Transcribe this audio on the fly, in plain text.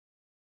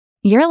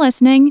You're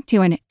listening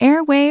to an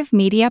Airwave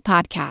Media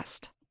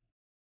Podcast.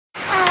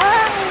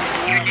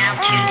 You're now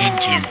tuned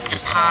into the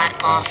Pod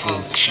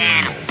Awful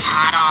channel.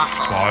 Pod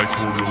Awful.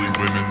 Bi-quarterly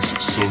Women's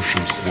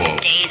Social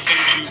Club. Dazed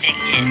and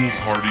Convicted. Pool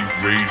Party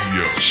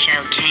Radio.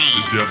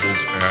 Showcase. The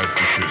Devil's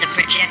Advocates.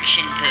 The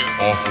Projection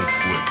Booth. Awful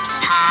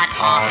Flicks.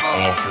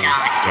 PodAwful.net.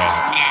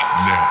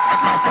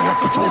 At last I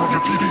have control of your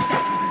TV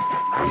set.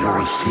 Are you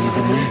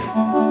receiving me?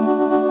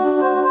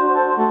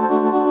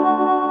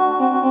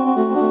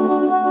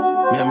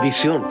 Mi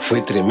ambición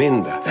fue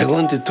tremenda. I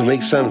wanted to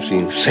make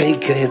something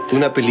sacred,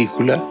 una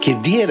película que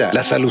diera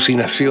las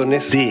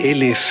alucinaciones de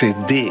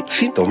LSD.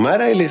 Si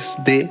tomara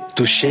LSD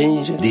to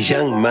change the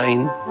young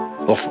mind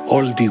of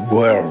all the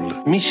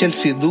world. Michel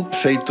Seydoux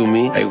said to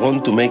me, I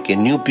want to make a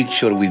new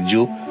picture with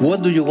you.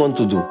 What do you want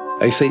to do?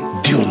 I say,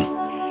 Dune.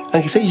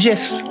 And he said,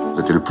 yes.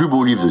 C'était le plus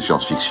beau livre de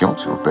science-fiction,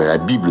 c'est la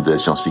Bible de la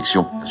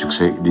science-fiction, un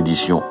succès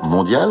d'édition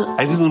mondial.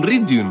 I didn't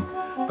read Dune,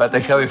 but I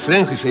have a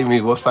friend who said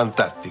it was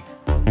fantastic.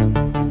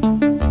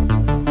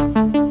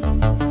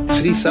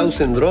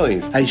 3,000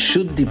 drawings. I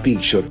shoot the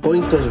picture,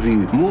 point of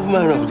view,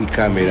 movement of the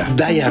camera,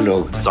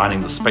 dialogue.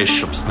 Designing the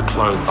spaceships, the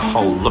clothes, the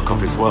whole look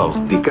of his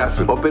world. The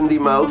castle. Open the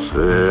mouth.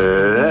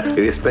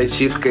 The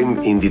spaceship came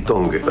in the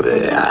tongue.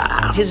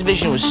 His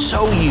vision was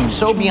so huge,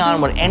 so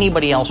beyond what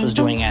anybody else was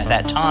doing at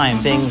that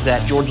time. Things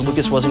that George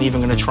Lucas wasn't even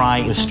going to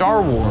try with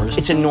Star Wars.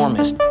 It's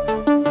enormous.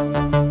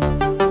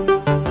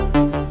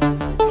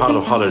 Part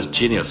of Hollow's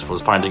genius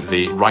was finding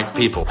the right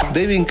people.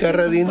 David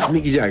Carradine,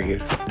 Mick Jagger.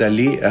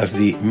 Dali as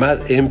the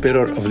Mad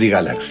Emperor of the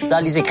Galaxy.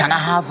 Dali said, can I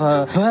have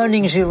a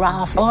burning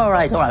giraffe? All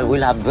right,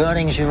 we'll have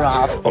burning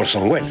giraffe.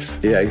 Orson Welles.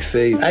 Yeah, I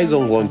say, I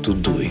don't want to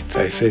do it.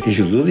 I say, if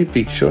you do the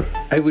picture,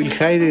 I will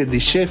hire the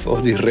chef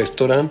of the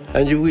restaurant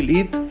and you will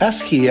eat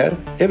as here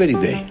every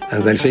day.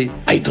 And I say,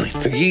 I do it.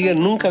 Giger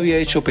nunca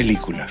había hecho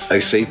películas. I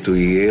say to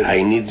Giger,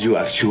 I need you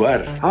as you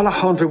are.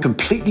 Alejandro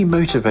completely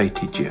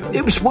motivated you.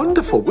 It was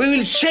wonderful. We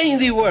will change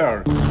the world.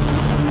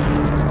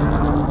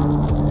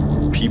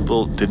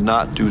 People did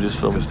not do this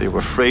film because they were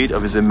afraid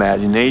of his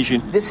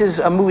imagination. This is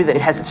a movie that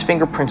has its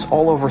fingerprints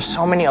all over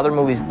so many other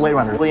movies. Blade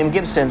Runner, William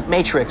Gibson,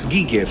 Matrix.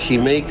 Giger, he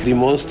make the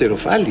monster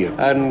of Alien.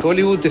 And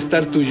Hollywood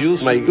start to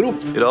use my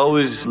group. It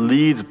always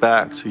leads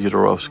back to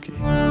Jodorowsky.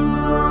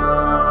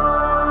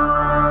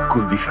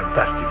 Could be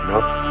fantastic,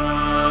 no?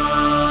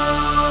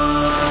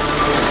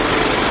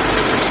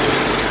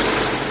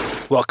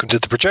 Welcome to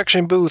the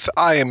Projection Booth.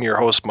 I am your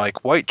host,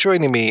 Mike White.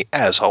 Joining me,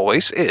 as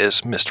always,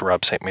 is Mr.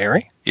 Rob St.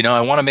 Mary. You know,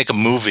 I want to make a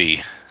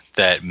movie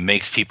that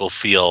makes people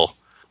feel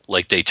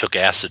like they took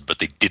acid, but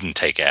they didn't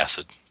take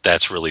acid.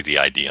 That's really the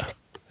idea.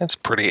 That's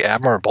pretty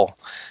admirable.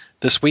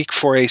 This week,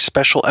 for a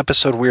special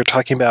episode, we are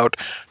talking about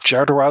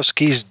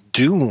Jodorowsky's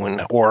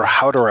Dune, or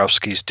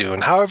Jodorowsky's Dune,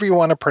 however you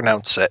want to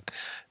pronounce it.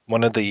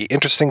 One of the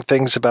interesting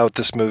things about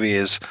this movie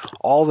is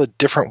all the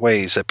different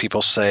ways that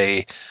people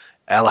say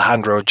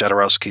Alejandro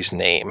Jodorowsky's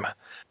name.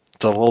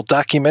 It's a little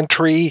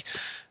documentary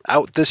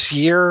out this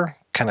year,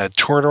 kind of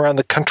touring around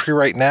the country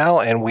right now,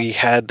 and we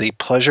had the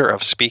pleasure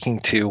of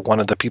speaking to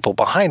one of the people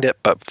behind it.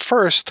 But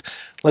first,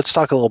 let's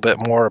talk a little bit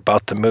more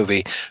about the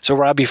movie. So,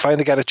 Rob, you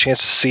finally got a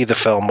chance to see the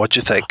film. What'd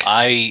you think?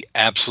 I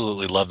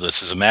absolutely love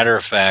this. As a matter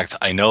of fact,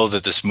 I know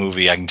that this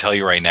movie, I can tell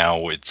you right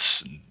now,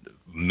 it's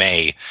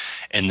May,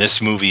 and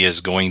this movie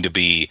is going to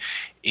be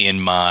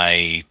in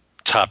my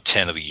top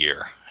 10 of the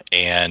year.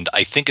 And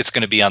I think it's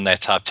going to be on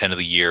that top 10 of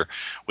the year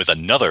with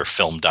another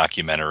film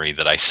documentary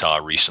that I saw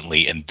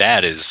recently, and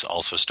that is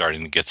also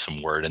starting to get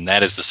some word, and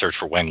that is The Search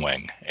for Wang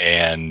Wang.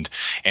 And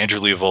Andrew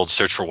Leopold's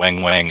Search for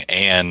Wang Wang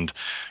and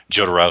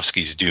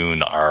Jodorowsky's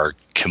Dune are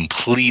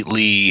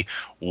completely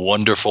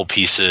wonderful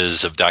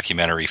pieces of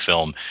documentary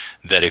film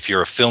that if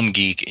you're a film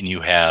geek and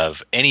you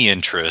have any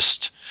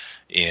interest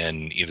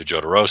in either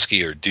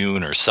Jodorowsky or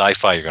Dune or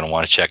sci-fi, you're going to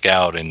want to check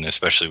out, and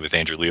especially with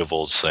Andrew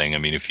Leopold's thing. I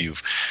mean, if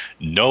you've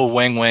know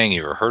Wang Wang,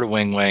 you ever heard of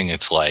Wang Wang,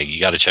 it's like you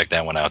got to check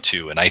that one out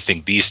too. And I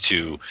think these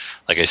two,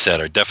 like I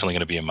said, are definitely going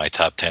to be in my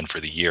top 10 for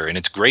the year. And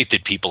it's great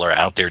that people are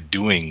out there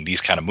doing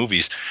these kind of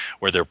movies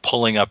where they're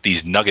pulling up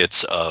these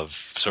nuggets of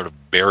sort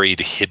of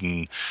buried,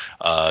 hidden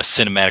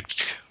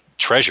cinematic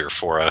treasure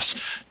for us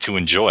to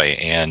enjoy.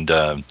 And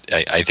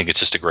I think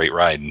it's just a great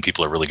ride, and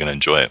people are really going to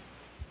enjoy it.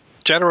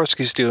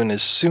 Jodorowsky's Dune,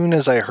 as soon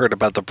as I heard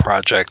about the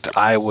project,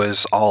 I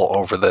was all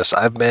over this.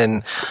 I've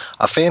been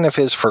a fan of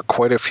his for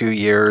quite a few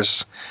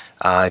years.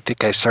 I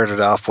think I started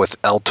off with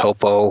El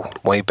Topo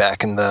way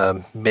back in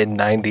the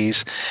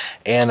mid-90s,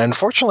 and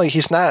unfortunately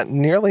he's not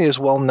nearly as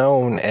well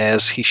known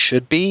as he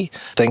should be,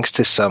 thanks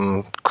to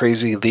some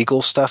crazy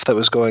legal stuff that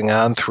was going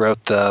on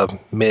throughout the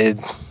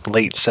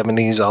mid-late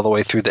 70s all the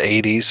way through the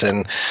 80s,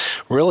 and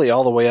really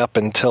all the way up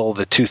until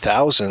the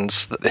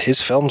 2000s.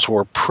 His films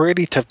were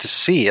pretty tough to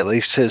see. At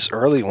least his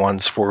early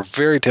ones were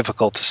very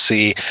difficult to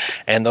see,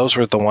 and those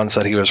were the ones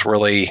that he was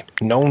really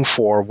known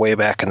for way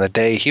back in the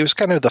day. He was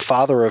kind of the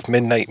father of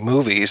midnight movies.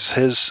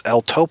 His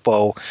El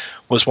Topo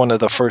was one of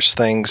the first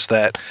things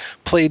that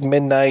played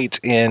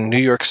midnight in New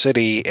York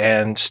City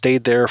and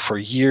stayed there for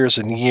years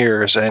and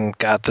years and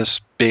got this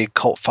big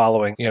cult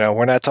following. You know,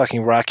 we're not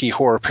talking Rocky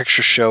Horror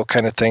Picture Show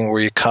kind of thing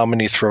where you come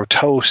and you throw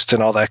toast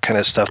and all that kind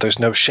of stuff. There's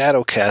no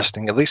shadow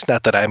casting, at least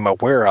not that I'm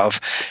aware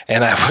of.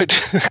 And I would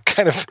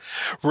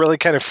really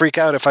freak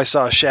out if I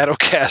saw a shadow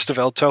cast of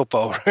El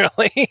Topo,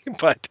 really.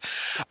 But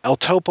El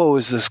Topo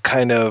is this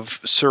kind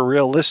of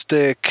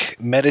surrealistic,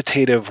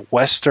 meditative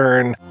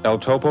Western. El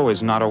Topo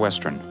is not a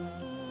Western.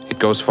 It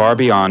goes far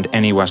beyond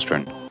any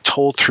Western.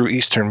 Told through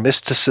Eastern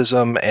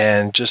mysticism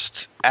and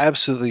just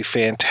absolutely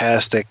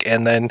fantastic.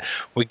 And then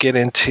we get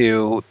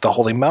into the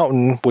Holy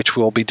Mountain, which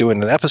we'll be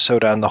doing an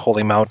episode on the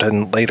Holy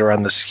Mountain later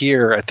on this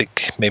year, I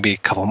think maybe a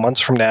couple months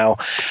from now.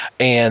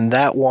 And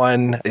that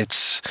one,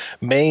 it's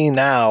May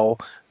now.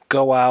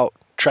 Go out,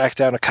 track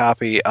down a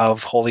copy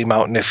of Holy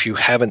Mountain if you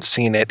haven't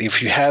seen it.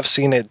 If you have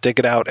seen it, dig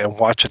it out and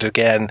watch it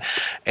again.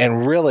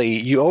 And really,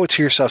 you owe it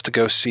to yourself to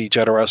go see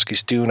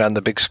Jodorowsky's Dune on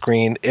the big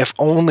screen, if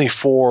only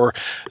for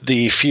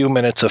the few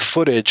minutes of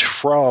footage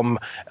from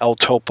El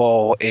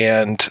Topo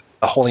and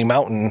Holy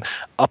Mountain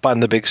up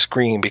on the big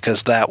screen,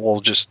 because that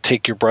will just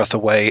take your breath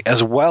away,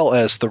 as well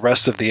as the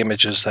rest of the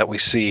images that we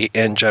see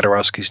in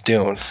Jodorowsky's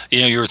Dune.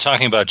 You know, you were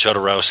talking about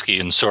Jodorowsky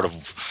and sort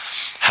of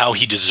how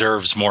he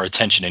deserves more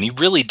attention, and he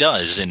really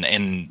does.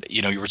 And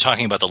you know, you were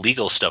talking about the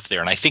legal stuff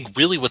there, and I think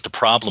really what the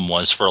problem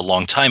was for a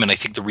long time, and I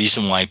think the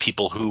reason why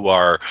people who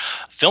are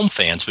film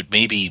fans but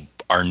maybe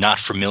are not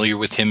familiar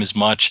with him as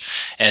much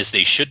as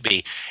they should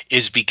be,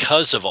 is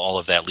because of all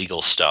of that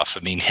legal stuff.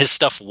 I mean, his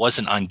stuff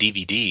wasn't on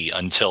DVD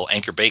until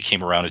Anchor Bay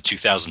came around in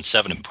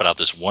 2007 and put out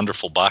this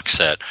wonderful box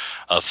set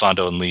of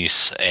Fondo and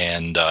Lis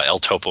and El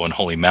Topo and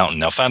Holy Mountain.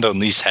 Now, Fondo and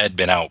Lis had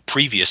been out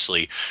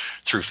previously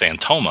through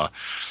Fantoma,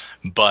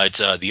 but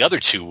the other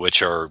two,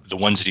 which are the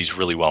ones that he's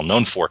really well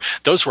known for,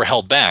 those were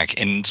held back.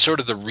 And sort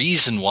of the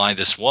reason why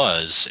this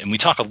was, and we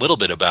talk a little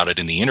bit about it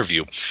in the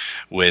interview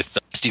with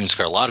Steven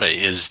Scarlatta,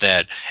 is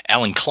that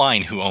Alan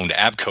Klein, who owned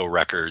Abco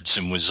Records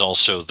and was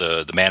also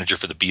the manager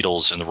for the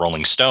Beatles and the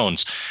Rolling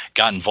Stones,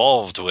 got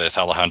involved with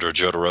Alejandro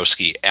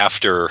Jodorowsky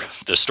after,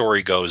 the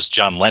story goes,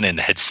 John Lennon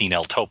had seen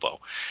El Topo.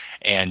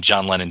 And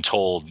John Lennon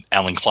told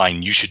Alan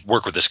Klein, you should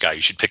work with this guy.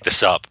 You should pick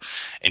this up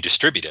and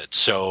distribute it.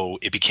 So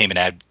it became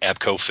an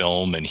Abco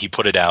film, and he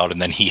put it out,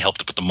 and then he helped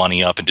to put the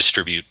money up and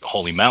distribute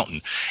Holy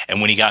Mountain.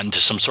 And when he got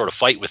into some sort of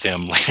fight with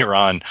him later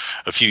on,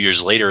 a few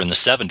years later in the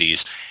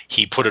 70s,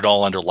 he put it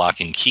all under lock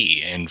and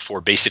key. And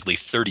for basically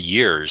 30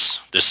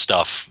 years, this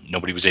stuff,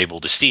 nobody was able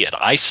to see it.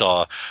 I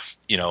saw,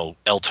 you know,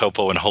 El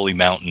Topo and Holy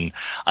Mountain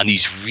on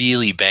these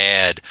really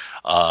bad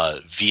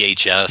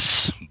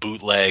VHS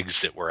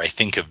bootlegs that were, I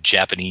think, of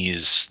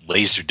Japanese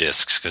laser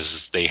discs,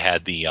 because they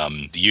had the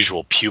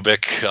usual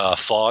pubic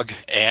fog,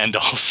 and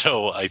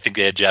also I think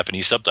they had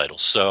Japanese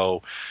subtitles.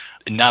 So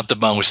not the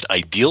most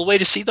ideal way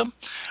to see them,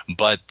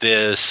 but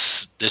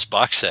this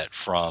box set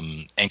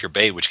from Anchor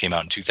Bay, which came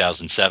out in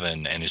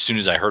 2007, and as soon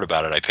as I heard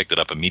about it, I picked it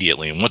up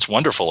immediately. And what's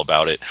wonderful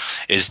about it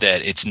is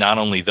that it's not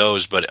only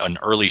those, but an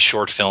early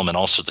short film and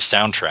also the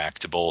soundtrack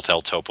to both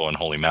El Topo and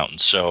Holy Mountain.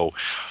 So,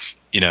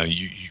 you know,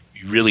 you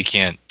really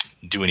can't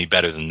do any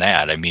better than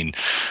that. I mean,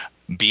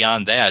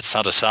 beyond that,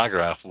 Santa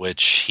Sagra,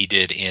 which he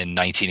did in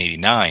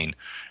 1989,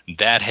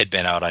 that had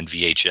been out on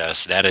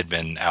VHS, that had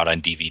been out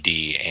on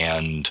DVD,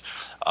 and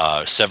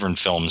Severin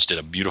Films did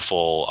a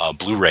beautiful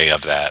Blu-ray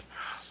of that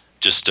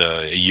just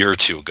a year or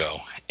two ago,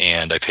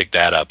 and I picked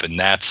that up, and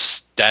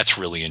that's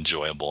really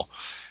enjoyable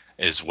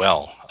as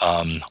well.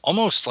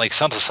 Almost like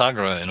Santa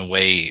Sagra in a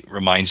way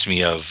reminds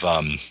me of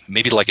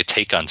maybe like a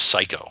take on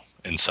Psycho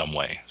in some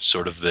way,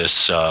 sort of this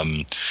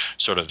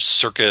sort of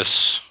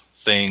circus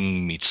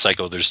thing meets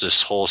Psycho. There's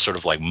this whole sort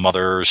of like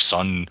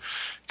mother-son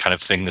kind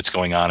of thing that's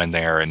going on in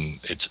there, and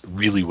it's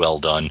really well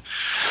done.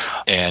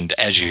 And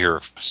as you hear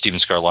Steven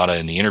Scarlatta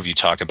in the interview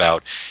talk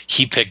about,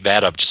 he picked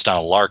that up just on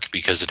a lark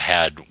because it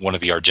had one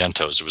of the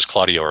Argentos. It was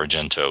Claudio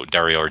Argento.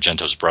 Dario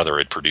Argento's brother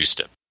had produced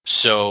it.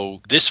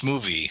 So this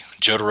movie,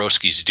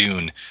 Jodorowsky's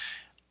Dune,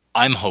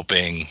 I'm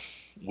hoping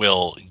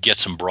will get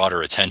some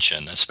broader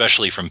attention,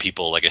 especially from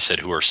people, like I said,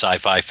 who are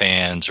sci-fi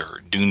fans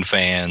or Dune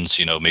fans.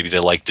 You know, maybe they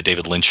like the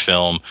David Lynch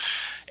film,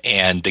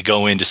 and they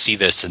go in to see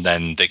this, and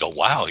then they go,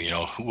 wow, you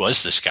know, who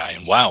was this guy?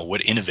 And wow,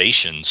 what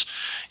innovations,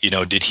 you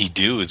know, did he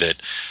do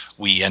that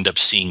we end up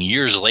seeing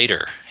years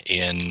later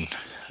in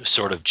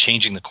sort of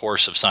changing the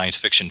course of science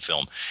fiction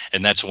film.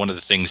 And that's one of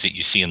the things that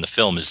you see in the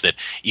film, is that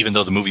even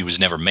though the movie was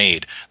never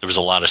made, there was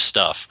a lot of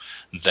stuff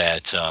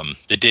that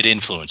that did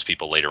influence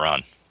people later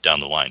on down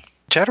the line.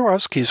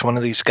 Jodorowsky is one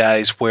of these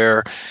guys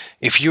where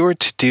if you were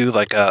to do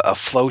like a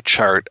flow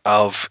chart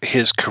of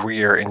his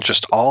career and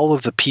just all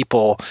of the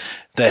people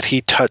that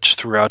he touched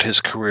throughout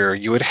his career,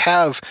 you would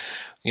have,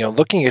 you know,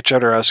 looking at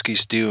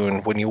Jodorowsky's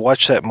Dune, when you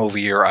watch that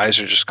movie, your eyes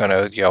are just going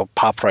to, you know,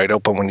 pop right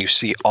open when you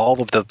see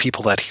all of the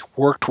people that he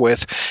worked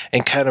with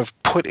and kind of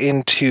put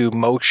into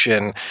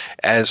motion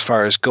as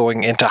far as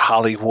going into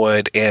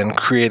Hollywood and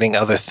creating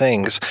other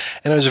things.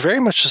 And it was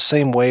very much the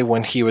same way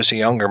when he was a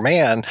younger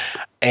man.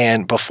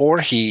 And before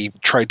he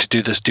tried to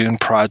do this Dune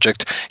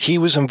project, he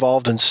was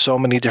involved in so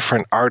many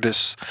different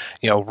artists,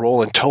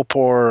 Roland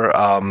Topor,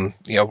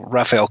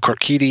 Raphael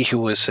Corchidi, who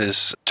was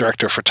his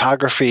director of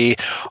photography,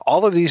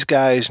 all of these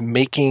guys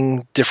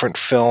making different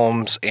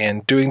films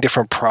and doing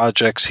different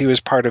projects. He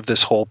was part of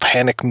this whole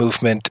panic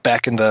movement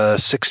back in the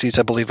 60s,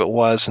 I believe it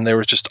was, and there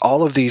was just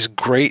all of these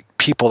great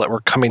people that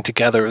were coming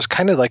together. It was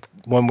kind of like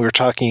when we were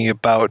talking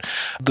about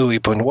Louis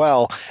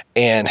Buñuel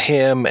and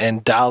him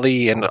and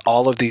Dali and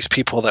all of these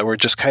people that were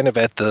just kind of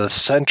at the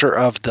center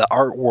of the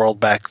art world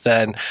back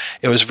then.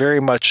 It was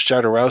very much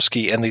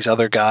Jodorowsky and these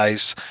other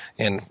guys,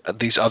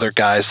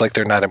 like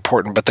they're not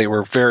important, but they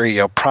were very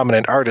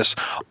prominent artists,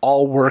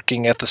 all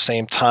working at the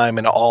same time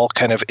and all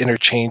kind of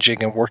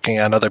interchanging and working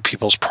on other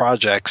people's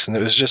projects. And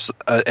it was just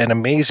an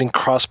amazing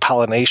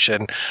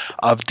cross-pollination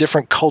of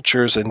different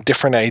cultures and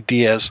different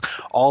ideas,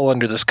 all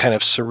under this kind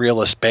of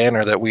surrealist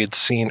banner that we had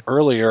seen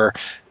earlier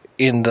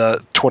in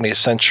the 20th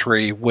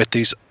century with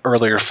these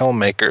earlier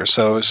filmmakers.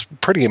 So it was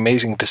pretty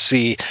amazing to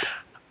see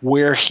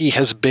where he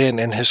has been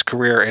in his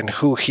career and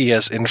who he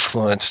has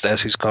influenced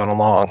as he's gone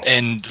along.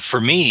 And for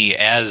me,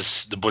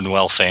 as the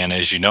Buñuel fan,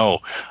 as you know,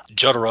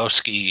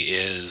 Jodorowsky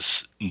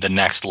is the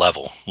next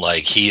level.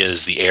 Like, he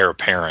is the heir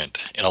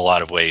apparent in a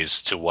lot of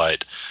ways to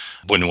what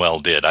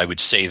Buñuel did. I would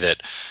say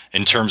that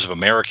in terms of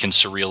American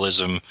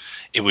surrealism,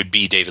 it would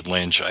be David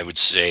Lynch. I would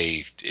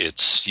say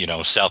it's,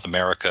 South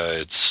America,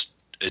 it's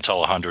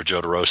Alejandro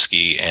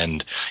Jodorowsky,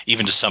 and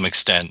even to some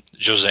extent,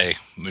 José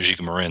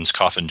Mujica Marin's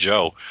Coffin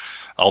Joe,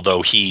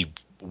 although he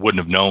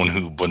wouldn't have known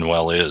who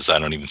Buñuel is, I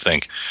don't even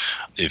think,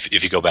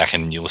 if you go back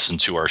and you listen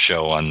to our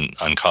show on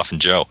Coffin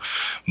Joe.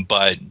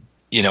 But,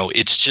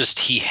 it's just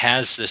he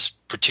has this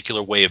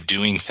particular way of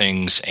doing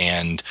things,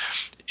 and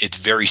it's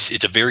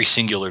a very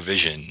singular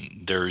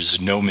vision. There's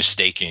no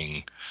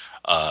mistaking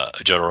a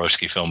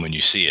Jodorowsky film when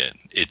you see it.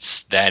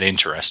 It's that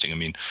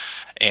interesting.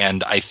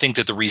 And I think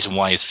that the reason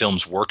why his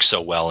films work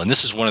so well, and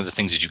this is one of the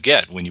things that you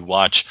get when you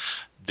watch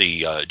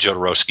the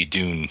Jodorowsky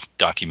Dune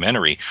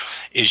documentary,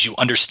 is you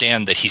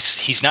understand that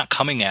he's not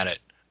coming at it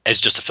as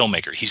just a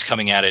filmmaker. He's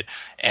coming at it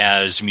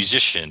as a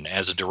musician,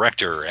 as a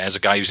director, as a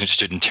guy who's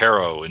interested in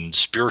tarot and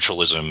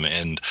spiritualism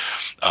and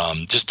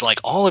just like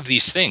all of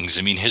these things.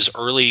 His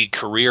early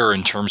career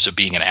in terms of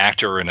being an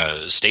actor and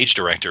a stage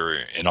director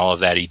and all of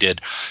that he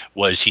did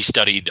was he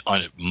studied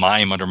on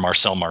mime under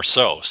Marcel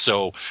Marceau.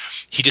 So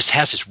he just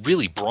has this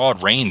really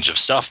broad range of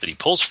stuff that he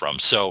pulls from.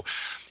 So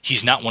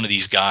he's not one of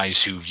these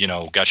guys who,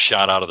 got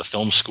shot out of the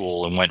film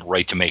school and went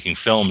right to making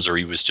films, or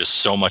he was just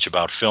so much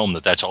about film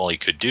that that's all he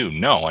could do.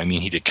 No,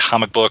 he did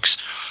comic books.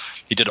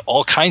 He did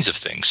all kinds of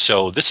things.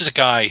 So this is a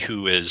guy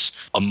who is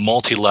a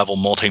multi-level,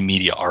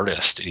 multimedia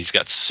artist, and he's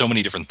got so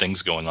many different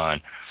things going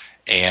on.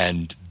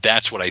 And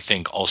that's what I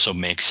think also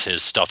makes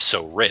his stuff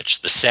so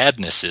rich. The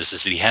sadness is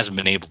that he hasn't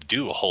been able to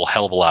do a whole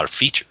hell of a lot of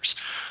features.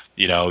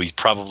 He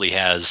probably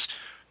has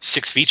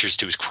 6 features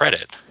to his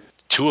credit,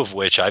 2 of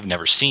which I've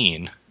never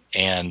seen.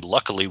 And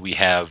luckily we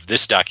have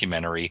this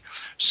documentary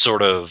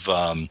sort of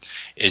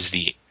is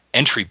the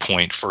entry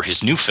point for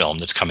his new film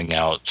that's coming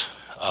out,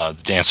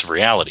 The Dance of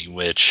Reality,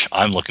 which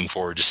I'm looking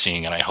forward to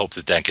seeing, and I hope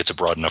that gets a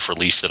broad enough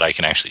release that I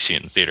can actually see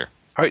it in the theater.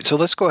 All right, so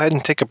let's go ahead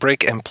and take a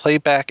break and play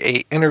back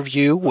an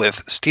interview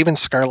with Steven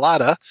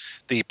Scarlatta,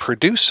 the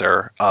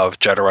producer of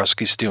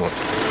Jodorowsky's Dune.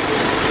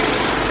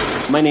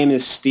 My name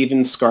is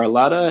Steven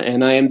Scarlatta,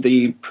 and I am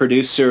the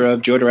producer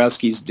of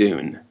Jodorowsky's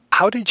Dune.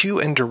 How did you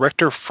and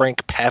director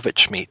Frank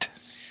Pavich meet?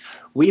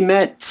 We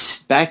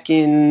met back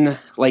in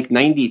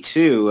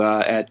 92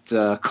 at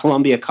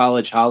Columbia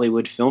College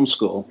Hollywood Film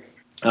School.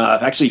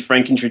 Actually,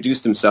 Frank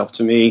introduced himself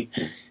to me.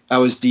 I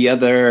was the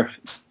other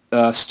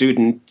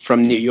student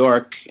from New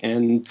York,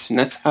 and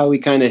that's how we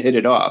kind of hit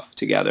it off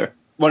together.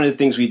 One of the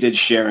things we did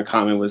share in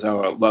common was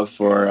our love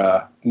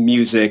for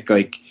music.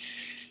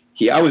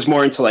 I was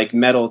more into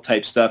metal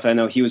type stuff. I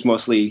know he was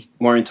mostly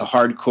more into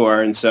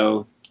hardcore, and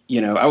so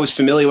I was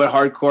familiar with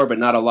hardcore, but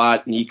not a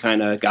lot, and he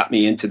kind of got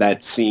me into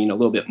that scene a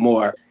little bit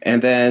more.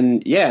 And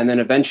then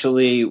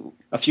eventually,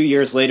 a few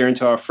years later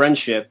into our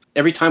friendship,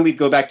 every time we'd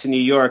go back to New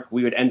York,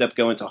 we would end up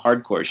going to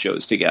hardcore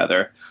shows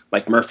together,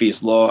 like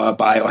Murphy's Law,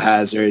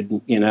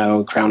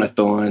 Biohazard, Crown of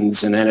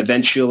Thorns. And then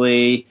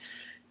eventually,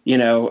 I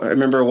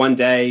remember one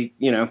day,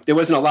 there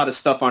wasn't a lot of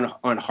stuff on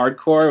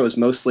hardcore. It was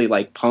mostly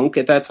punk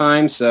at that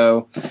time.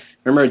 So I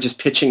remember just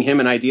pitching him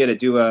an idea to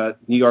do a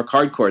New York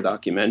hardcore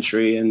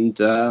documentary,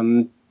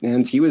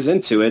 and he was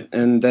into it.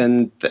 And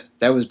then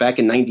that was back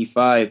in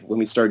 95 when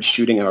we started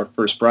shooting our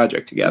first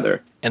project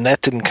together. And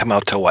that didn't come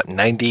out till,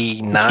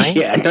 99?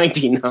 Yeah,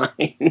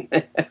 99.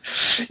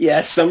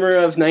 Yeah, summer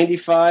of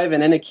 95.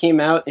 And then it came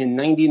out in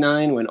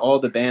 99 when all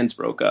the bands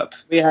broke up.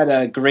 We had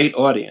a great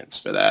audience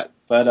for that.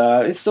 But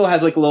it still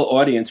has a little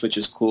audience, which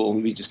is cool.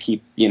 We just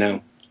keep,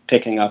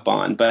 picking up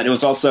on. But it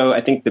was also,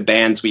 I think, the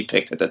bands we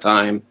picked at the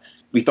time,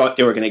 we thought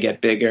they were going to get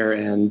bigger.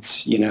 And,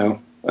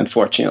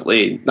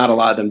 unfortunately, not a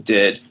lot of them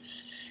did.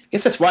 I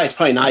guess that's why it's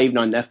probably not even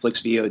on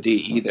Netflix VOD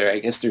either. I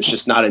guess there's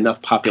just not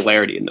enough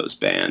popularity in those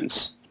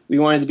bands. we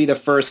wanted to be the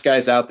first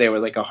guys out there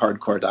with like a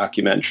hardcore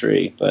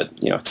documentary, but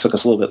it took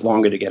us a little bit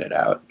longer to get it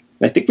out.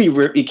 And I think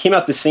we came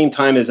out the same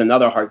time as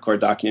another hardcore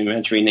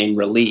documentary named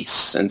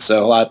Release, and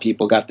so a lot of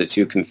people got the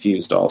two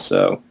confused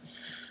also.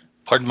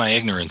 Pardon my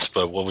ignorance,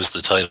 but what was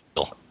the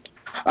title?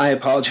 I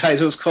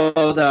apologize. It was called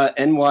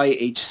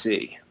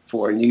NYHC,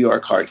 for New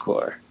York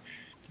Hardcore.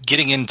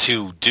 Getting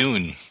into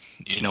Dune,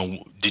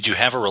 did you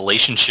have a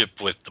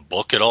relationship with the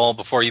book at all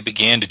before you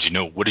began?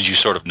 What did you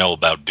sort of know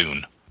about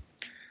Dune?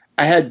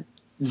 I had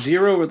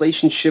zero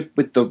relationship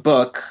with the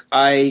book.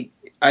 I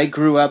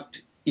grew up,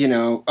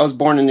 I was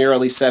born in the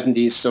early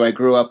 70s, so I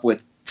grew up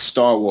with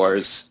Star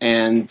Wars,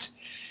 and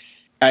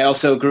I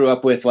also grew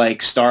up with like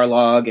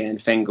Starlog and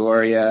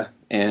Fangoria,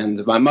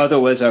 and my mother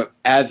was an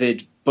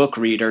avid book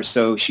reader,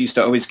 so she used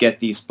to always get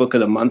these Book of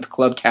the Month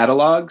Club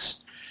catalogs,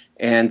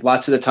 and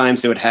lots of the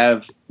times they would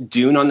have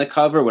Dune on the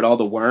cover with all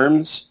the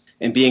worms.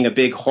 And being a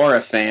big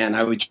horror fan,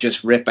 I would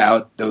just rip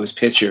out those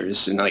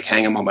pictures and like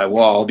hang them on my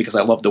wall because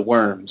I love the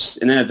worms.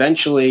 And then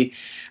eventually,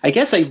 I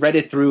guess I read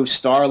it through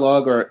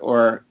Starlog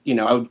or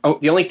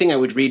the only thing I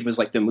would read was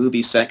like the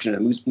movie section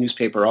of the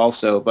newspaper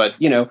also. But,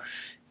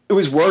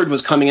 word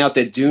was coming out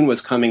that Dune was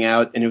coming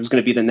out and it was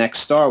going to be the next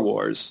Star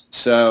Wars.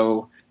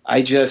 So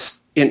I just,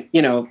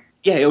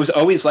 it was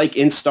always like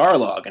in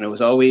Starlog, and it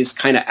was always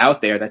kind of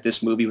out there that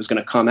this movie was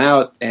going to come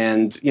out.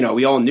 And,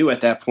 we all knew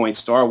at that point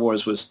Star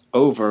Wars was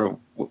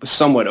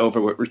somewhat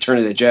over with Return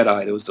of the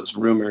Jedi. There was those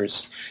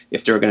rumors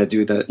if they were going to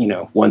do the,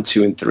 1,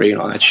 2, and 3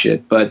 and all that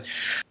shit. But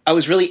I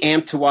was really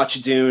amped to watch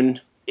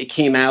Dune. It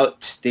came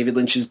out, David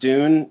Lynch's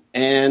Dune,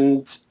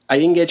 and I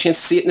didn't get a chance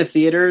to see it in the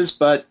theaters,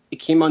 but it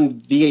came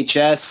on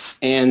VHS,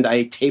 and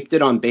I taped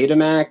it on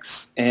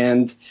Betamax,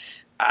 and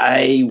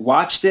I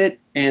watched it,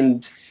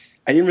 and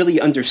I didn't really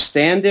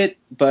understand it,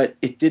 but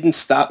it didn't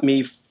stop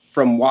me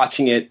from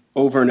watching it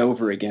over and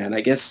over again.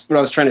 I guess what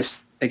I'm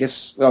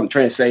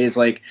trying to say is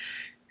like,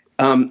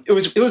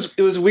 it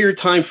was a weird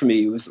time for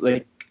me. It was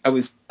like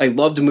I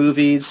loved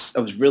movies. I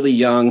was really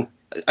young.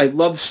 I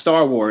loved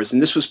Star Wars, and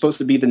this was supposed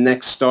to be the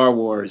next Star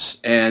Wars,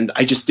 and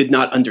I just did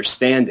not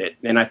understand it,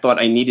 and I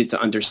thought I needed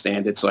to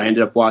understand it, so I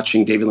ended up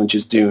watching David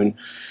Lynch's Dune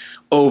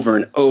over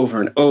and over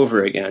and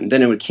over again.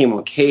 Then it came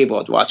on cable.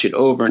 I'd watch it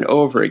over and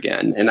over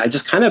again, and I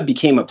just kind of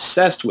became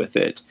obsessed with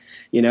it.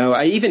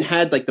 I even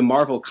had like the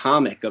Marvel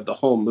comic of the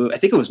whole movie. I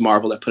think it was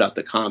Marvel that put out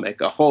the comic,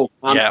 a whole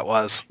comic. Yeah, it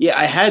was. Yeah,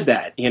 I had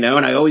that, and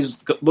I always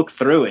looked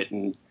through it,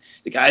 and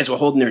the guys were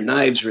holding their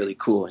knives really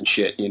cool and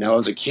shit. I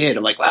was a kid.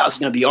 I'm like, wow, this is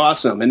going to be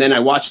awesome. And then I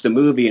watched the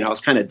movie, and I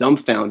was kind of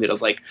dumbfounded. I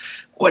was like,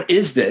 what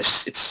is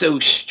this? It's so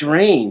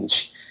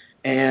strange.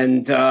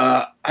 And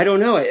I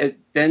don't know.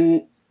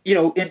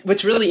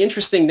 What's really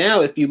interesting now,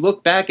 if you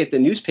look back at the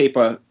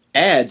newspaper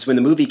ads when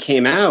the movie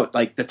came out,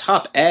 like the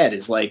top ad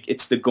is like,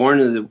 it's the Gone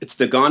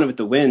with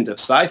the Wind of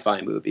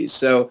sci-fi movies.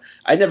 So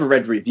I never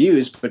read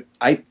reviews, but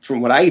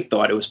from what I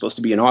thought, it was supposed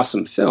to be an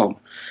awesome film.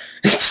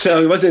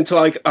 So it wasn't until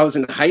I was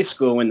in high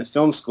school when the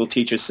film school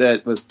teacher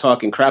was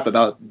talking crap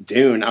about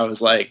Dune. I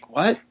was like,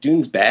 what?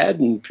 Dune's bad?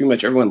 And pretty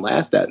much everyone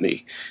laughed at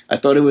me. I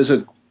thought it was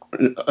an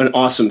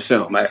awesome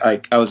film.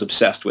 I was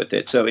obsessed with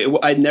it. So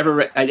I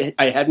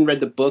hadn't read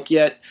the book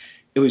yet.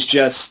 It was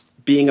just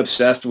being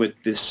obsessed with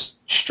this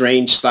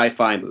strange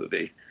sci-fi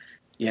movie.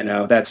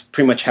 That's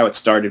pretty much how it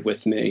started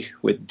with me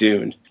with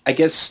Dune. I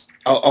guess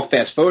I'll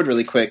fast forward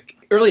really quick.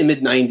 Early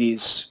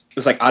mid-90s, it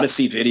was like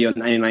Odyssey Video,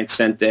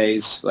 99-cent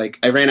days. Like,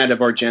 I ran out of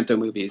Argento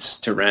movies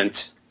to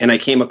rent, and I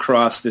came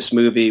across this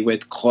movie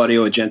with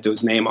Claudio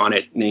Argento's name on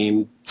it,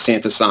 named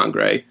Santa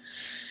Sangre.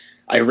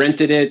 I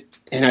rented it,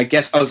 and I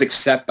guess I was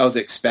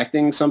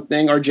expecting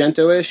something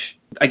Argento-ish.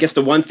 I guess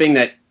the one thing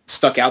that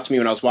stuck out to me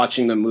when I was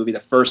watching the movie the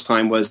first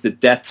time was the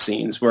death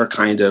scenes were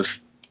kind of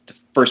the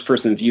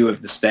first-person view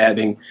of the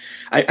stabbing.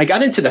 I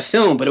got into the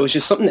film, but it was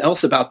just something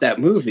else about that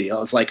movie. I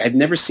was like, I've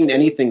never seen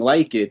anything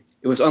like it.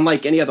 It was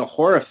unlike any other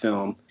horror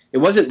film. It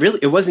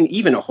wasn't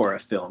even a horror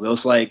film. It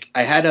was like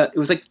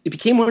it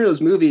became one of those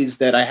movies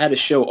that I had to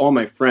show all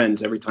my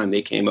friends every time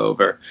they came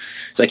over.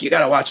 It's like, you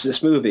got to watch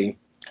this movie.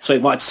 So I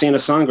watched Santa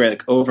Sangre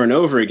like over and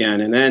over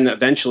again, and then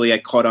eventually I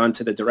caught on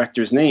to the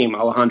director's name,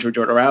 Alejandro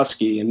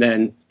Jodorowsky, and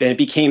then it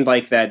became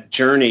like that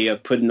journey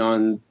of putting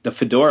on the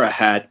fedora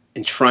hat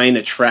and trying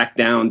to track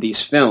down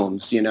these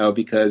films,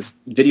 because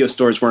video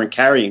stores weren't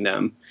carrying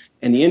them.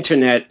 And the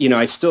internet,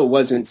 I still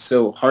wasn't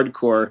so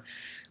hardcore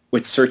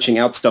with searching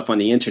out stuff on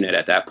the internet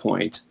at that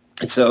point.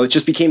 And so it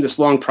just became this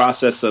long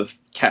process of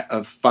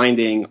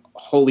finding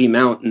Holy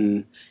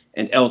Mountain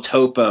and El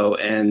Topo.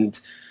 And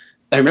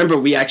I remember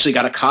we actually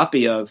got a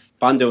copy of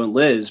Bondo and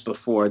Liz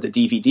before the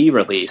DVD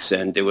release.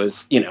 And it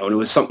was, and it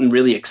was something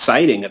really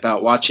exciting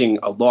about watching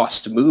a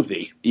lost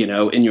movie,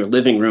 in your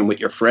living room with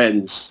your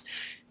friends.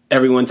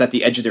 Everyone's at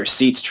the edge of their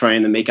seats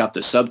trying to make out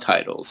the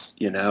subtitles,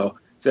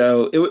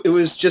 So it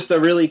was just a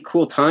really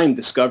cool time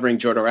discovering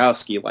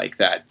Jodorowsky like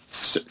that,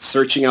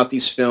 searching out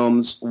these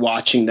films,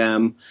 watching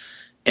them.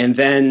 And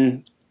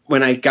then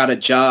when I got a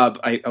job,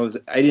 I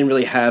didn't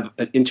really have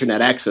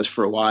internet access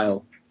for a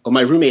while. Well,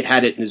 my roommate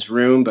had it in his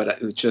room, but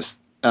it was just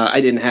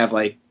I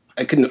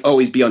I couldn't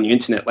always be on the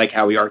internet like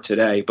how we are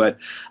today, but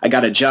I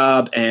got a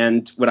job,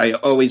 and what I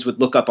always would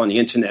look up on the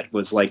internet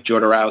was like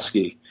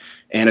Jodorowsky.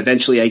 And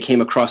eventually I came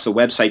across a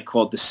website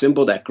called The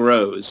Symbol That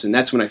Grows, and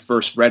that's when I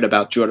first read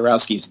about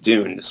Jodorowsky's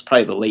Dune. It's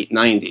probably the late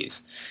 90s.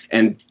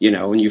 And,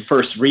 when you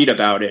first read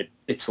about it,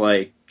 it's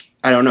like,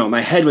 I don't know,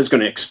 my head was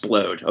going to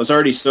explode. I was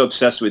already so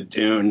obsessed with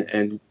Dune,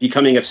 and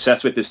becoming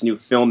obsessed with this new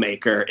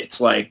filmmaker,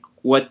 it's like,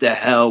 what the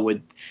hell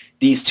would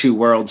these two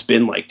worlds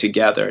been like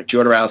together,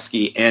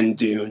 Jodorowsky and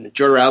Dune?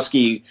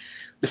 Jodorowsky,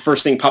 the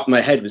first thing popped in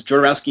my head was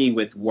Jodorowsky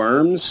with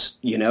worms,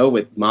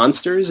 with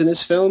monsters in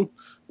his film.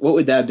 What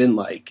would that have been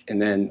like?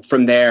 And then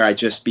from there, I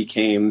just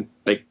became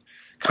like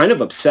kind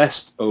of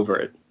obsessed over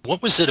it.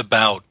 What was it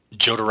about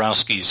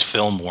Jodorowsky's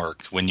film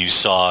work when you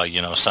saw,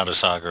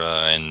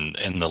 Sadasagra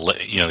and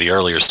the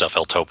earlier stuff,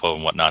 El Topo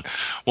and whatnot?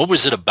 What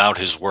was it about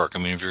his work? I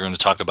mean, if you're going to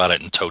talk about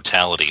it in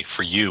totality,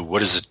 for you,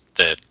 what is it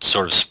that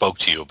sort of spoke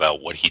to you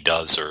about what he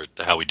does or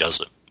how he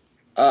does it?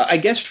 I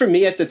guess for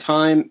me at the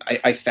time,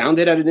 I found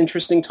it at an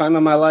interesting time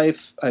in my life.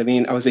 I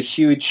mean, I was a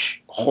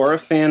huge horror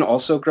fan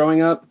also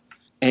growing up,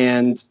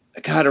 and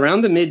God,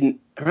 around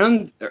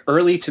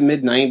early to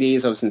mid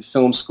 90s, I was in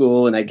film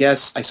school, and I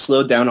guess I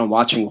slowed down on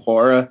watching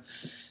horror.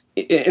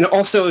 And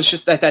also, it was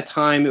just at that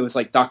time, it was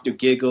like Dr.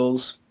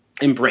 Giggles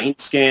and Brain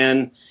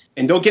Scan.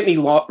 And don't get me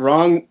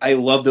wrong, I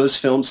love those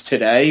films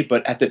today,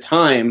 but at the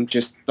time,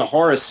 just the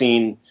horror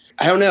scene,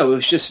 I don't know, it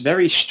was just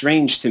very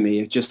strange to me.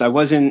 It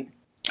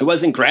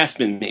wasn't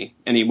grasping me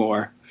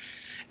anymore.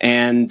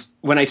 And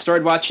when I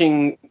started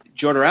watching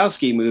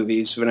Jodorowsky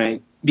movies,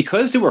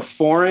 because they were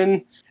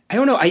foreign, I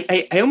don't know,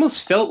 I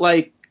almost felt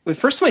like, the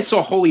first time I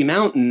saw Holy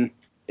Mountain,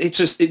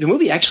 the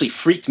movie actually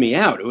freaked me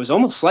out. It was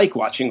almost like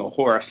watching a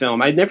horror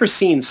film. I'd never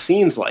seen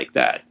scenes like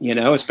that,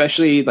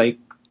 especially like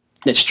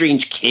that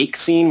strange cake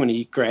scene when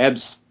he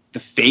grabs the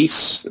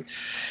face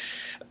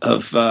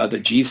of the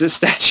Jesus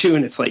statue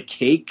and it's like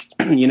cake,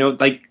 I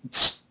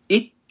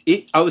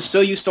was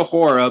so used to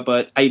horror,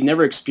 but I'd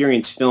never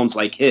experienced films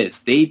like his.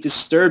 They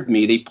disturbed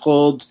me. They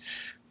pulled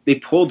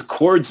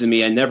chords in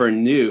me I never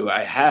knew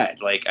I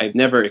had. Like, I've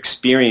never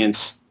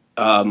experienced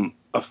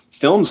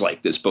films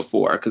like this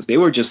before, because they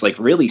were just like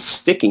really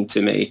sticking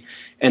to me.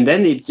 And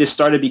then they just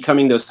started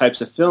becoming those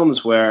types of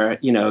films where,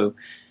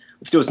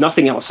 if there was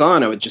nothing else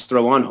on, I would just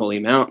throw on Holy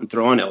Mountain,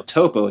 throw on El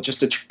Topo,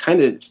 just to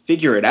kind of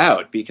figure it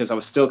out, because I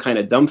was still kind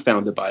of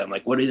dumbfounded by it. I'm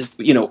like, what is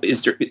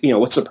there,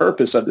 what's the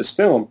purpose of this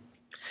film?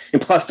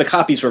 And plus the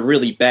copies were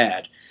really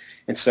bad.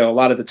 And so a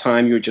lot of the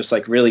time you were just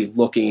like really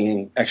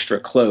looking extra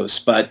close.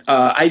 But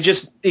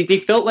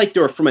they felt like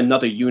they were from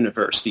another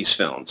universe, these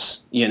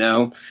films,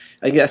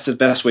 I guess the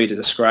best way to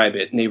describe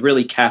it. And they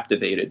really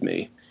captivated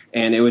me.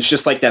 And it was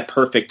just like that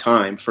perfect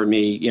time for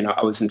me.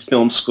 I was in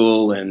film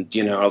school and,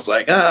 I was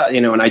like,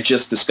 and I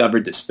just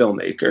discovered this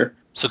filmmaker.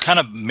 So kind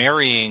of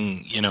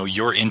marrying,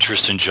 your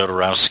interest in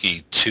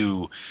Jodorowsky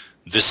to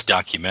this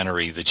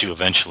documentary that you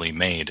eventually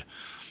made,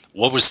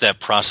 what was that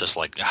process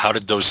like? How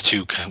did those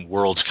two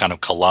worlds kind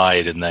of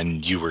collide and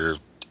then you were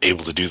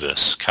able to do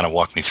this? Kind of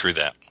walk me through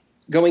that.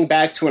 Going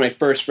back to when I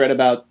first read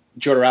about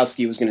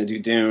Jodorowsky was going to do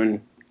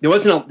Dune, there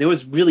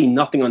was really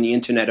nothing on the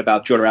internet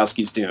about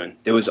Jodorowsky's Dune.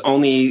 There was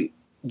only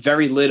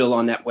very little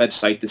on that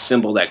website, The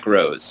Symbol That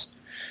Grows.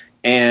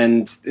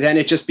 And then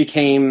it just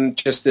became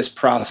just this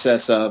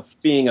process of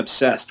being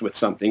obsessed with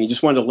something. You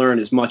just wanted to learn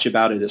as much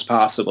about it as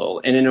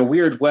possible. And in a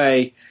weird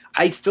way,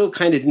 I still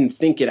kind of didn't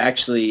think it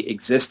actually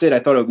existed.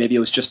 I thought maybe it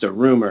was just a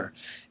rumor.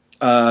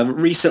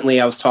 Recently,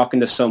 I was talking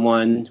to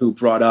someone who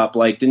brought up,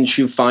 like, didn't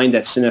you find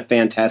that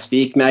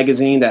Cinefantastique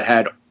magazine that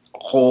had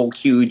whole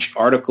huge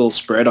article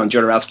spread on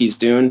Jodorowsky's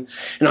Dune?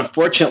 And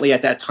unfortunately,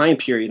 at that time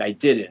period, I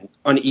didn't.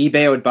 On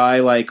eBay, I would buy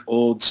like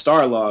old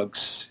Star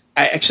Logs.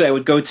 I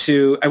went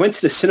to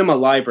the cinema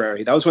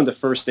library. That was one of the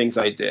first things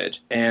I did.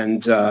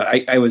 And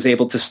I was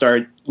able to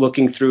start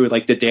looking through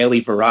like the Daily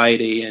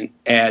Variety and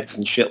ads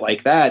and shit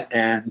like that.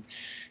 And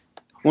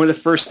one of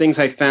the first things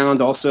I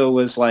found also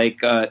was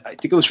like, I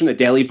think it was from the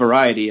Daily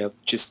Variety, of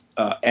just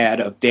ad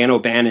of Dan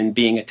O'Bannon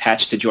being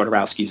attached to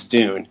Jodorowsky's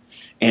Dune.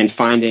 And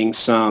finding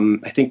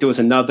I think there was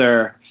a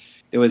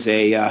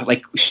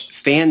like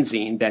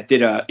fanzine that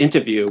did an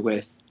interview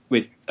with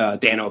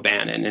Dan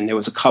O'Bannon, and there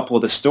was a couple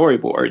of the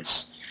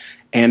storyboards.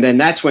 And then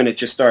that's when I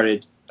just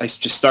started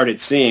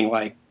seeing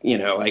like,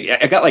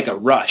 I got like a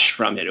rush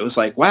from it. It was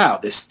like, wow,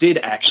 this did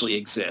actually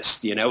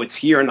exist. It's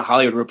here in the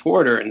Hollywood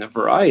Reporter and the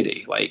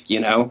Variety. Like,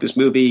 this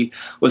movie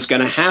was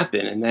going to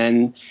happen. And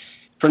then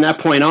from that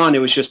point on, it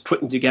was just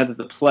putting together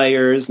the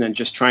players and then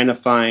just trying to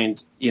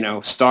find,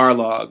 Star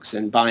Logs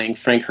and buying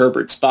Frank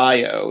Herbert's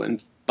bio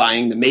and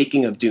buying the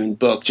Making of Dune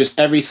book, just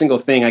every single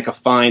thing I could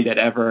find that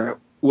ever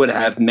would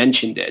have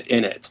mentioned it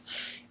in it.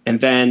 And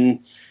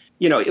then,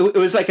 it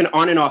was like an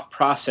on and off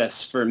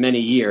process for many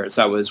years.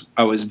 I was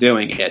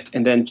doing it.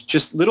 And then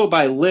just little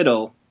by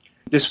little,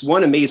 this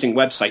one amazing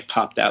website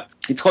popped up.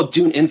 It's called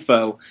Dune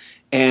Info.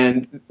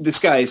 And this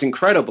guy is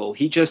incredible.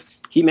 He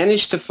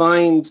managed to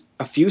find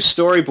a few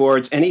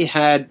storyboards, and he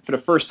had, for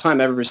the first time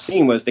I've ever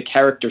seen, was the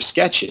character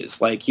sketches.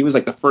 Like, he was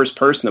like the first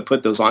person to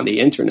put those on the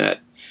internet.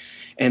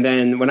 And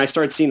then when I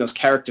started seeing those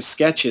character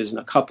sketches and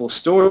a couple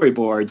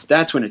storyboards,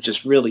 that's when it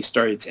just really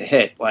started to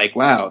hit. Like,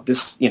 wow,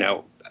 this,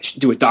 I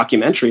should do a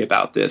documentary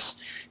about this.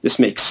 This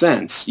makes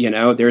sense.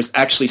 There's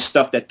actually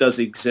stuff that does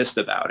exist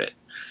about it.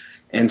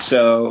 And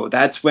so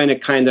that's when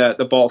it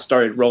the ball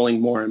started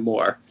rolling more and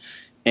more.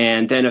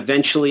 And then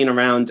eventually in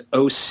around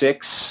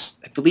 06,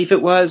 I believe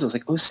it was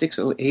like 06,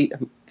 08, I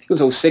think it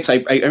was 06, I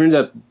ended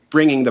up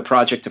bringing the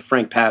project to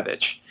Frank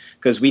Pavich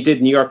because we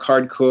did New York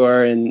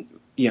Hardcore and,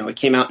 it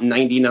came out in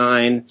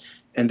 99.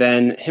 And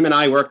then him and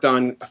I worked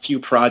on a few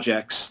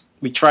projects.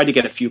 We tried to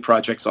get a few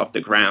projects off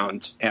the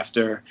ground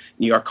after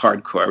New York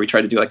Hardcore. We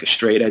tried to do like a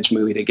straight edge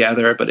movie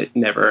together, but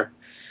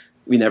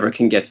we never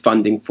can get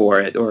funding for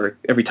it, or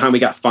every time we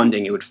got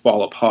funding, it would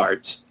fall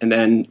apart. And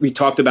then we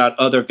talked about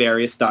other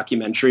various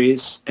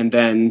documentaries, and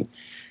then,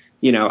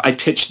 I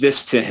pitched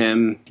this to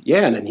him,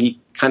 and then he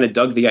kind of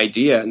dug the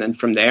idea, and then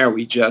from there,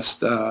 we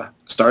just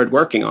started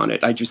working on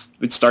it. I just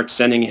would start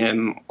sending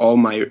him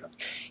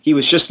he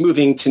was just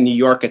moving to New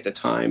York at the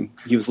time.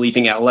 He was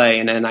leaving LA,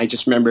 and then I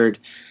just remembered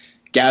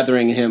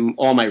gathering him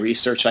all my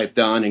research I've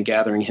done and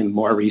gathering him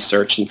more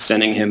research and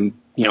sending him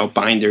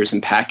binders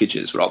and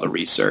packages with all the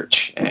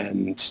research.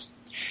 And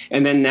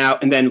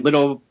then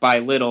little by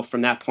little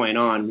from that point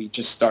on, we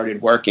just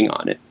started working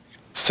on it.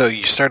 So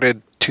you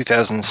started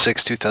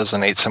 2006,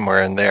 2008,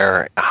 somewhere in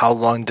there. How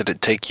long did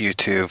it take you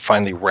to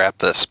finally wrap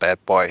this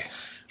bad boy?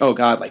 Oh,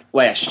 God, like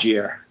last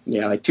year.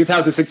 Yeah, like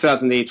 2006,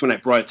 2008 is when I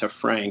brought it to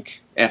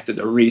Frank after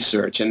the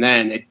research. And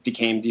then it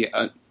became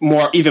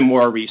even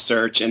more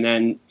research, and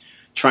then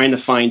trying to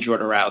find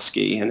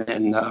Jodorowsky. And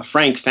then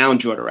Frank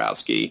found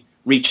Jodorowsky,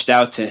 reached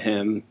out to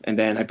him, and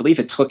then I believe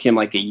it took him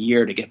like a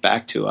year to get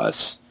back to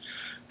us.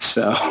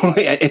 So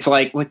it's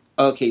like,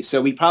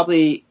 so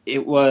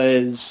it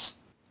was,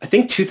 I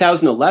think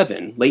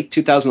 2011, late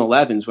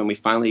 2011 is when we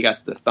finally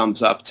got the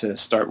thumbs up to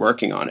start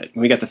working on it.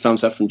 And we got the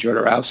thumbs up from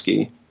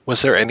Jodorowsky.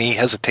 Was there any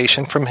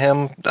hesitation from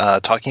him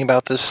talking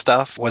about this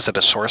stuff? Was it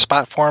a sore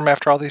spot for him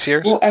after all these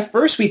years? Well, at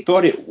first we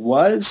thought it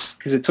was,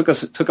 because it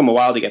took him a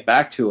while to get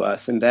back to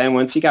us. And then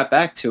once he got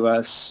back to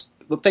us,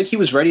 it looked like he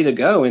was ready to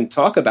go and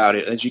talk about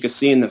it. As you can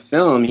see in the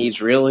film,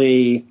 he's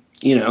really,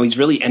 he's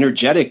really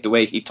energetic the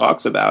way he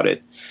talks about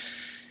it.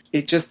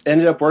 It just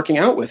ended up working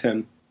out with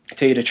him, to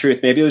tell you the truth.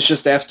 Maybe it was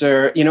just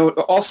after,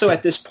 also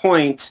at this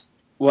point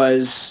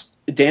was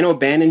Dan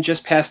O'Bannon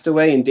just passed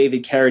away and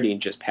David Carradine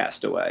just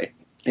passed away.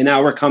 And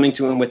now we're coming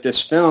to him with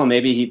this film.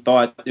 Maybe he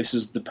thought this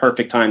was the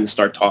perfect time to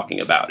start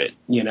talking about it.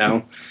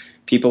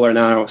 People are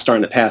now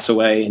starting to pass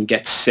away and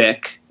get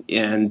sick.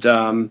 And,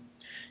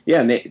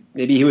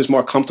 maybe he was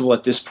more comfortable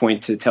at this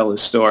point to tell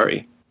his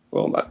story.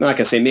 Well, I'm not going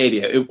to say maybe.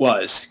 It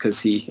was, because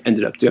he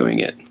ended up doing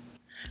it.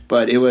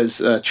 But it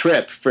was a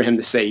trip for him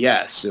to say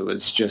yes. It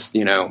was just,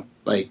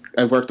 I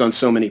worked on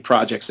so many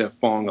projects that have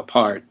fallen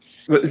apart.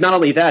 But not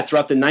only that,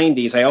 throughout the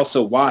 90s, I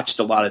also watched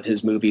a lot of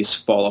his movies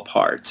fall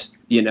apart.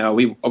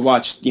 We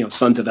watched,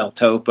 Sons of El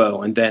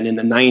Topo, and then in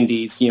the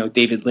 90s,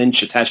 David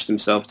Lynch attached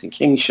himself to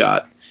King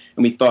Shot,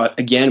 and we thought,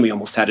 again, we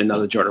almost had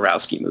another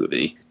Jodorowsky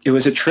movie. It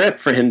was a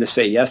trip for him to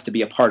say yes to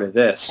be a part of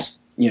this.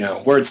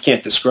 Words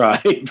can't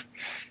describe,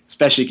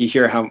 especially if you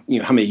hear how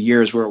many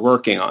years we're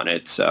working on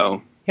it.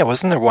 So yeah,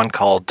 wasn't there one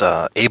called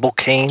Abel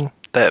Cain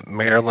that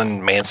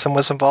Marilyn Manson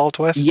was involved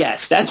with?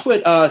 Yes, that's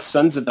what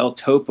Sons of El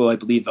Topo, I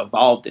believe,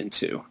 evolved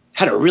into.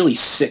 Had a really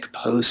sick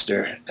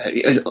poster.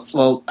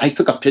 Well, I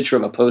took a picture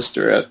of a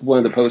poster, one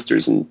of the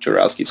posters in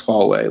Jodorowsky's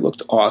hallway. It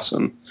looked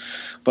awesome.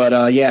 But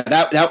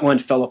that one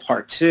fell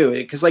apart too.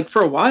 Because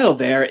for a while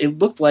there, it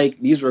looked like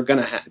these were going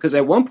to happen. Because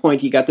at one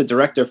point, he got the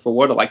director for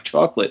Water Like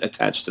Chocolate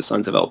attached to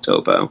Sons of El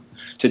Topo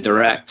to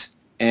direct.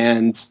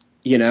 And,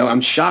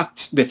 I'm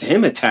shocked with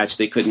him attached,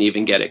 they couldn't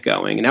even get it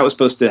going. And that was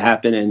supposed to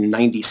happen in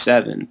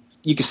 97.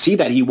 You could see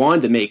that he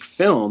wanted to make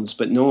films,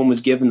 but no one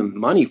was giving him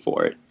money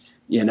for it.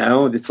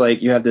 It's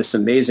like you have this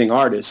amazing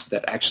artist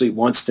that actually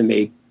wants to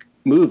make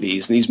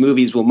movies, and these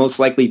movies will most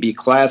likely be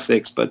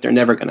classics, but they're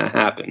never going to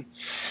happen.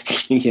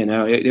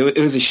 It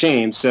was a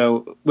shame.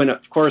 So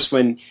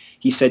when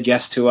he said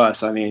yes to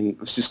us, I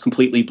was just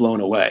completely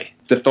blown away.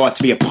 The thought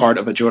to be a part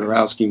of a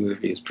Jodorowsky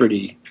movie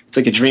it's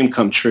like a dream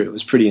come true. It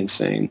was pretty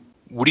insane.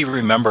 What do you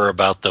remember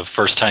about the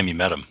first time you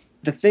met him?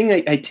 The thing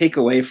I take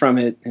away from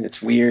it, and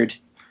it's weird,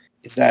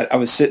 is that I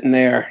was sitting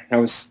there, and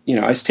I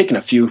was taking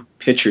a few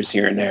pictures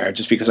here and there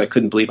just because I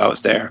couldn't believe I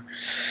was there.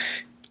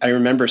 I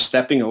remember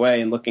stepping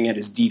away and looking at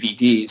his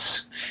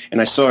DVDs,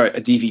 and I saw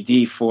a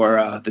DVD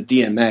for the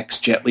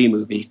DMX Jet Li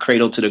movie,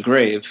 Cradle to the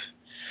Grave.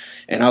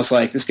 And I was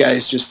like, this guy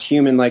is just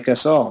human like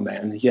us all,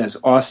 man. He has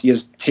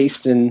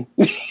taste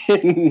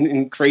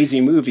in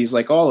crazy movies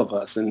like all of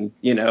us. And,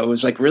 it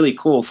was really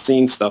cool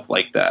seeing stuff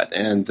like that.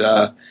 And,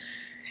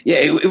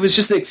 it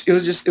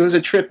was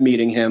a trip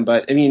meeting him,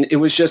 but it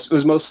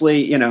was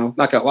mostly,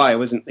 not gonna lie, it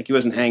wasn't like he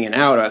wasn't hanging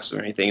out us or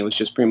anything. It was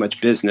just pretty much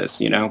business,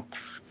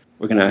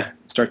 We're gonna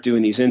start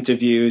doing these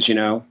interviews,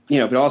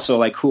 but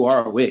also who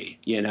are we,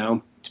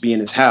 to be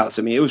in his house.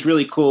 It was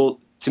really cool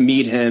to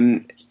meet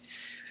him,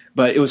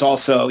 but it was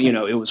also,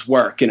 it was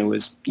work and it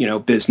was,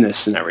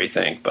 business and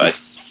everything. But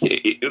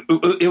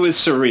it was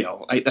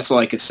surreal. That's all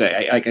I could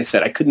say. Like I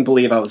said, I couldn't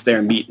believe I was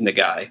there meeting the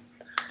guy.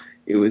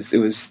 It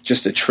was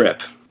just a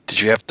trip. Did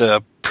you have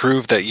to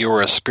prove that you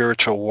were a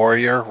spiritual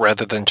warrior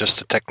rather than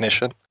just a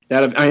technician?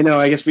 I know.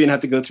 I guess we didn't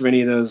have to go through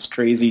any of those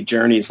crazy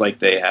journeys like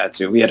they had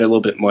to. We had it a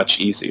little bit much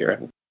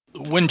easier.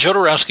 When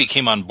Jodorowsky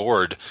came on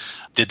board,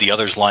 did the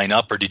others line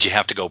up, or did you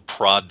have to go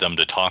prod them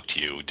to talk to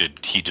you?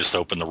 Did he just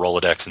open the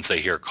Rolodex and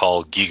say, here,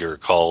 call Giger,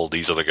 call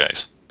these other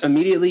guys?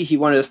 Immediately, he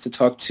wanted us to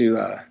talk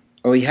to...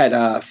 he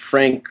had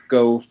Frank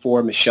go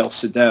for Michel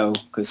Sardou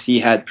because he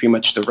had pretty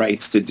much the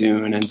rights to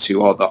Dune and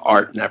to all the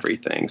art and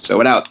everything. So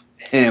without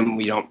him,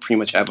 we don't pretty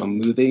much have a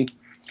movie.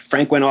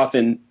 Frank went off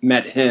and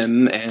met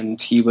him,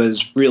 and he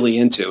was really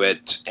into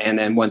it. And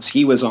then once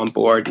he was on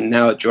board, and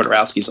now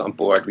Jodorowsky's on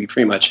board, we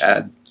pretty much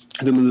had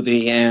the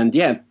movie. And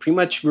yeah, pretty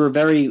much we were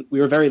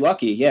very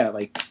lucky. Yeah,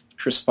 like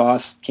Chris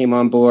Foss came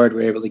on board.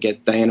 We were able to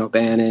get Diane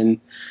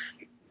O'Bannon.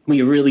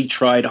 We really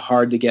tried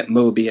hard to get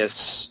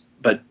Mobius,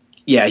 but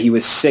yeah, he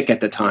was sick at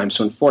the time.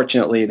 So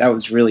unfortunately, that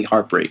was really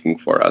heartbreaking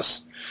for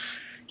us.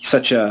 He's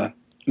such a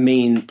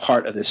main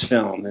part of this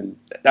film, and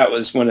that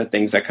was one of the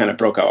things that kind of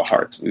broke our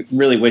hearts. We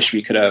really wish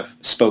we could have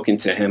spoken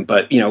to him,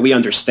 but we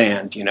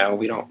understand.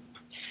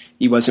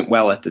 He wasn't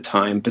well at the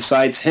time.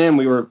 Besides him,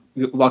 we were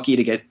lucky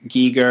to get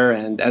Giger,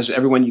 and as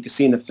everyone you could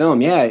see in the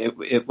film, yeah,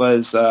 it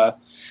was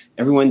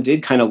everyone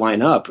did kind of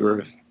line up. We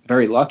were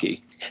very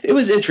lucky. It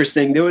was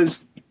interesting. There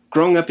was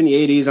growing up in the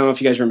 80s. I don't know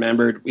if you guys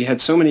remembered. We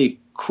had so many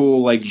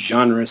cool like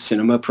genre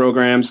cinema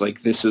programs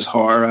like This Is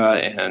Horror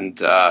and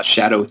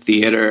Shadow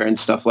Theater and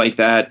stuff like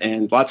that,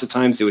 and lots of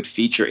times they would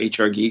feature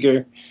H.R.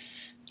 Giger.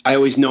 I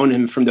always known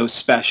him from those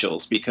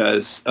specials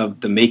because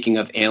of the making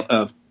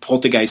of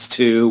Poltergeist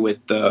 2 with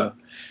I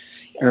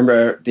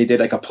remember they did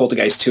like a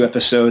Poltergeist 2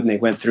 episode, and they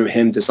went through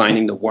him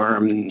designing the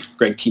worm and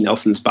Greg T.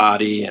 Nelson's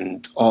body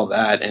and all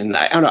that. And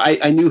I don't know,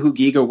 I knew who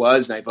Giger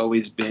was, and I've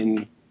always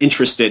been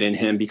interested in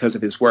him because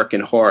of his work in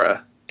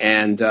horror.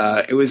 And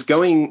it was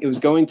going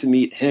to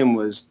meet him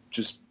was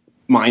just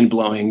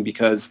mind-blowing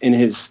because in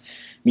his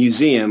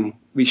museum,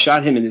 we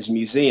shot him in his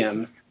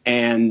museum,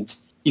 and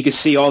you could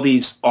see all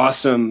these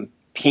awesome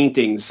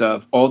paintings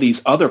of all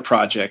these other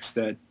projects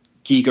that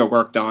Giger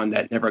worked on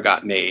that never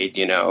got made,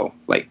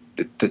 like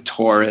the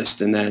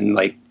Tourist, and then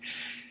like,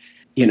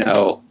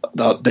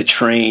 the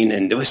train,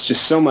 and there was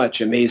just so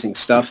much amazing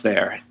stuff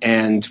there.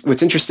 And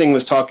what's interesting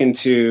was talking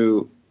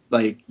to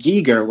like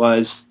Giger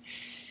was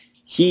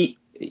he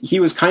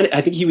was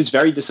I think he was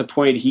very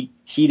disappointed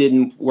he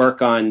didn't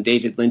work on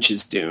David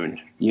Lynch's Dune.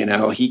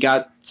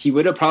 He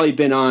would have probably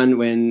been on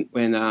when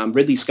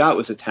Ridley Scott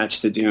was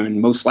attached to Dune.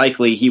 Most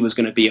likely he was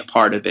going to be a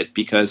part of it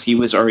because he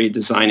was already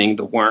designing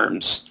the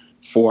worms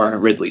for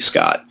Ridley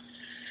Scott.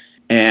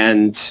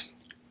 And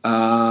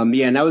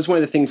and that was one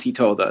of the things he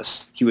told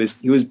us. He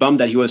was bummed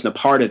that he wasn't a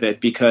part of it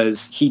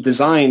because he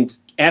designed,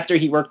 after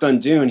he worked on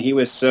Dune, he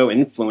was so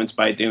influenced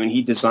by Dune,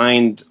 he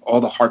designed all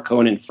the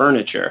Harkonnen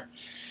furniture.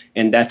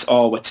 And that's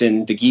all what's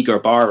in the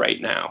Giger bar right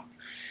now.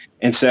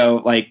 And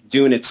so, like,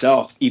 Dune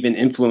itself even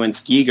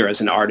influenced Giger as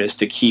an artist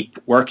to keep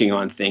working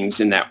on things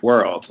in that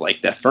world,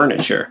 like that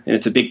furniture. And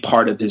it's a big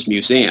part of his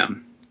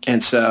museum.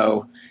 And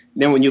so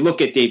then when you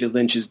look at David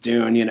Lynch's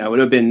Dune, it would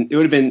have been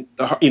the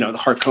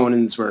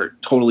Harkonnens were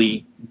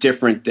totally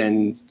different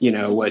than,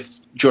 what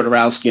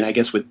Jodorowsky and I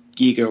guess what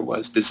Giger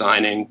was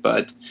designing.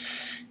 But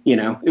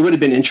it would have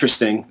been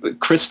interesting.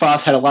 Chris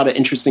Foss had a lot of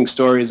interesting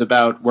stories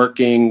about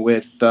working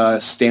with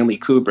Stanley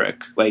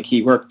Kubrick. Like,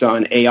 he worked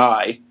on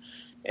AI,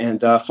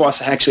 and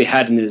Foss actually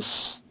had in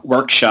his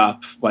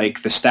workshop,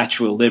 like, the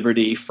Statue of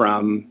Liberty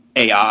from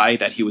AI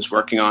that he was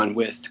working on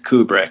with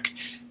Kubrick.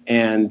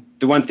 And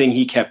the one thing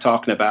he kept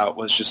talking about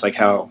was just like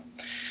how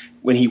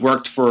when he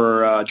worked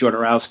for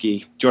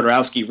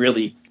Jodorowsky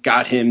really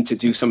got him to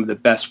do some of the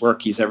best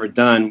work he's ever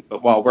done.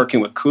 But while working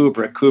with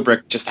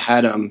Kubrick just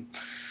had him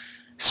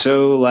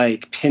so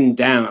like pinned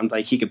down,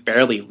 like he could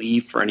barely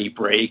leave for any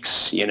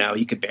breaks,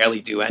 he could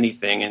barely do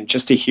anything. And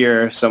just to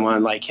hear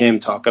someone like him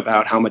talk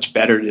about how much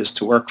better it is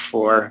to work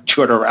for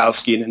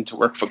Jodorowsky than to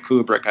work for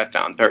Kubrick, I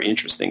found very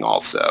interesting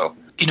also.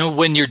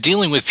 When you're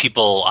dealing with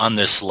people on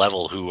this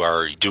level who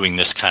are doing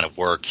this kind of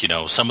work,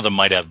 some of them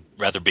might have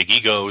rather big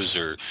egos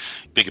or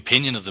big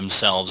opinion of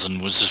themselves,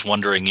 and was just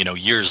wondering,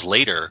 years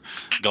later,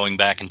 going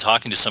back and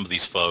talking to some of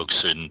these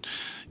folks, and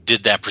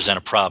did that present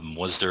a problem?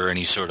 Was there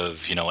any sort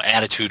of,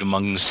 attitude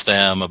amongst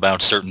them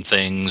about certain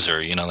things, or,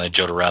 that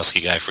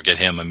Jodorowsky guy, forget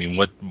him? I mean,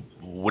 what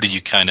did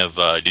you kind of,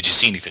 did you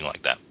see anything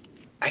like that?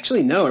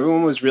 Actually, no.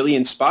 Everyone was really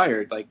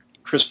inspired. Like,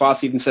 Chris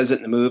Foss even says it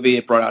in the movie.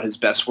 It brought out his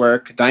best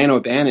work. Diane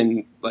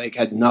O'Bannon,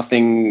 had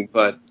nothing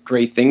but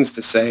great things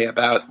to say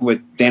about what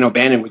Dan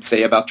O'Bannon would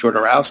say about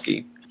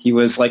Jodorowsky. He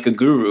was like a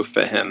guru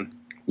for him,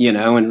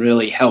 and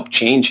really helped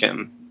change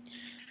him.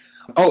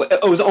 Oh,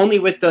 it was only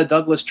with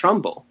Douglas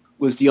Trumbull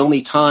was the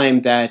only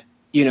time that,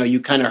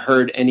 you kind of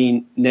heard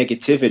any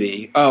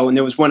negativity. Oh, and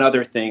there was one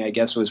other thing, I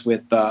guess, was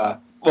with,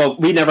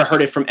 we never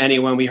heard it from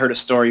anyone. We heard a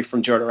story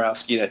from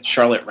Jodorowsky that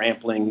Charlotte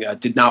Rampling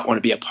did not want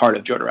to be a part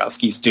of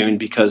Jodorowsky's Dune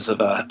because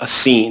of a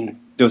scene.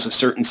 There was a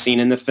certain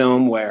scene in the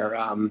film where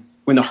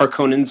when the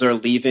Harkonnens are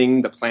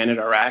leaving the planet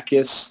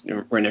Arrakis,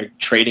 when they're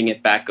trading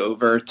it back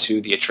over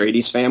to the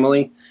Atreides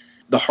family,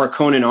 the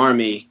Harkonnen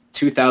army,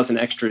 2,000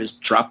 extras,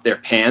 drop their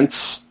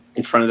pants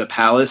in front of the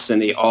palace,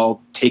 and they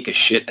all take a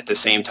shit at the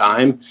same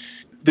time.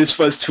 This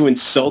was to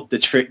insult the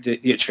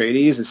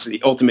Atreides. It's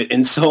the ultimate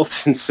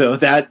insult. And so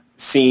that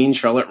scene,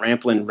 Charlotte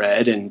Rampling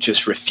read and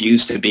just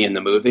refused to be in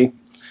the movie.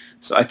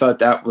 So I thought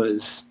that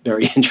was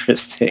very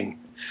interesting.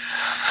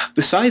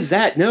 Besides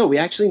that, no, we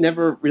actually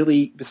never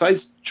really,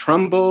 besides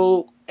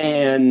Trumbull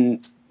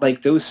and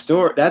like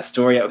that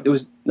story, there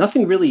was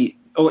nothing really,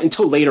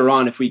 until later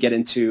on, if we get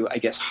into, I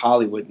guess,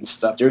 Hollywood and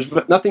stuff, there was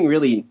nothing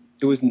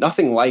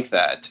like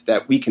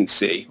that we can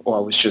see,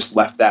 or was just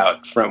left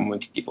out from when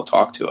people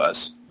talk to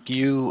us.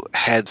 You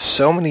had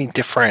so many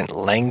different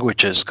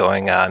languages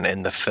going on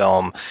in the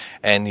film,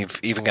 and you've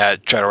even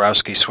got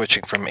Jodorowsky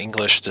switching from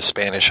English to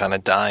Spanish on a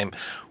dime.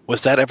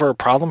 Was that ever a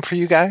problem for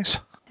you guys?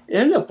 It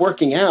ended up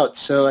working out,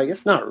 so I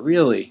guess not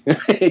really.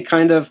 It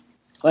kind of,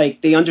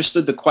 like, they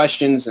understood the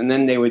questions, and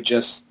then they would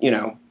just,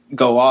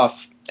 go off,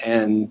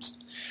 and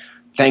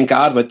thank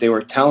God what they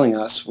were telling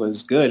us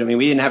was good. I mean,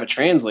 we didn't have a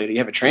translator. You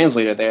have a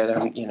translator there,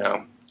 then,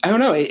 I don't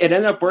know. It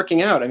ended up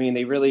working out. I mean,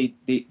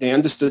 they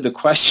understood the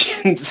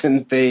questions,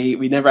 and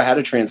we never had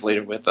a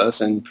translator with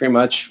us, and pretty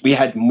much we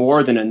had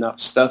more than enough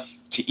stuff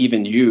to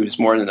even use,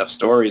 more than enough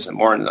stories and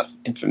more than enough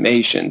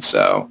information.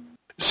 So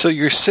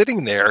you're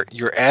sitting there,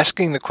 you're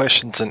asking the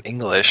questions in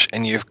English,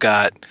 and you've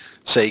got,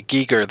 say,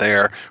 Giger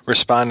there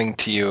responding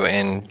to you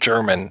in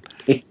German,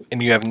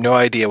 and you have no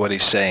idea what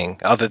he's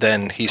saying, other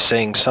than he's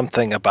saying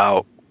something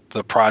about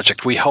the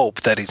project. We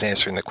hope that he's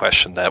answering the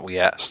question that we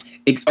asked.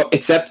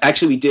 Except,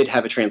 actually, we did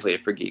have a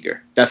translator for Giger.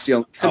 That's the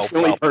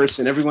only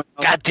person. Everyone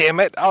else. God damn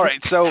it. All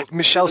right, so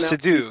Michel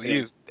Sardou,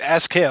 you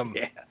ask him.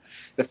 Yeah.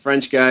 The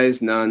French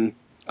guys, none.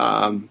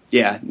 Jodorowsky,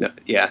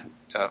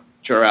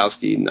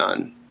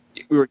 none.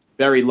 We were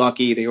very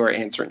lucky they were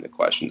answering the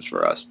questions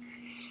for us.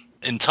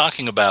 In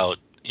talking about,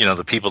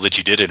 the people that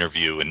you did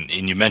interview, and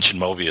you mentioned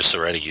Mobius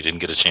already, you didn't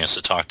get a chance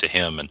to talk to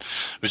him, and I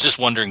was just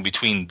wondering,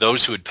 between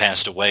those who had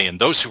passed away and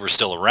those who were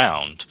still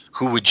around,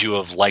 who would you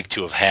have liked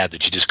to have had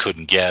that you just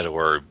couldn't get,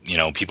 or,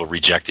 people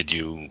rejected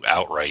you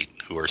outright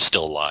who are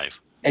still alive?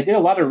 I did a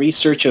lot of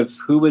research of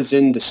who was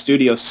in the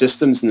studio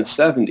systems in the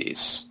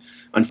 70s.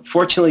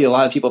 Unfortunately, a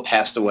lot of people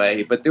passed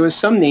away, but there was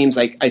some names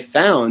I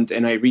found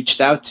and I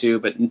reached out to,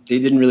 but they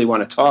didn't really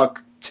want to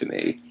talk to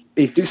me.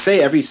 They do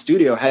say every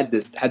studio had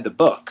the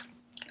book,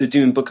 the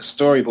Dune book of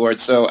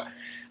storyboards, so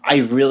I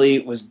really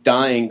was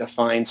dying to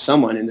find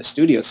someone in the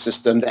studio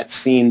system that's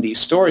seen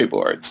these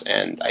storyboards,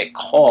 and I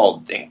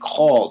called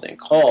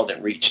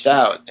and reached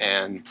out,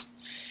 and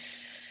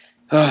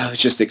it was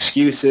just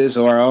excuses,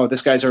 or,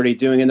 this guy's already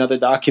doing another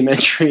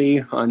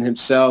documentary on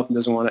himself and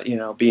doesn't want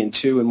to, be in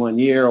 2 in 1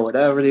 year or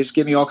whatever. They just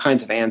give me all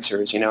kinds of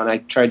answers, and I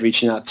tried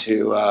reaching out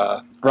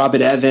to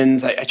Robert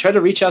Evans. I tried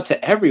to reach out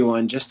to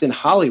everyone just in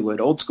Hollywood,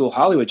 old school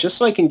Hollywood, just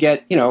so I can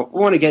get, we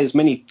want to get as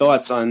many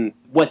thoughts on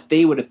what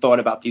they would have thought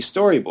about these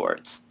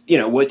storyboards.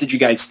 What did you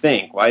guys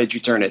think? Why did you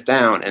turn it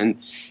down? And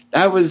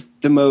that was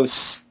the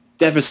most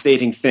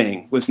devastating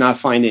thing, was not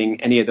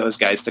finding any of those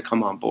guys to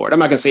come on board. I'm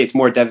not going to say it's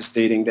more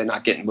devastating than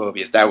not getting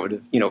Mobius. That would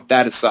have,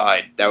 that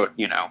aside,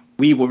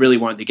 we really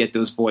wanted to get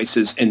those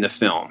voices in the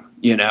film,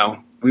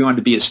 we wanted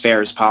to be as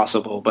fair as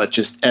possible, but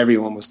just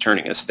everyone was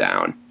turning us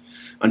down,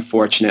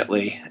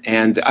 unfortunately.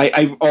 And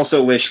I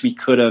also wish we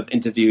could have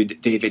interviewed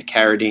David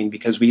Carradine,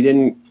 because we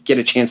didn't get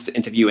a chance to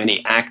interview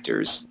any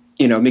actors.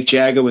 Mick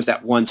Jagger was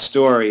that one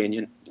story, and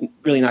you're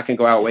really not going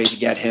to go out of way to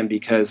get him,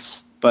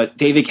 but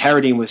David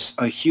Carradine was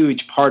a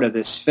huge part of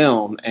this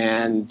film,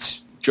 and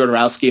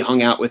Jodorowsky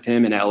hung out with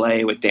him in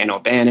L.A. with Dan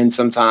O'Bannon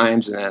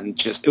sometimes, and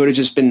it would have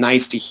just been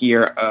nice to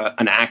hear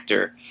an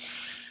actor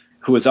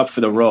who was up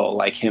for the role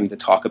like him to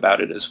talk about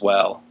it as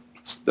well.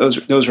 So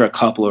those are a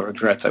couple of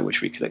regrets I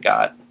wish we could have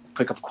got.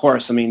 Like, of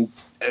course,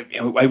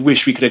 I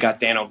wish we could have got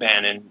Dan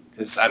O'Bannon,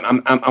 because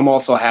I'm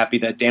also happy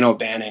that Dan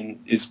O'Bannon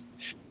is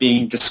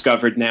being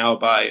discovered now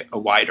by a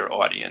wider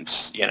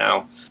audience.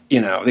 The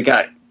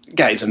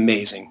guy is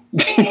amazing.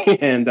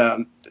 And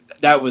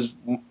that was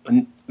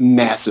a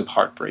massive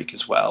heartbreak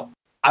as well.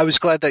 I was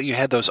glad that you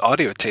had those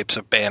audio tapes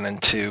of Bannon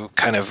to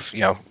kind of,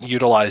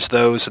 utilize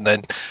those, and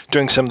then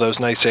doing some of those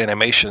nice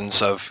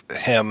animations of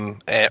him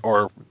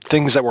or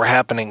things that were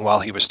happening while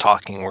he was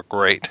talking were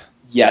great.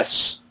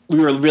 Yes. We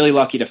were really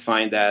lucky to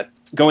find that.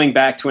 Going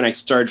back to when I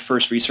started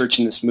first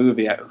researching this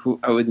movie,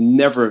 I would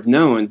never have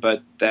known,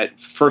 but that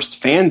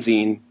first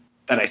fanzine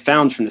that I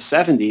found from the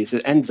 70s,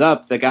 it ends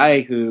up the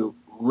guy who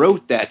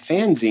wrote that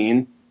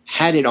fanzine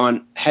had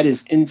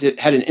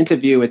an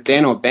interview with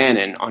Dan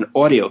O'Bannon on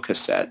audio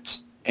cassette.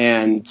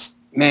 And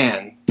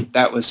man,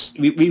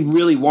 we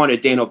really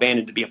wanted Dan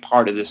O'Bannon to be a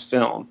part of this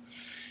film.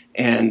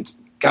 And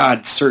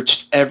God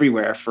searched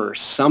everywhere for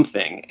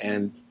something,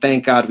 and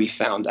thank God we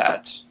found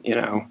that,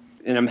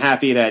 And I'm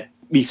happy that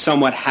we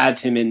somewhat had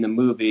him in the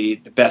movie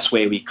the best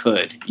way we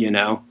could,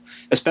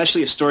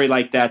 Especially a story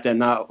like that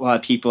not a lot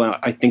of people,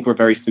 I think, were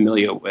very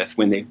familiar with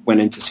when they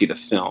went in to see the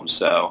film.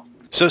 So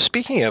So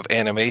speaking of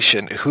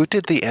animation, who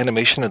did the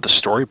animation of the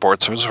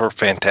storyboards? Those were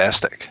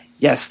fantastic.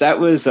 Yes, that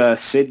was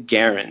Sid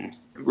Guerin.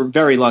 We're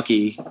very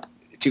lucky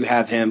to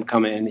have him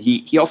come in.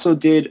 He also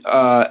did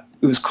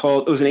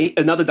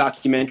another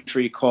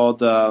documentary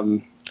called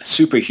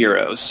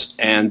Superheroes,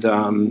 and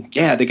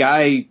the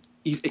guy,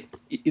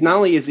 not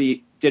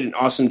only did an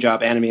awesome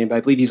job animating, but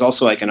I believe he's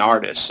also like an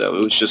artist. So it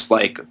was just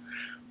like,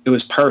 it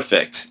was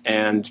perfect,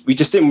 and we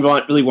just didn't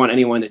really want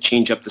anyone to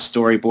change up the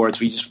storyboards.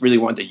 We just really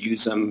wanted to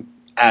use them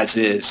as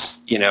is,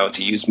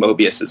 to use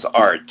Mobius as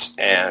art,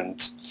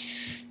 and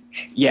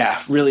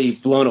really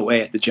blown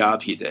away at the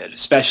job he did,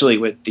 especially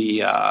with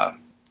the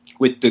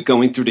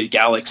going through the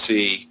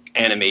galaxy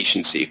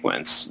animation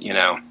sequence.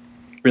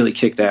 Really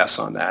kicked ass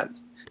on that.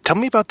 Tell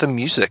me about the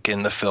music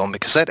in the film,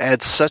 because that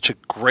adds such a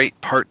great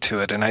part to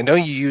it. And I know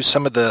you used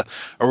some of the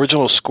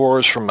original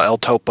scores from El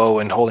Topo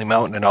and Holy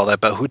Mountain and all that,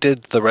 but who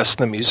did the rest of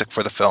the music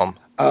for the film?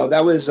 Oh,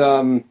 that was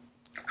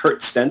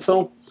Kurt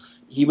Stenzel.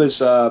 He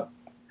was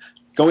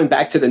going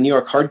back to the New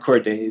York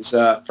hardcore days.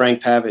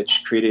 Frank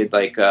Pavich created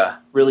like a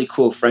really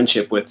cool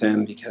friendship with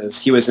him because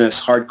he was in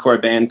this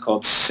hardcore band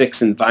called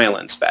Six and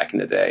Violence back in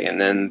the day, and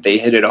then they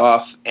hit it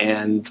off,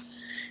 and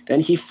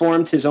then he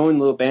formed his own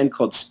little band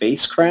called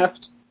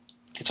Spacecraft.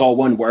 It's all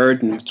one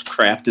word, and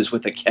craft is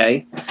with a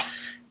K.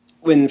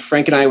 When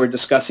Frank and I were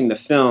discussing the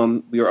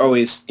film, we were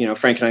always,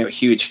 Frank and I were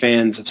huge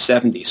fans of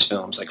 70s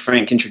films. Like,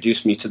 Frank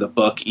introduced me to the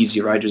book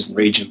Easy Riders and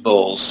Raging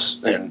Bulls,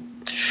 and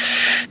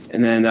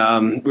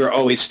then we were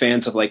always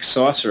fans of, like,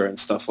 Saucer and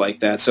stuff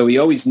like that. So we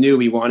always knew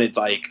we wanted,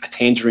 like, a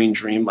Tangerine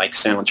Dream-like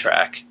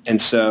soundtrack.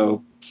 And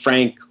so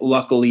Frank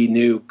luckily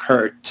knew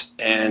Kurt,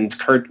 and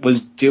Kurt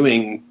was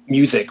doing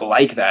music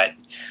like that.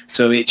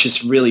 So it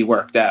just really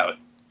worked out.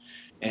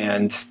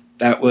 And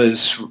that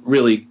was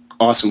really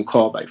awesome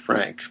call by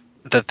Frank.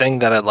 The thing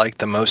that I liked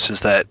the most is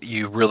that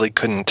you really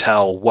couldn't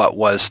tell what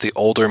was the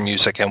older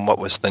music and what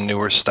was the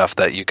newer stuff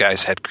that you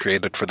guys had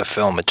created for the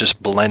film. It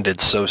just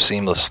blended so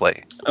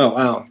seamlessly. Oh,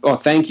 wow. Oh,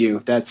 thank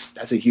you. That's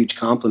a huge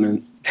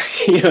compliment.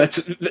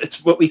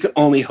 It's what we could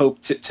only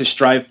hope to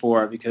strive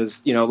for,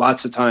 because,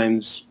 lots of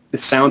times the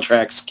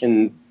soundtracks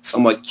can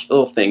somewhat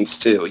kill things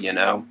too,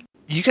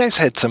 You guys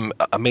had some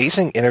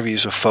amazing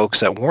interviews with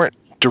folks that weren't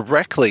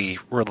directly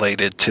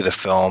related to the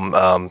film,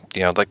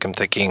 like I'm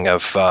thinking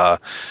of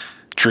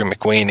Drew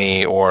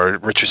McWaney or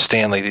Richard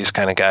Stanley, these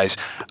kind of guys.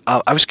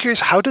 I was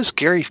curious, how does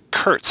Gary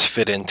Kurtz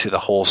fit into the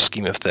whole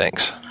scheme of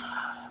things?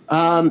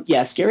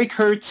 Yes, Gary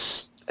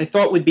Kurtz I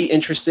thought would be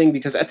interesting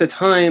because at the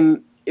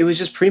time it was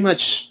just pretty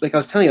much like I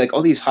was telling you, like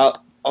all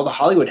the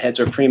Hollywood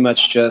heads are pretty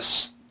much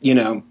just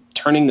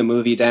turning the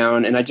movie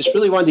down, and I just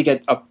really wanted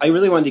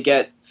to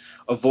get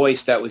a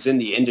voice that was in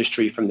the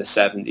industry from the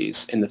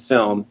 70s in the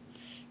film.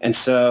 And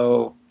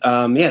so,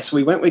 so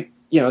we went with,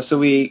 so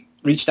we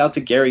reached out to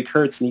Gary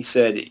Kurtz, and he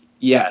said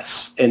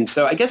yes. And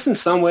so I guess in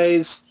some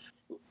ways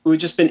it would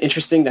just been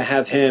interesting to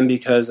have him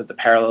because of the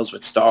parallels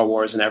with Star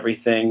Wars and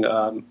everything.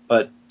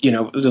 But,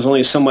 there's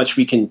only so much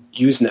we can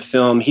use in the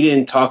film. He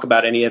didn't talk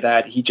about any of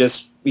that. We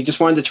just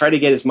wanted to try to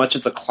get as much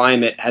as a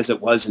climate as it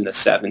was in the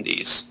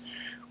 70s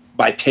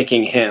by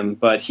picking him.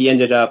 But he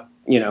ended up,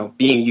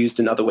 being used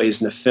in other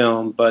ways in the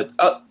film. But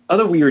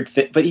other weird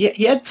but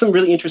he had some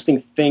really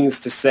interesting things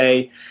to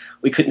say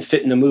we couldn't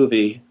fit in the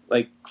movie.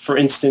 Like, for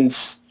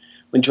instance,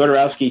 when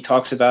Jodorowsky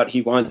talks about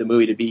he wanted the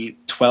movie to be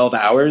 12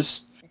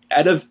 hours,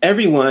 out of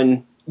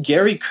everyone,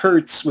 Gary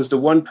Kurtz was the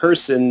one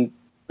person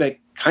that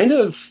kind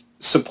of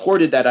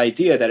supported that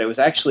idea that it was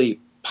actually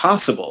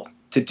possible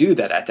to do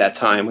that at that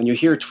time. When you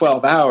hear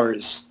 12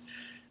 hours,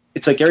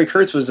 it's like Gary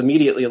Kurtz was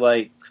immediately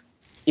like,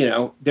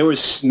 there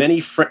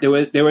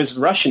was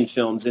Russian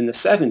films in the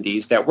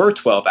 70s that were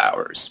 12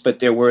 hours, but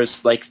there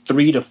was like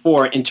 3 to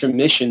 4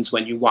 intermissions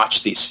when you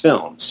watch these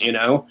films,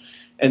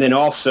 And then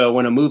also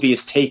when a movie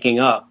is taking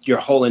up your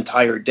whole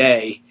entire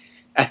day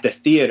at the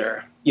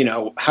theater,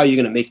 how are you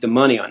going to make the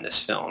money on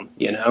this film,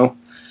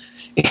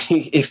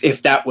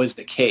 If that was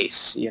the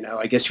case,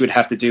 I guess you would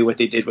have to do what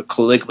they did with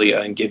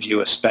Caligula and give you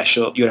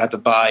you would have to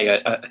buy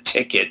a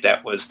ticket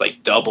that was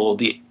like double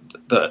the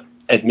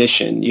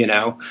admission,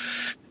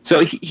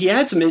 So he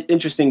had some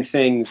interesting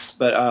things,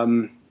 but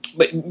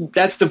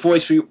that's the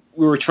voice we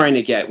were trying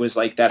to get, was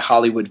like that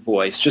Hollywood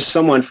voice, just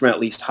someone from at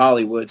least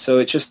Hollywood. So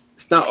it's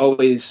not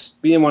always,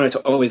 we didn't want it to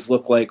always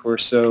look like we're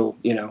so,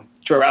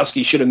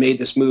 Jodorowsky should have made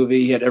this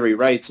movie, he had every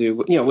right to,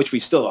 which we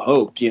still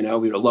hoped, we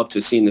would have loved to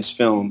have seen this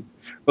film.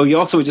 But we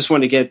also just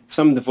want to get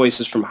some of the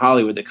voices from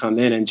Hollywood to come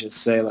in and just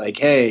say like,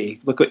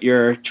 hey, look what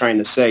you're trying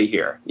to say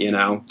here,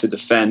 to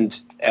defend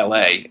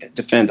LA,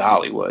 defend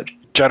Hollywood.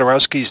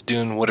 Jodorowsky's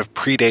Dune would have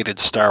predated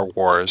Star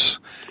Wars,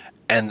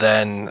 and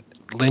then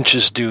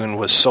Lynch's Dune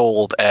was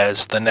sold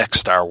as the next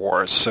Star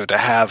Wars. So to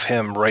have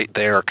him right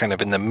there kind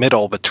of in the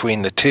middle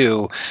between the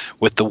two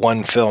with the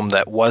one film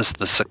that was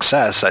the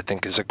success, I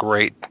think is a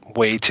great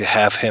way to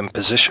have him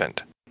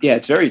positioned. Yeah,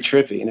 it's very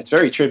trippy, and it's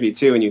very trippy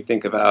too when you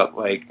think about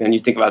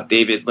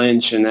David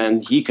Lynch, and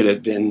then he could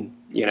have been,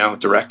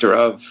 director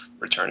of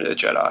Return of the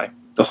Jedi.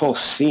 The whole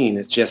scene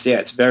is just,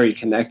 it's very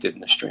connected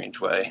in a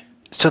strange way.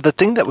 So the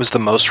thing that was the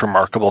most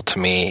remarkable to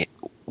me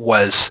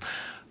was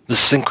the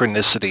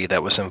synchronicity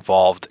that was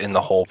involved in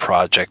the whole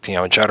project. You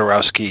know,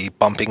 Jodorowsky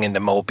bumping into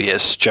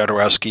Mobius,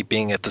 Jodorowsky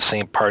being at the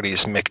same party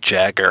as Mick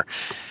Jagger.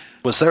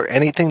 Was there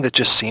anything that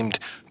just seemed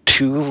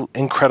too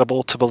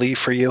incredible to believe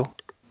for you?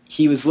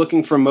 He was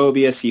looking for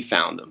Mobius, he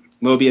found him.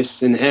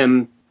 Mobius and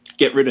him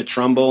get rid of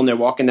Trumbull, and they're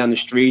walking down the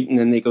street, and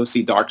then they go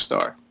see Dark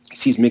Star. He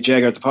sees Mick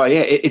Jagger at the party.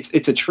 Yeah,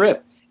 it's a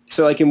trip.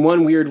 So, like, in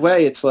one weird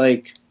way, it's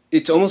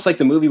almost like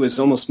the movie was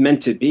almost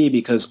meant to be,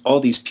 because all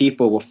these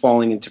people were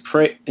falling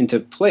into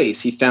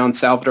place. He found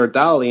Salvador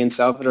Dali, and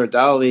Salvador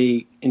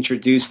Dali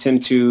introduced him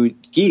to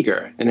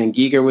Giger, and then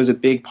Giger was a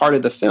big part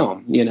of the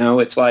film. You know,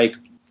 it's like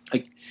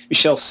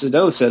Michel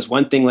Sardou says,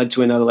 one thing led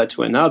to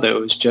another, It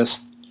was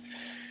just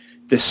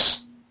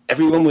this,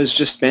 everyone was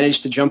just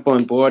managed to jump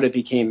on board. It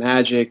became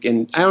magic.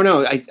 And I don't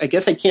know, I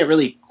guess I can't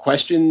really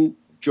question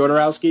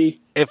Jodorowsky.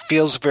 It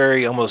feels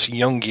very almost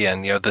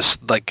Jungian, you know, this,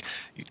 like,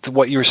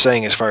 what you were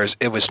saying as far as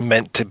it was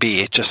meant to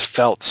be. It just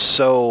felt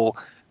so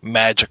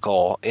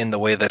magical in the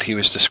way that he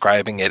was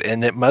describing it.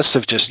 And it must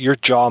have just, your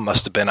jaw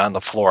must have been on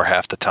the floor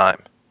half the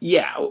time.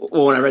 Yeah,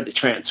 well, when I read the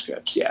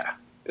transcripts, yeah.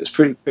 It was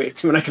pretty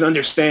great. When I could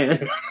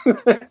understand, when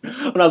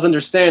I was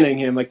understanding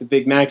him, like the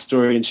Big Mac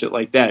story and shit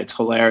like that, it's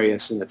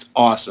hilarious and it's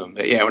awesome.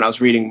 But yeah, when I was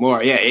reading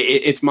more, yeah,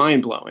 it's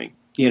mind-blowing.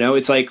 You know,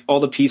 it's like all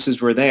the pieces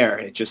were there.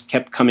 It just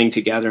kept coming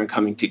together,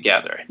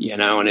 you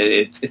know, and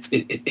it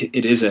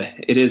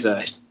is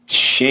a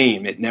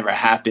shame it never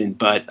happened.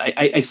 But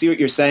I see what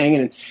you're saying.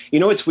 And, you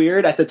know, it's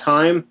weird at the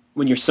time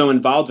when you're so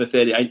involved with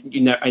it,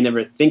 I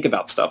never think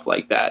about stuff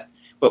like that.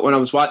 But when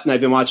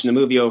I've been watching the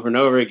movie over and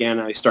over again,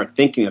 I start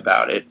thinking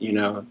about it, you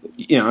know,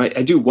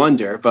 I do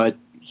wonder, but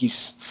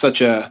he's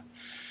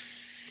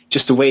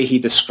just the way he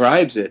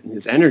describes it and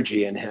his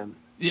energy in him.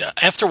 Yeah,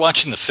 after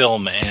watching the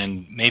film,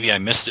 and maybe I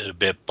missed it a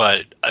bit,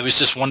 but I was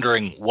just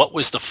wondering, what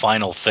was the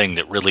final thing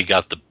that really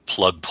got the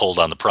plug pulled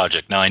on the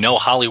project? Now, I know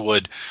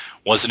Hollywood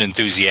wasn't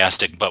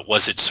enthusiastic, but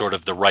was it sort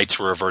of the rights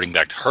were reverting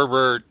back to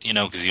Herbert, you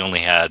know, because he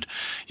only had,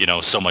 you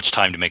know, so much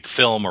time to make the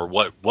film, or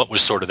what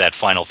was sort of that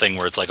final thing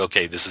where it's like,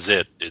 okay, this is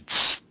it.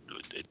 It's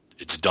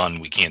done.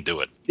 We can't do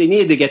it. They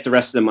needed to get the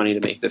rest of the money to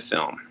make the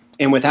film.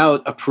 And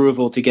without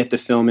approval to get the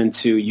film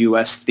into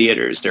U.S.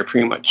 theaters, they were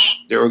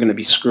going to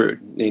be screwed.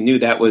 They knew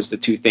that was the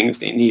two things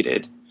they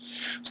needed.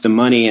 It was the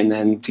money and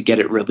then to get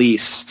it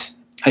released.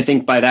 I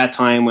think by that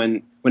time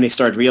when they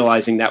started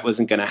realizing that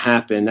wasn't going to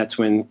happen, that's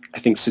when I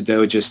think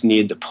Sardou just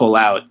needed to pull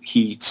out.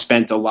 He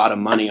spent a lot of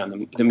money on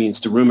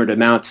the rumored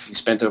amount is he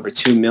spent over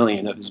 $2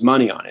 million of his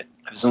money on it,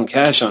 of his own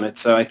cash on it.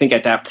 So I think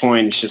at that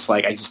point it's just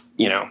like,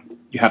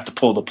 you have to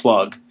pull the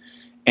plug.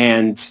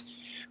 And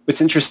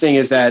what's interesting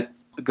is that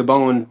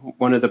Gabon,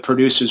 one of the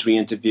producers we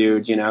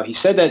interviewed, you know, he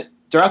said that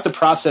throughout the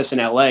process in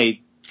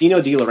L.A.,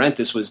 Dino De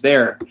Laurentiis was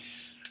there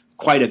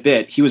quite a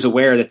bit. He was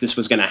aware that this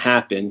was going to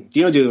happen.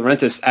 Dino De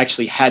Laurentiis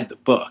actually had the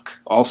book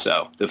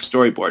also, the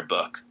storyboard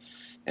book.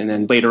 And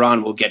then later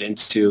on we'll get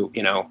into,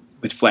 you know,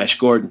 with Flash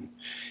Gordon.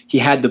 He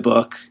had the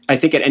book. I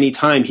think at any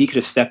time he could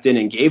have stepped in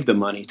and gave the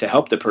money to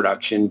help the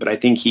production, but I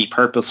think he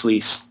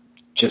purposely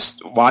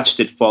just watched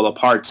it fall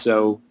apart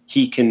so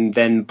he can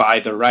then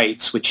buy the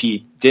rights, which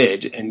he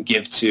did, and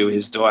give to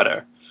his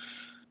daughter,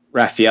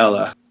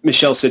 Raffaella.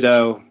 Michel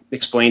Sardou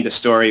explained the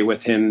story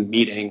with him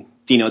meeting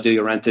Dino De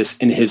Laurentiis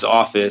in his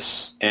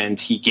office, and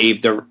he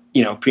gave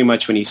pretty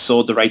much when he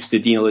sold the rights to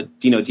Dino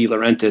De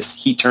Laurentiis,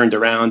 he turned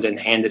around and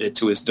handed it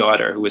to his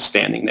daughter, who was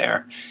standing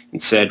there,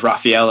 and said,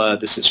 "Raffaella,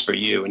 this is for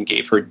you," and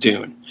gave her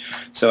Dune.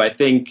 So I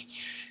think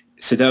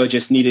Sardou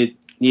just needed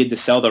to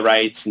sell the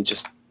rights and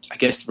just, I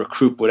guess,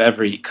 recoup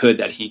whatever he could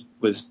that he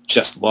was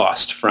just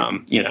lost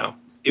from, you know.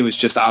 It was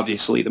just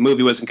obviously the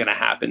movie wasn't going to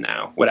happen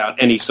now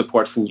without any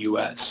support from the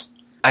U.S.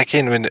 I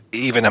can't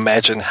even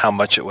imagine how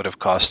much it would have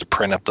cost to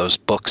print up those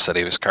books that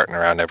he was carting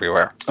around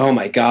everywhere. Oh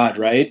my God,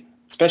 right?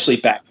 Especially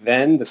back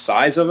then, the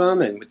size of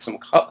them and with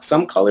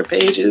some color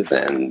pages,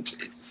 and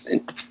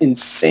it's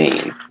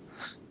insane.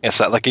 It's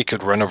not like he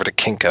could run over to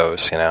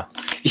Kinko's, you know?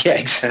 Yeah,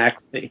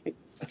 exactly.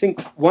 I think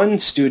one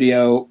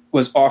studio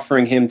was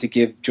offering him to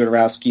give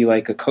Jodorowsky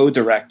like a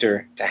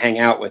co-director to hang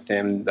out with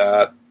him,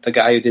 the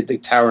guy who did the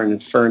Tower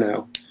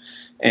Inferno.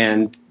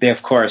 And they,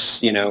 of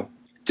course, you know,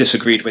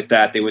 disagreed with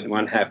that. They wouldn't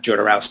want to have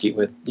Jodorowsky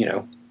with, you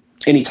know,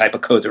 any type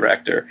of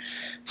co-director.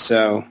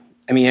 So,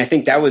 I mean, I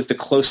think that was the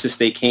closest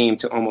they came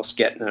to almost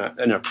getting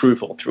an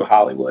approval through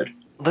Hollywood.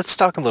 Let's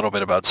talk a little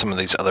bit about some of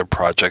these other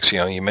projects. You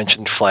know, you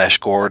mentioned Flash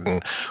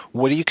Gordon.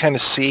 What do you kind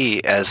of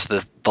see as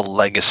the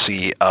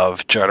legacy of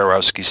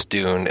Jodorowsky's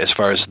Dune as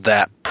far as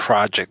that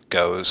project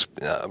goes,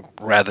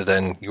 rather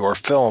than your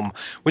film,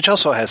 which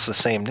also has the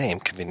same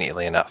name,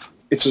 conveniently enough?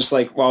 It's just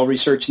like while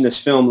researching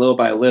this film, little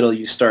by little,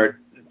 you start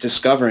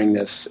discovering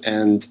this,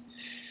 and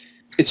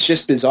it's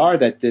just bizarre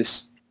that the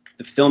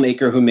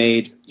filmmaker who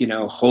made, you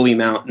know, Holy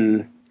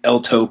Mountain,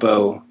 El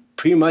Topo,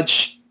 pretty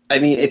much, I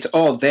mean, it's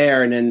all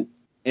there, and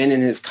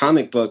in his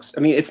comic books, I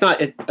mean, it's not.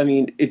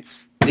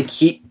 It's like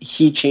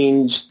he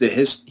changed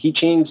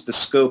the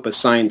scope of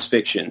science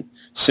fiction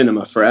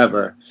cinema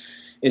forever.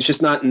 It's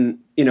just not in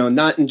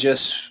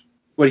just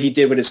what he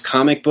did with his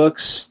comic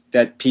books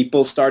that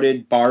people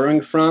started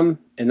borrowing from,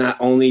 and not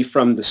only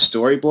from the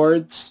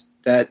storyboards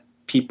that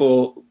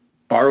people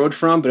borrowed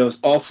from, but it was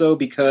also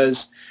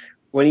because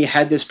when he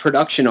had this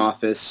production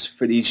office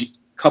for these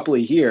couple of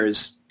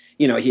years,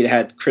 you know, he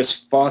had Chris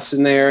Foss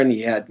in there and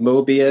he had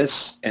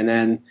Mobius, and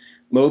then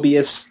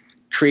Mobius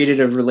created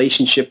a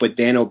relationship with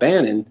Dan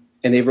O'Bannon,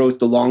 and they wrote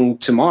The Long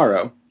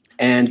Tomorrow.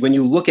 And when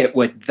you look at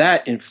what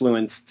that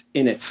influenced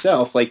in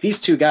itself, like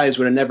these two guys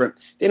would have never,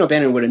 Dan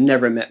O'Bannon would have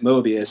never met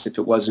Mobius if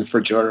it wasn't for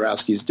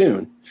Jodorowsky's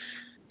Dune.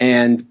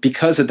 And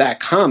because of that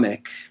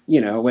comic,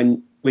 you know,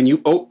 when you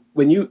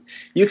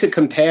could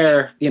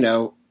compare, you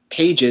know,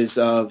 pages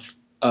of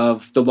The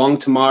Long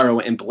Tomorrow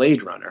and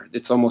Blade Runner,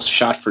 it's almost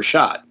shot for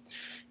shot.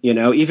 You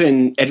know,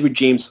 even Edward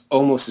James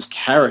Olmos's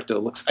character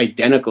looks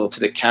identical to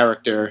the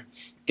character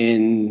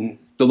in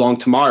The Long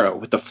Tomorrow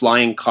with the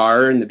flying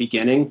car in the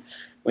beginning.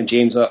 When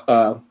James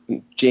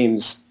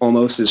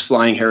Olmos is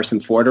flying Harrison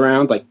Ford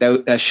around, like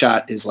that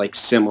shot is like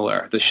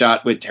similar. The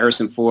shot with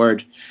Harrison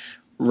Ford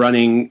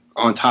running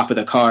on top of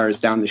the cars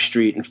down the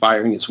street and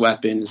firing his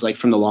weapon is like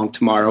from The Long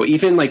Tomorrow.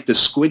 Even like the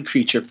squid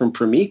creature from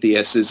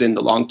Prometheus is in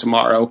The Long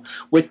Tomorrow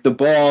with the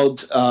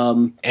bald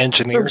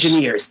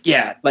engineers.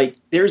 Yeah, like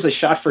there's a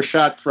shot for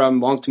shot from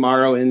Long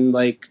Tomorrow in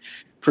like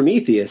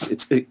Prometheus.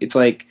 It's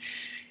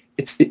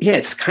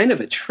kind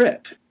of a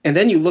trip. And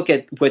then you look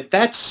at what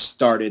that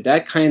started,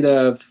 that kind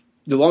of,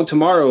 The Long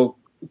Tomorrow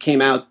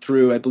came out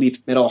through, I believe,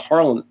 Metal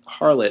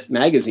Harlot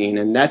magazine,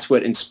 and that's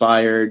what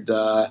inspired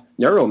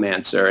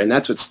Neuromancer, and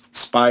that's what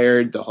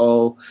inspired the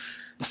whole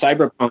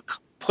cyberpunk.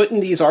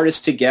 Putting these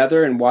artists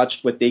together and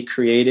watched what they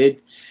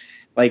created,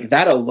 like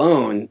that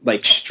alone,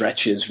 like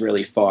stretches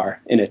really far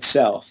in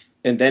itself.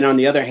 And then on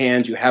the other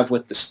hand, you have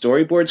what the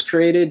storyboards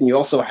created, and you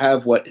also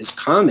have what his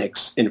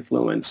comics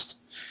influenced.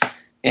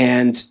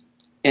 And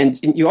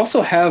you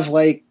also have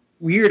like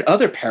weird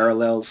other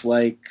parallels,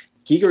 like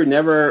Giger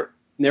never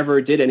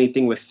did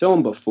anything with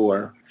film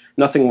before,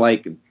 nothing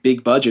like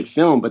big budget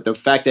film, but the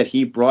fact that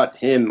he brought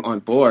him on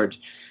board,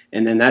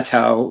 and then that's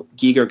how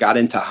Giger got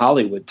into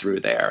Hollywood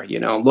through there. You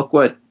know, look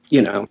what,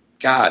 you know,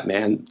 God,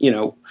 man, you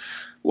know,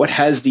 what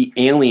has the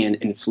Alien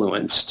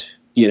influenced,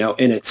 you know,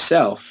 in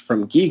itself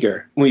from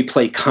Giger. When we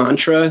play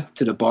Contra,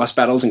 to the boss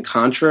battles in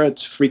Contra,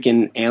 it's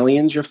freaking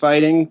aliens you're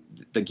fighting,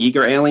 the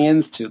Giger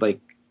aliens, to like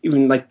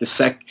even like the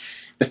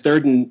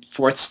third and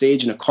fourth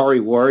stage in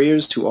Akari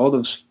Warriors, to all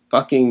those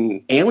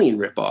fucking Alien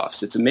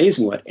ripoffs. It's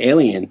amazing what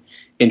Alien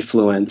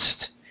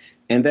influenced.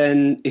 And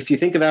then if you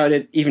think about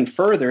it even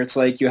further, it's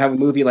like you have a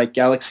movie like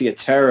Galaxy of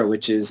Terror,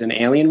 which is an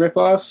Alien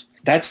ripoff.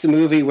 That's the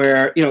movie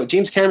where, you know,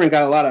 James Cameron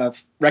got a lot of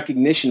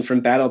recognition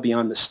from Battle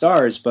Beyond the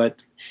Stars,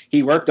 but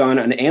he worked on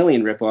an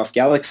Alien ripoff,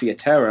 Galaxy of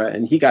Terror,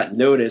 and he got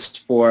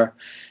noticed for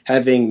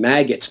having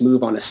maggots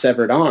move on a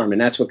severed arm,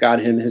 and that's what got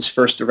him his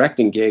first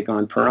directing gig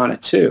on Piranha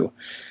 2.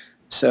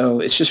 So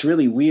it's just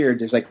really weird.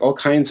 There's like all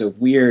kinds of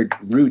weird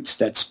roots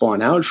that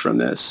spawn out from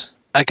this.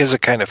 I guess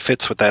it kind of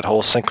fits with that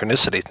whole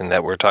synchronicity thing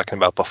that we were talking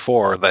about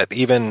before, that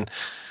even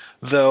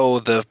though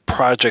the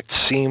project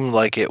seemed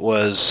like it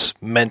was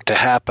meant to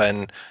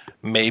happen,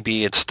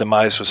 maybe its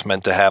demise was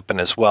meant to happen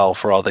as well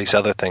for all these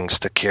other things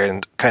to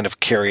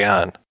carry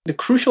on. The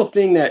crucial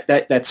thing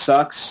that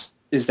sucks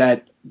is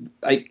that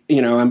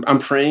I'm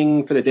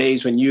praying for the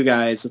days when you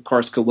guys, of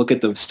course, could look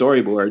at the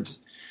storyboards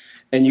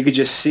and you could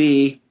just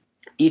see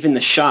even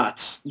the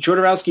shots.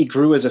 Jodorowsky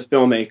grew as a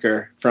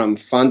filmmaker from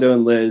Fondo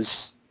and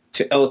Liz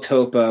to El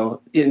Topo,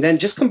 and then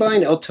just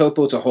combine El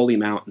Topo to Holy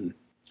Mountain,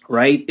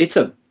 right?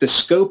 The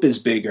scope is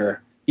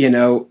bigger. You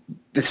know,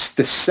 the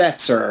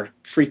sets are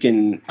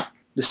freaking.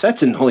 The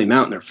sets in Holy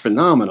Mountain are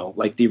phenomenal.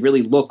 Like, they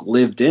really look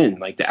lived in,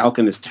 like the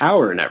Alchemist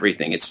Tower and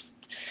everything. It's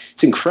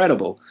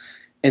incredible.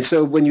 And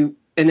so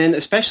and then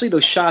especially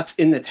those shots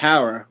in the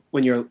tower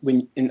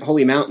when in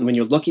Holy Mountain, when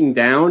you're looking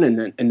down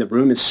and the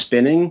room is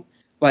spinning,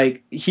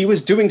 like, he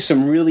was doing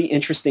some really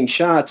interesting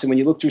shots. And when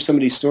you look through some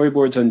of these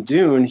storyboards on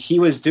Dune, he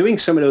was doing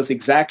some of those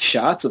exact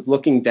shots of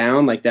looking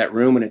down, like that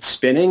room when it's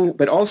spinning.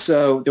 But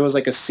also there was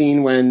like a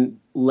scene when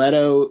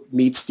Leto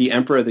meets the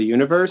Emperor of the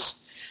Universe.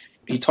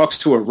 He talks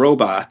to a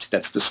robot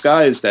that's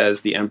disguised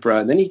as the Emperor,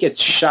 and then he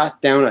gets shot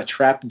down a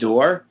trap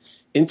door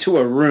into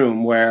a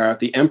room where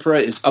the Emperor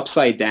is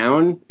upside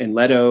down and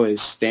Leto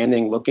is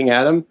standing looking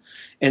at him,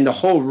 and the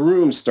whole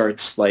room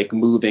starts like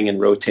moving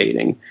and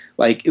rotating.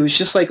 Like, it was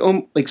just like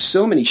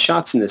so many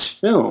shots in this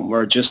film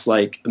were just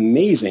like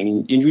amazing,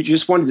 and you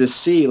just wanted to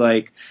see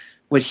like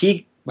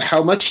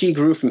how much he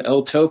grew from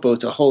El Topo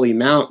to Holy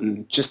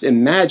Mountain. Just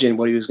imagine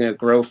what he was going to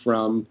grow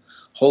from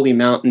Holy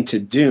Mountain to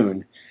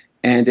Dune.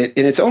 And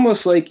it's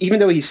almost like, even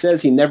though he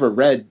says he never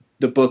read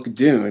the book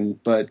Dune,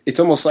 but it's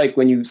almost like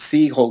when you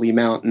see Holy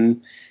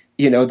Mountain,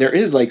 you know, there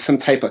is like some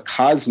type of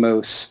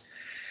cosmos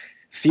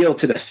feel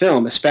to the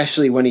film,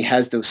 especially when he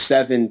has those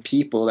 7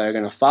 people that are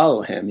going to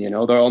follow him. You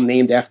know, they're all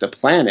named after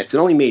planets. It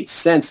only made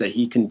sense that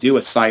he can do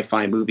a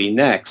sci-fi movie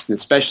next, and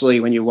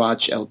especially when you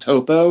watch El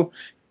Topo.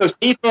 Those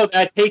people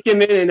that take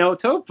him in El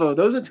Topo,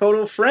 those are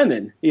total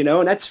Fremen, you know,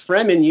 and that's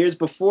Fremen years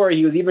before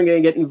he was even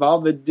going to get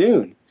involved with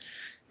Dune.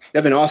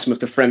 That'd been awesome if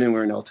the Fremen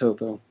were in El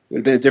Topo. It would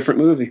have been a different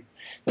movie.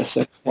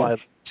 Well,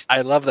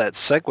 I love that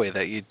segue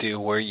that you do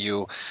where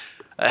you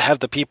have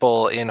the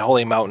people in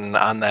Holy Mountain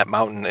on that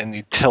mountain and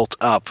you tilt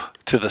up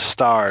to the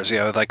stars,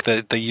 like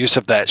the use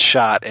of that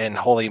shot in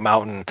Holy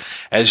Mountain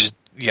as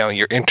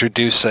you're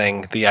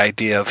introducing the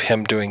idea of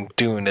him doing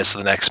Dune as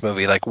the next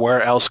movie. Like,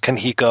 where else can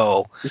he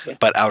go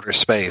but outer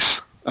space?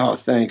 Oh,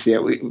 thanks. Yeah,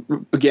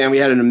 we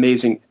had an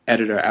amazing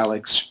editor,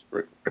 Alex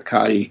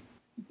Riccati.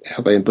 I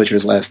hope I didn't butcher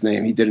his last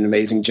name. He did an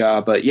amazing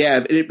job. But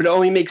yeah, it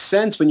only makes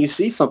sense when you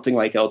see something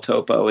like El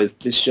Topo.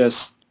 It's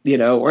just,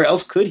 where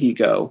else could he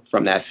go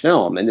from that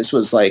film? And this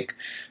was like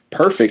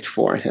perfect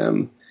for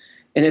him.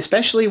 And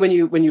especially when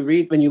you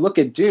look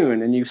at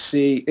Dune and you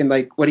see, and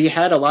like what he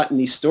had a lot in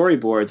these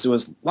storyboards, there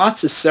was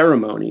lots of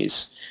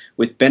ceremonies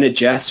with Bene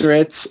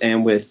Gesserits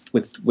and with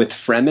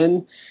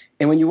Fremen.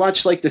 And when you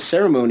watch like the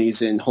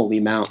ceremonies in Holy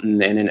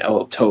Mountain and in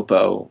El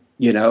Topo,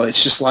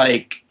 it's just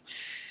like,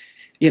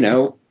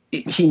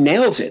 he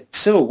nails it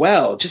so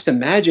well. Just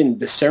imagine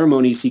the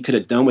ceremonies he could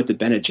have done with the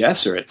Bene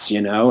Gesserits,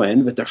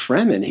 and with the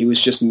Fremen. He was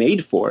just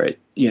made for it.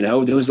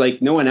 There was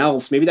like no one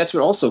else. Maybe that's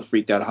what also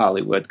freaked out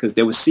Hollywood, because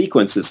there was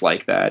sequences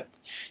like that.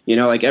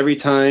 Like every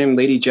time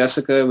Lady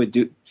Jessica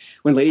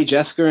when Lady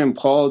Jessica and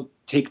Paul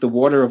take the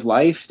water of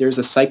life, there's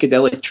a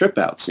psychedelic trip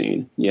out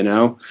scene,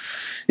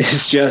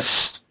 It's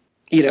just,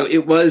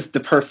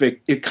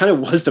 it kind of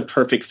was the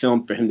perfect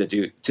film for him to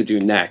do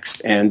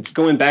next. And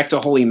going back to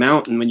Holy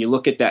Mountain, when you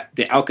look at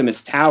the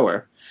Alchemist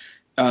Tower,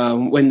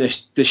 when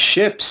the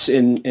ships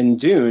in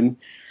Dune,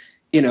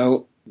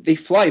 they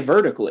fly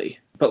vertically,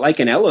 but like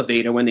an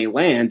elevator, when they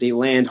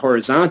land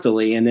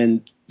horizontally, and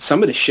then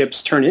some of the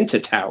ships turn into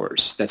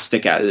towers that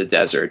stick out of the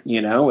desert.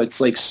 It's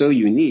like so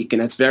unique,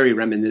 and that's very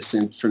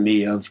reminiscent for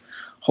me of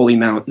Holy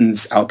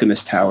Mountain's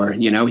Alchemist Tower.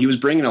 He was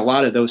bringing a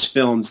lot of those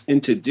films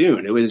into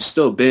Dune. It would have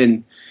still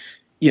been,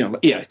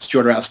 it's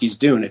Jodorowsky's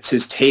Dune. It's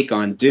his take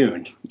on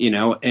Dune,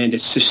 and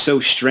it's just so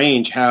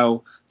strange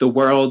how the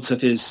worlds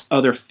of his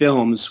other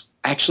films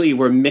actually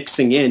were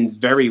mixing in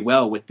very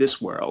well with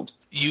this world.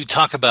 You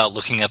talk about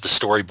looking at the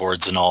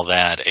storyboards and all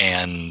that,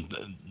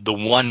 and the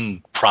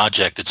one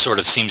project that sort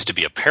of seems to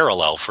be a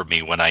parallel for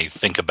me when I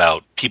think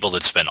about people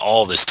that spent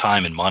all this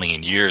time and money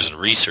and years and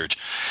research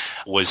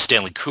was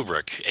Stanley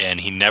Kubrick, and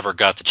he never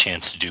got the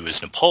chance to do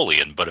his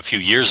Napoleon. But a few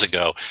years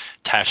ago,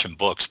 Taschen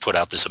Books put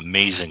out this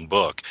amazing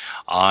book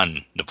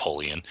on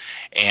Napoleon,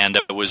 and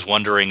I was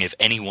wondering if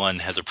anyone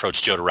has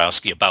approached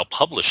Jodorowsky about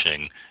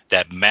publishing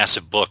that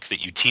massive book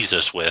that you tease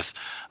us with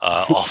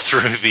all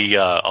through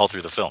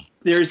the film.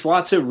 There's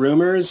lots of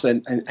rumors,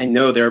 and I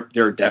know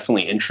they're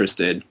definitely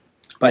interested.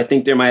 But I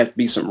think there might have to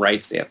be some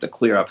rights they have to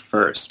clear up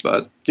first.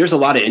 But there's a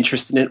lot of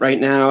interest in it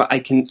right now. I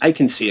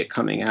can see it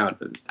coming out.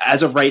 But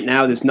as of right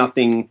now, there's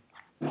nothing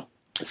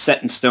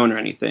set in stone or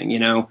anything.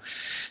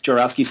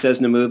 Jodorowsky says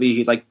in the movie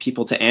he'd like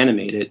people to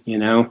animate it.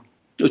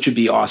 Which would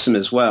be awesome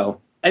as well.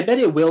 I bet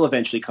it will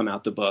eventually come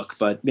out, the book,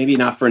 but maybe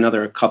not for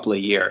another couple of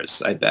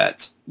years. I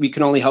bet we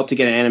can only hope to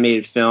get an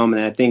animated film,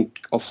 and I think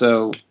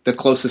also the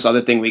closest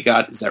other thing we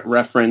got is that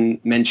Refn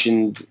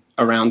mentioned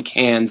around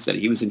Cannes that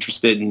he was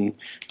interested in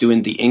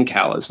doing The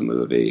Incal as a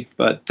movie,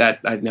 but that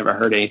I've never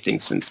heard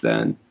anything since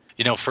then.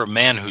 For a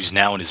man who's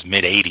now in his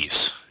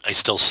mid-80s, I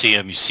still see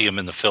him. You see him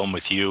in the film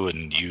with you,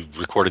 and you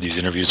recorded these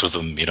interviews with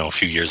him, a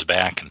few years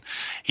back, and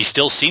he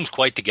still seems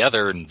quite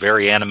together and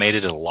very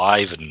animated and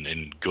alive and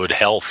in good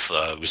health.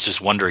 I was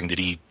just wondering, did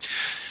he,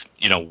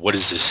 what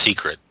is his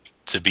secret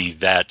to be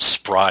that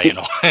spry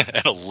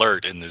and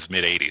alert in his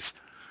mid-80s?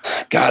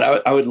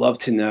 God, I would love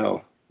to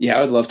know. Yeah,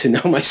 I would love to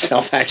know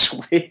myself,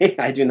 actually.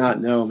 I do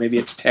not know. Maybe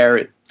it's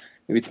tarot.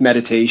 Maybe it's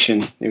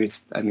meditation. Maybe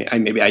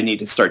I need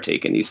to start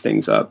taking these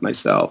things up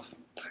myself.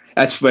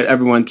 That's what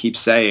everyone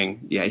keeps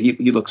saying. Yeah,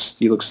 he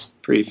looks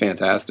pretty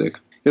fantastic.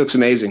 He looks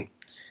amazing.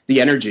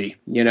 The energy,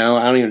 I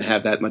don't even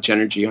have that much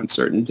energy on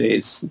certain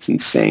days. It's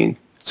insane.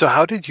 So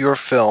how did your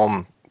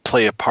film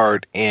play a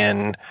part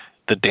in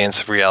the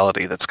Dance of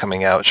Reality that's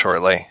coming out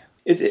shortly?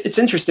 It's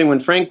interesting. When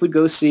Frank would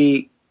go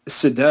see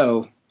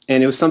Sado,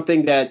 and it was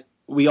something that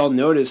we all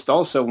noticed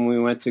also when we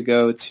went to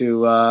go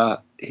to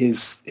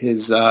his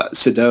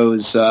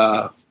Sado's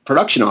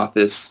production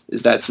office,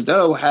 is that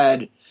Sado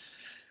had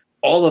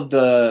all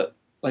the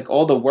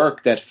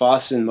work that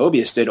Foss and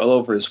Mobius did all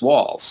over his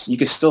walls. You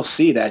could still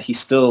see that he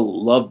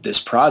still loved this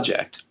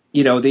project.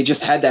 They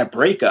just had that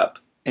breakup.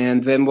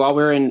 And then while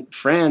we were in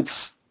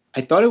France,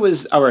 I thought it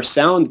was our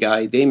sound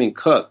guy, Damon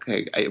Cook.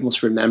 I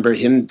almost remember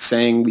him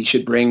saying we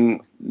should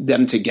bring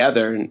them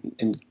together.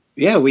 And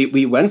yeah,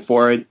 we went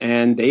for it,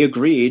 and they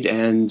agreed,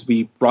 and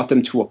we brought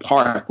them to a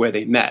park where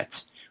they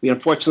met. We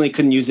unfortunately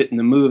couldn't use it in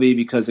the movie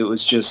because it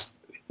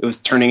was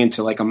turning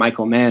into like a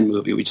Michael Mann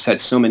movie. We just had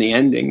so many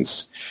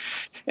endings.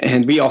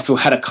 And we also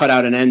had to cut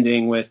out an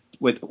ending with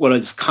what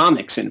was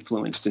comics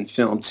influenced in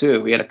film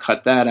too. We had to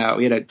cut that out.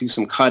 We had to do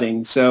some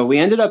cutting. So we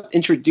ended up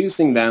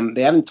introducing them.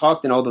 They haven't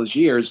talked in all those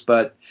years,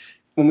 but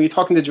when we were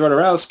talking to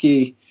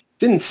Jodorowsky, it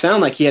didn't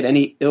sound like he had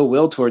any ill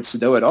will towards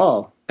Sado at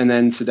all. And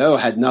then Sado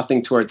had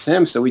nothing towards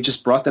him, so we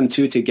just brought them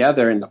two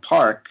together in the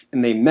park,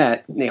 and they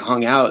met, and they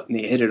hung out, and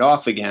they hit it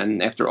off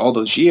again after all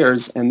those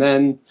years. And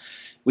then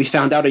we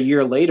found out a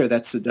year later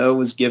that Sado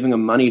was giving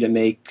him money to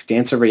make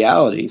Dance of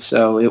Reality.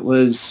 So it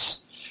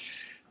was,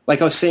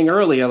 like I was saying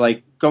earlier,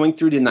 like going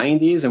through the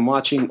 90s and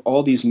watching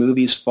all these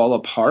movies fall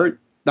apart.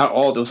 Not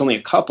all, there was only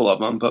a couple of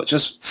them, but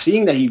just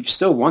seeing that he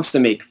still wants to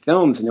make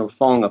films and they're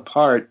falling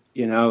apart,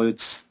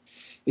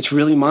 it's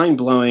really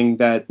mind-blowing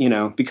that,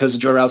 because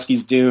of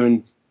Jodorowsky's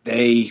Dune,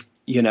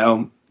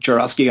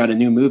 Jodorowsky got a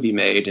new movie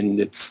made, and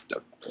it's a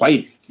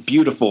quite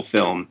beautiful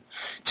film,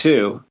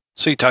 too.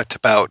 So you talked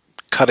about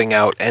cutting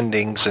out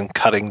endings and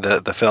cutting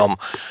the film.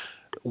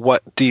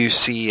 What do you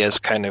see as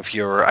kind of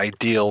your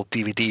ideal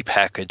DVD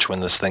package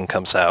when this thing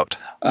comes out?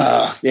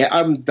 Yeah,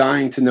 I'm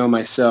dying to know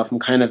myself. I'm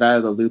kind of out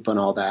of the loop on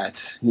all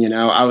that.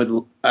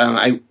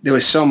 There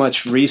was so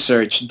much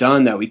research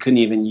done that we couldn't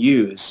even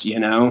use,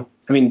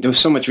 there was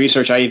so much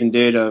research I even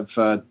did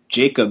of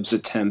Jacob's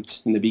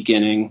attempt in the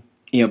beginning.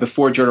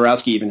 Before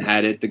Jodorowsky even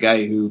had it, the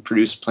guy who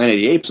produced Planet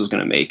of the Apes was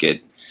going to make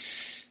it.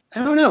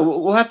 I don't know.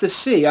 We'll have to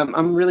see.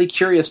 I'm really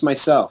curious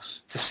myself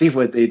to see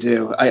what they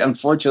do. I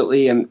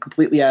unfortunately am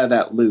completely out of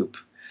that loop.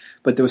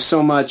 But there was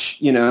so much,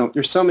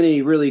 there's so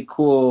many really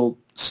cool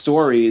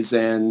stories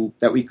and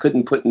that we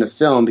couldn't put in the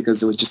film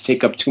because it would just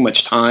take up too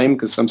much time,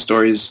 because some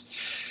stories,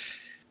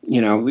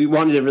 we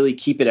wanted to really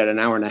keep it at an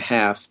hour and a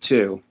half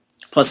too.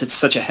 Plus it's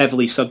such a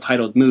heavily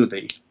subtitled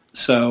movie.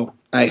 So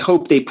I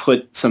hope they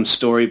put some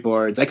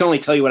storyboards. I can only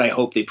tell you what I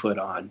hope they put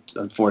on,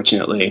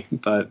 unfortunately.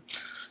 But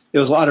there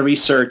was a lot of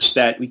research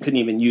that we couldn't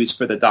even use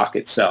for the doc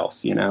itself,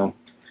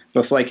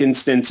 But for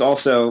instance,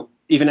 also,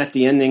 even at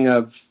the ending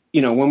of,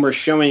 when we're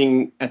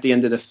showing at the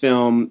end of the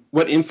film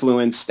what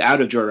influenced out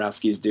of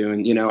Jodorowsky's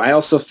Dune, I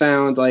also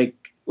found,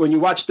 when you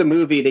watch the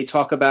movie, they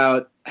talk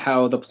about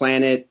how the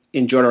planet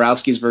in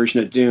Jodorowsky's version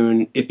of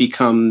Dune, it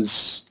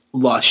becomes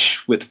lush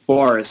with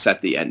forests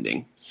at the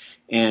ending.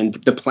 And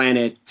the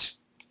planet,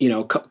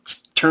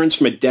 turns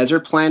from a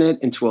desert planet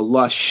into a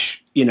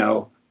lush,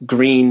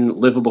 green,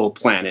 livable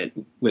planet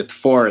with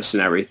forests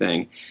and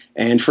everything.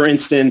 And for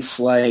instance,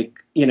 I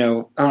don't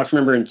know if you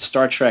remember in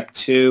Star Trek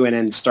 2 and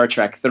in Star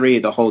Trek 3,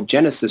 the whole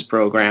Genesis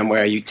program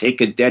where you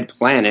take a dead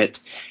planet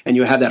and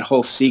you have that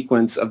whole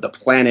sequence of the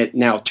planet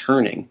now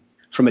turning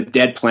from a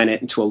dead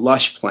planet into a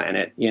lush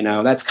planet.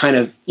 That's kind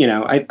of,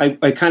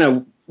 I kind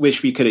of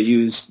wish we could have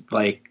used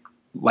like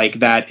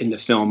that in the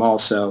film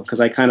also, because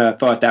I kind of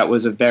thought that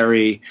was a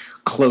very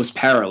close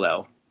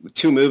parallel. With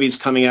two movies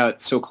coming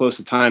out so close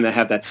to time that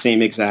have that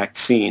same exact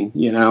scene,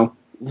 What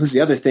was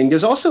the other thing?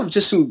 There's also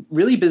just some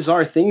really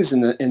bizarre things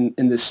in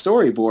the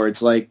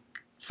storyboards. Like,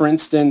 for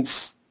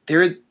instance,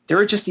 there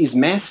are just these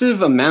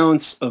massive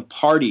amounts of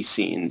party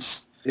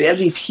scenes. They have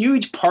these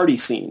huge party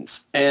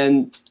scenes.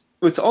 And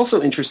what's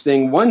also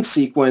interesting, one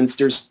sequence,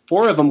 there's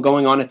 4 of them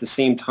going on at the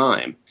same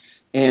time.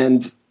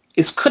 And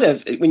it could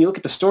have, when you look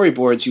at the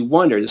storyboards, you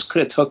wonder, this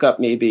could have took up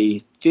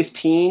maybe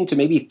 15 to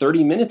maybe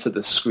 30 minutes of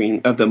the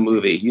screen of the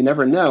movie. You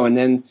never know. And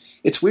then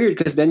it's weird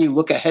because then you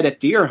look ahead at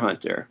Deer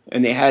Hunter,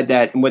 and they had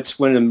that, and what's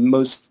one of the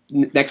most,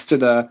 next to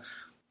the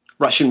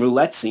Russian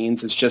roulette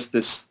scenes, is just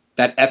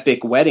that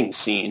epic wedding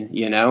scene,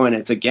 and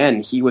it's,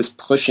 again, he was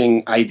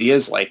pushing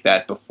ideas like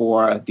that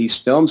before these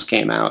films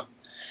came out.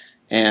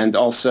 And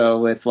also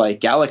with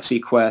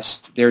Galaxy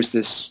Quest, there's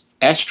this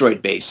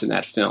asteroid base in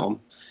that film.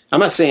 I'm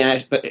not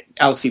saying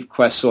Galaxy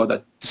Quest saw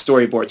the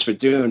storyboards for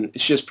Dune.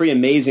 It's just pretty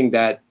amazing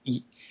that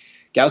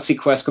Galaxy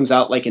Quest comes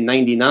out in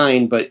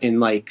 99, but in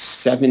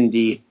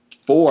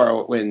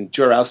 74, when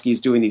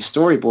Jodorowsky's doing these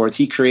storyboards,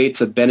 he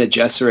creates a Bene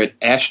Gesserit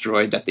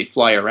asteroid that they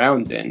fly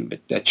around in,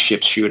 that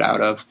ships shoot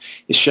out of.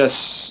 It's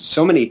just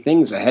so many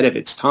things ahead of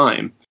its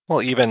time.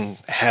 Well, even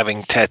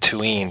having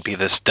Tatooine be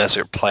this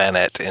desert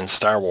planet in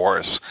Star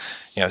Wars,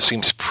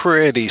 seems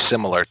pretty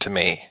similar to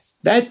me.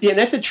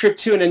 That's a trip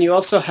too, and then you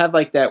also have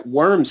that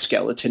worm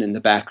skeleton in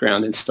the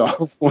background in Star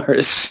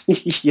Wars.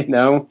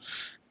 Paul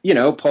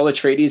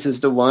Atreides is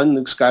the one,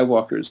 Luke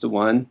Skywalker is the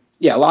one.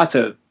 Yeah, lots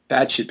of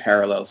batshit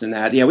parallels in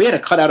that. Yeah, we had to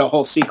cut out a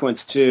whole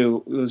sequence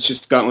too. It was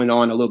just going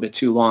on a little bit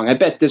too long. I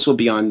bet this will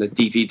be on the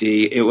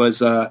DVD. It was,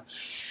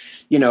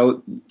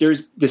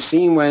 there's the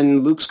scene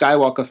when Luke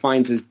Skywalker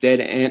finds his dead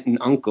aunt and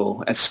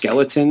uncle as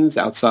skeletons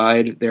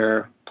outside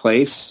their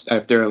place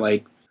after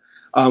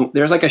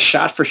there's a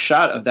shot for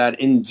shot of that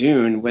in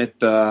Dune with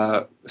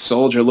the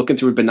soldier looking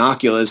through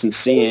binoculars and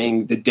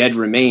seeing the dead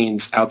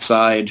remains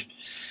outside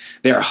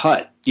their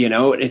hut.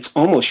 It's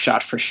almost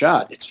shot for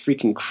shot. It's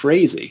freaking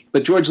crazy.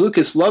 But George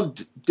Lucas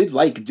did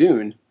like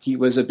Dune. He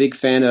was a big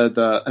fan of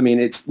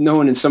it's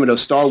known in some of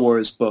those Star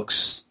Wars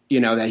books,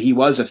 that he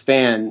was a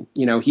fan.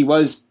 He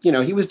was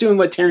doing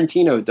what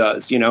Tarantino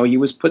does. He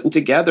was putting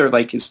together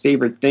his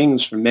favorite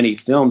things from many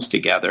films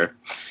together.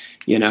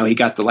 He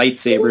got the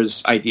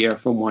lightsabers idea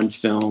from one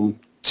film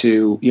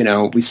to,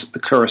 the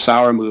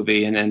Kurosawa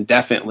movie, and then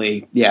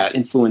definitely,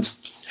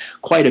 influenced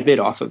quite a bit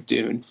off of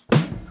Dune.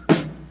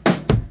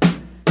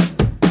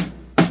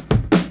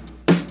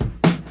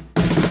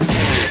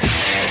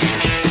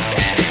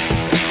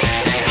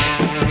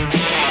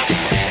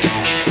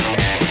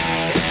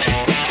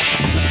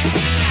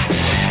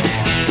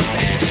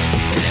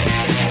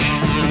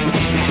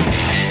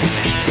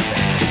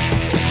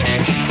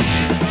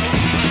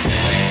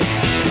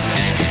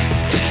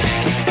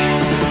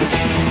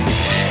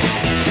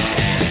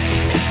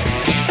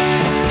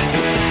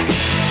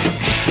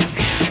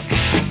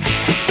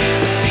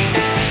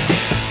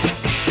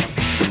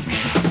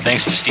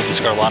 Thanks to Stephen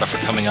Scarlatta for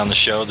coming on the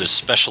show. This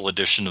special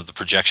edition of the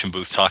Projection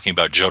Booth talking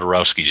about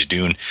Jodorowsky's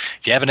Dune.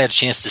 If you haven't had a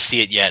chance to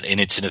see it yet and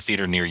it's in a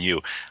theater near you,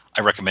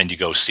 I recommend you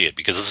go see it,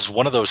 because this is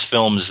one of those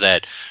films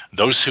that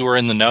those who are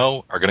in the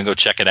know are going to go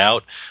check it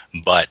out,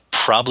 but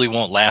probably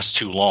won't last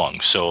too long.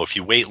 So if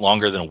you wait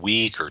longer than a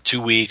week or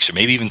 2 weeks or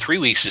maybe even 3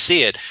 weeks to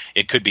see it,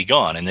 it could be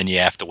gone, and then you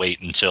have to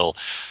wait until,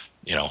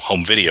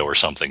 home video or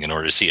something in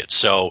order to see it.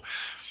 So,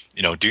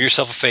 do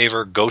yourself a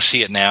favor, go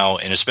see it now,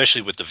 and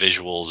especially with the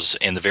visuals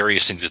and the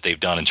various things that they've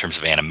done in terms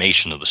of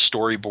animation of the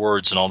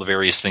storyboards and all the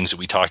various things that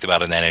we talked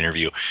about in that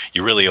interview,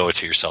 you really owe it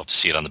to yourself to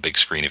see it on the big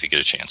screen if you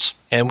get a chance.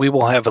 And we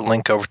will have a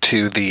link over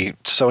to the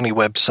Sony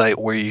website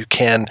where you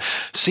can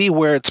see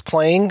where it's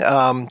playing.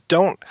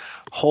 Don't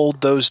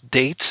hold those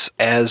dates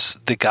as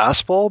the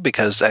gospel,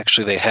 because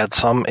actually they had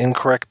some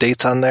incorrect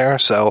dates on there.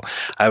 So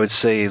I would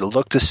say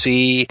look to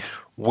see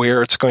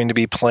where it's going to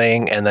be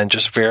playing, and then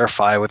just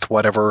verify with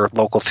whatever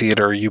local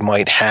theater you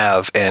might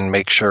have and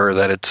make sure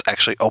that it's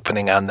actually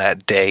opening on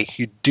that day.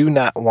 You do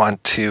not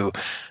want to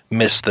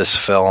miss this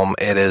film.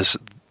 It is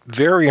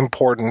very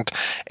important,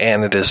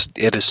 and it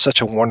is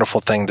such a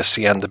wonderful thing to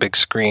see on the big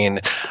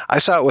screen. I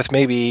saw it with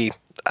maybe,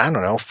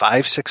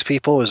 5-6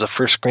 people. It was the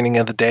first screening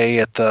of the day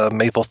at the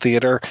Maple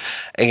Theater,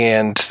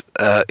 and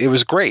it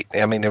was great.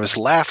 I mean, there was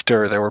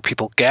laughter. There were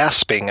people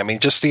gasping. I mean,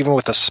 just even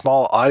with a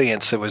small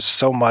audience, it was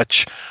so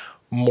much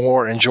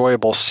more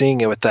enjoyable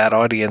seeing it with that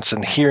audience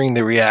and hearing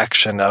the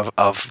reaction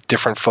of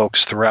different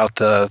folks throughout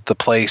the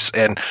place.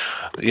 And,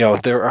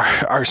 there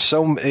are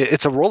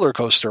it's a roller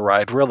coaster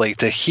ride, really,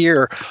 to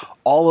hear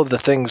all of the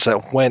things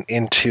that went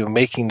into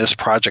making this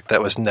project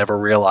that was never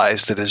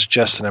realized. It is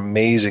just an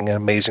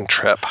amazing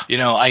trip.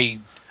 I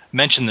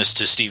mentioned this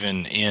to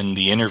Stephen in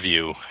the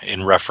interview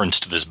in reference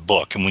to this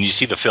book. And when you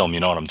see the film, you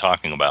know what I'm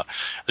talking about.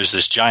 There's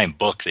this giant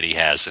book that he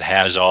has that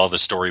has all the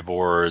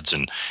storyboards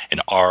and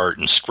art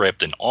and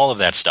script and all of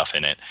that stuff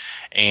in it.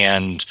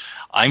 And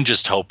I'm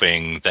just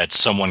hoping that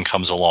someone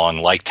comes along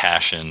like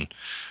Taschen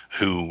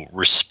who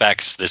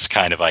respects this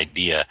kind of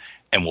idea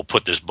and will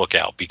put this book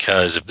out.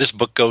 Because if this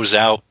book goes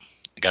out,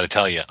 I got to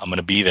tell you, I'm going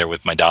to be there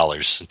with my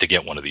dollars to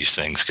get one of these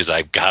things, because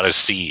I've got to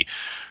see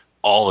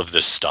all of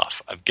this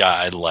stuff.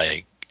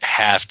 I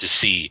have to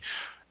see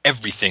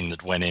everything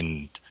that went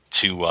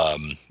into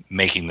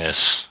making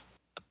this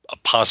a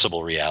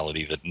possible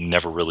reality that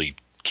never really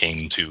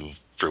came to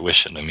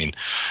fruition. I mean,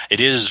 it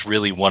is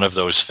really one of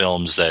those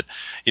films that,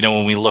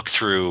 when we look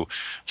through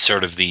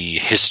sort of the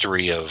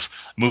history of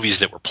movies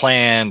that were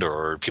planned,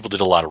 or people did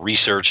a lot of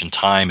research and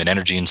time and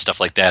energy and stuff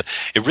like that,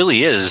 it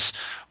really is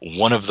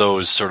one of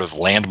those sort of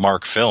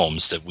landmark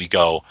films that we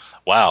go,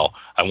 wow,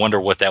 I wonder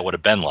what that would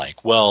have been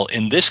like. Well,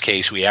 in this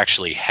case, we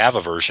actually have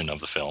a version of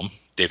the film,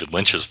 David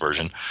Lynch's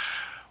version,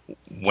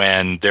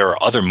 when there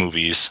are other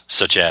movies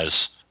such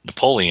as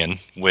Napoleon,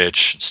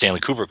 which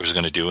Stanley Kubrick was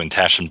going to do, and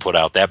Taschen put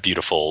out that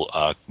beautiful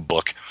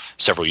book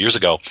several years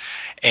ago,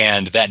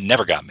 and that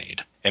never got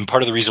made. And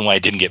part of the reason why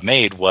it didn't get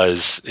made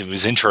was, it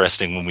was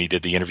interesting when we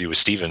did the interview with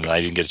Stephen, and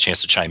I didn't get a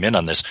chance to chime in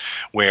on this,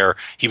 where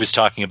he was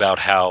talking about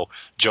how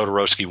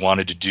Jodorowsky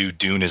wanted to do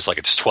Dune as like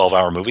a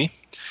 12-hour movie.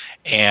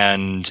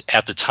 And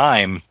at the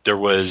time, there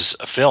was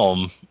a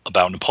film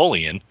about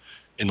Napoleon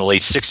in the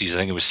late 60s, I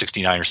think it was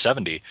 69 or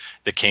 70,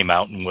 that came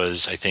out and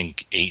was, I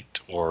think,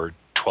 8 or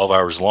 12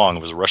 hours long.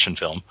 It was a Russian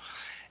film.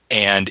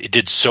 And it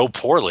did so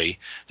poorly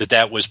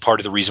that was part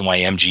of the reason why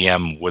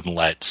MGM wouldn't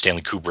let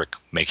Stanley Kubrick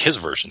make his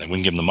version. They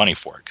wouldn't give him the money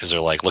for it, because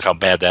they're like, look how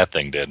bad that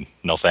thing did.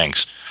 No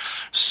thanks.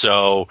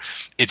 So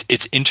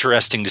it's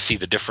interesting to see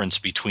the difference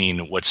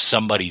between what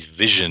somebody's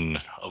vision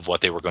of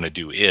what they were going to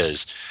do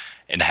is,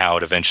 and how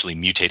it eventually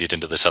mutated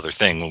into this other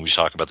thing when we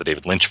talk about the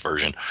David Lynch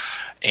version.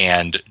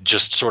 And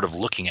just sort of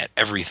looking at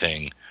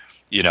everything,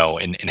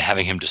 and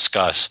having him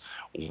discuss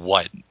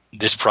what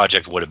this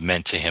project would have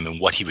meant to him and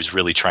what he was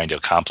really trying to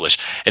accomplish.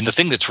 And the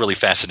thing that's really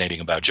fascinating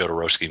about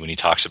Jodorowsky when he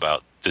talks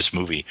about this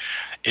movie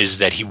is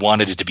that he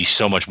wanted it to be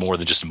so much more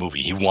than just a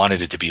movie. He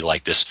wanted it to be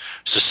like this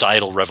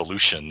societal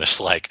revolution, this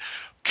like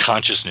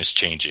consciousness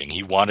changing.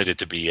 He wanted it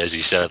to be, as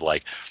he said,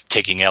 like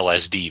taking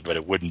LSD, but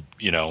it wouldn't,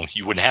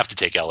 you wouldn't have to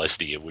take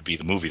LSD. It would be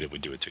the movie that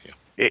would do it to you.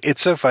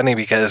 It's so funny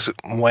because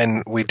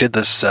when we did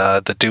this,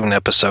 the Dune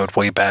episode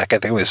way back, I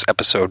think it was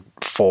episode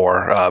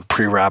 4,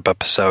 pre-Rob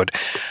episode,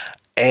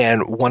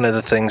 and one of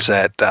the things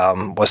that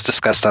was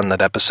discussed on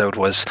that episode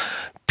was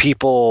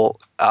people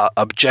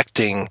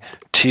objecting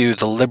to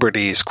the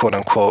liberties, quote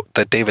unquote,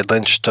 that David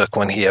Lynch took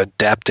when he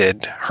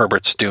adapted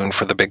Herbert's Dune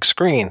for the big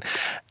screen,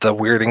 the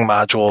weirding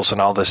modules and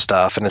all this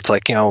stuff. And it's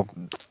like,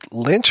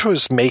 Lynch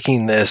was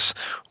making this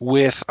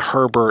with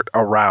Herbert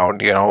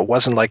around. It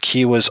wasn't like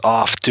he was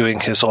off doing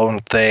his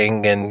own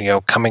thing and,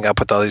 coming up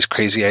with all these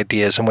crazy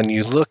ideas. And when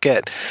you look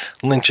at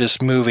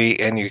Lynch's movie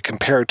and you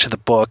compare it to the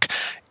book,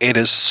 it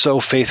is so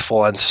faithful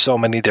on so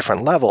many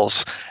different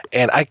levels.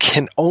 And I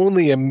can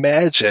only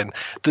imagine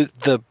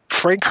the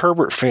Frank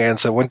Herbert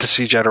fans that went to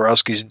see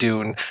Jodorowsky's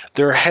Dune,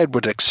 their head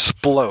would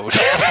explode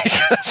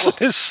because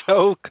it is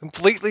so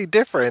completely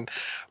different,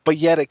 but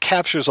yet it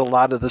captures a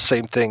lot of the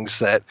same things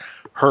that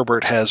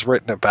Herbert has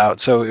written about.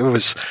 So it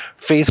was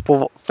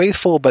faithful,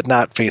 but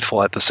not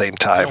faithful at the same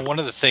time. You know, one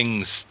of the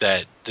things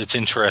that's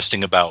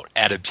interesting about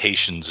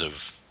adaptations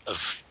of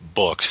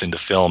books into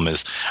film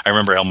is, I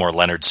remember Elmore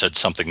Leonard said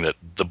something that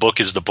the book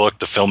is the book,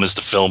 the film is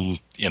the film,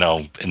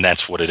 and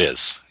that's what it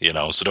is,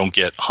 so don't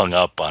get hung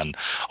up on,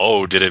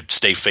 did it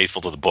stay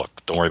faithful to the book?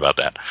 Don't worry about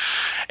that.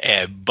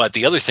 But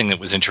the other thing that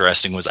was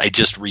interesting was I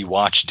just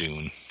rewatched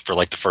Dune for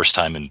like the first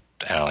time in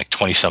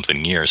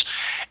 20-something years.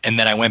 And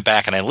then I went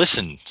back and I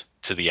listened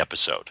to the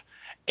episode.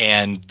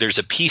 And there's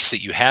a piece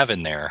that you have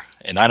in there,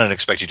 and I don't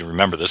expect you to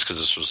remember this because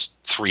this was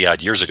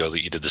 3-odd years ago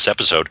that you did this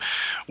episode,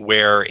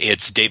 where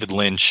it's David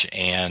Lynch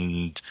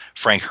and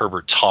Frank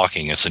Herbert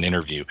talking. It's an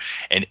interview.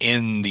 And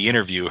in the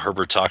interview,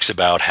 Herbert talks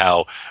about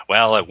how,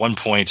 well, at one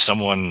point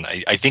someone,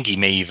 I think he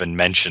may even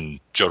mention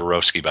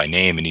Jodorowsky by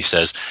name, and he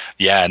says,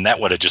 yeah, and that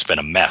would have just been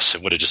a mess.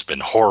 It would have just been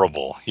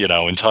horrible,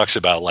 and talks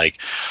about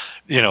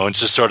it's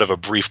just sort of a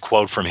brief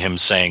quote from him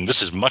saying,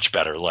 this is much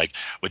better. Like,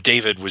 what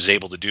David was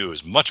able to do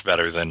is much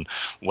better than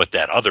what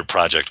that other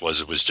project was.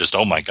 It was just,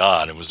 oh my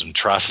God, it was an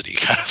atrocity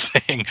kind of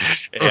thing.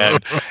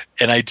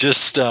 And I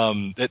just,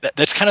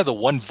 that's kind of the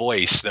one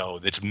voice, though,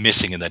 that's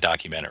missing in that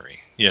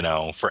documentary,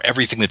 for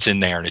everything that's in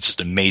there. And it's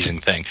just an amazing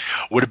thing.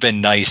 Would have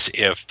been nice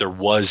if there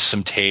was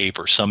some tape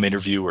or some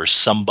interview or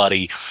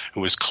somebody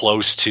who was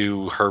close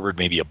to Herbert,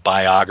 maybe a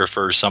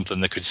biographer or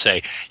something that could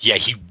say, yeah,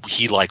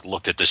 he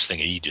looked at this thing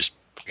and he just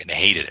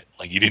hated it.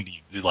 Like, he didn't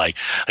like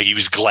he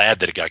was glad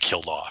that it got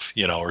killed off,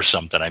 or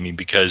something. I mean,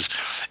 because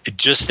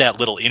just that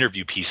little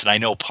interview piece, and I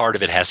know part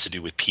of it has to do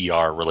with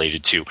PR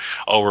related to,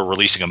 we're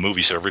releasing a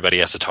movie, so everybody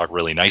has to talk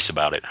really nice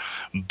about it.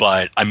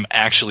 But I'm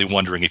actually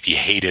wondering if he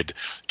hated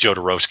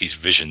Jodorowsky's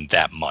vision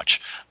that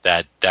much.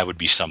 That would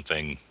be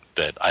something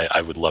that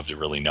I would love to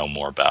really know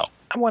more about.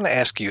 I want to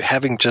ask you,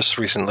 having just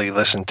recently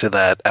listened to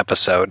that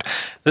episode,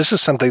 this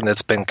is something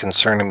that's been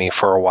concerning me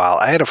for a while.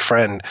 I had a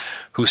friend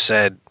who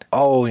said,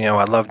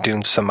 I love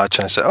Dune so much.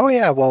 And I said,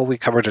 well, we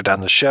covered it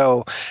on the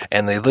show.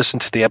 And they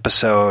listened to the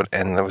episode,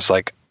 and it was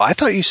like, I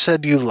thought you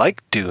said you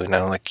liked Dune. And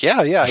I'm like, yeah,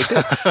 I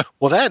did.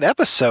 Well, that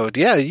episode,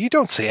 you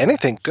don't say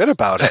anything good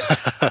about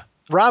it.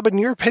 Rob, in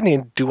your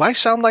opinion, do I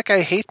sound like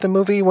I hate the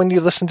movie when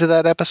you listen to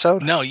that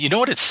episode? No, you know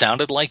what it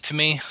sounded like to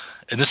me?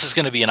 And this is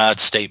going to be an odd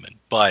statement,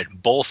 but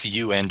both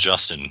you and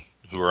Justin,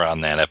 who were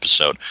on that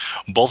episode,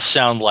 both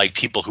sound like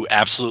people who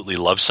absolutely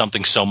love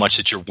something so much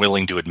that you're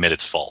willing to admit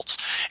its faults.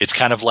 It's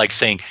kind of like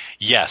saying,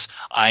 yes,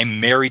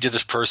 I'm married to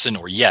this person,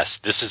 or yes,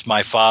 this is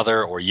my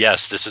father, or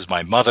yes, this is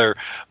my mother,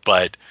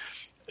 but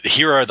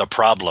here are the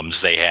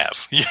problems they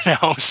have,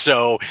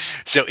 So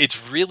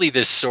it's really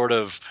this sort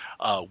of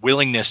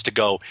willingness to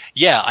go,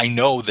 yeah, I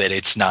know that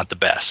it's not the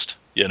best,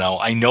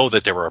 I know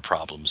that there are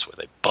problems with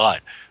it,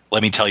 but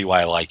let me tell you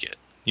why I like it.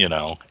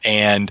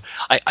 And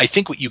I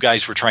think what you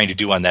guys were trying to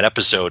do on that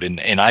episode,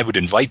 and I would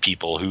invite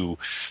people who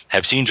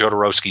have seen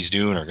Jodorowsky's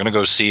Dune, or going to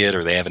go see it,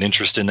 or they have an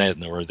interest in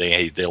it, or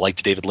they like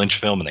the David Lynch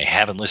film and they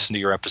haven't listened to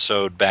your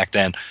episode back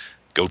then,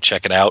 go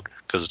check it out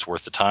because it's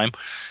worth the time,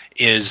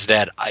 is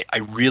that I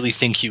really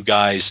think you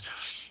guys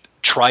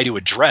try to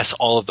address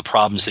all of the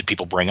problems that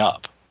people bring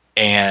up.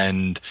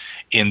 And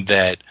in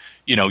that,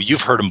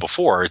 you've heard them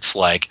before. It's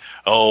like,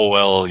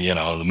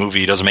 the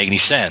movie doesn't make any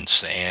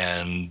sense,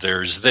 and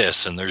there's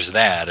this and there's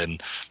that,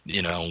 and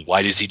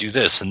why does he do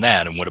this and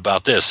that, and what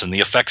about this, and the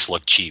effects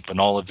look cheap, and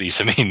all of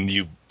these. I mean,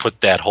 you put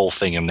that whole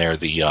thing in there,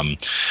 the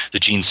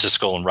Gene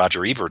Siskel and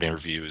Roger Ebert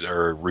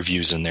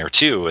reviews in there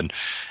too,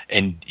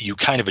 and you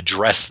kind of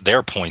address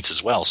their points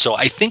as well. So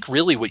I think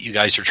really what you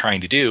guys are trying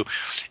to do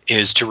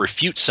is to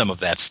refute some of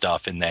that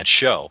stuff in that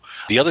show.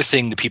 The other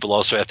thing that people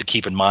also have to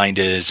keep in mind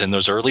is, in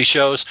those early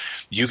shows,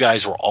 you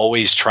guys were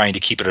always trying to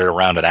keep it at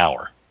around an hour.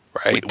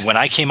 Right. When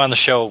I came on the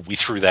show, we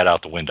threw that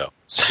out the window.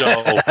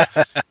 So,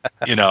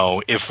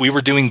 if we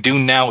were doing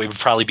Dune now, it would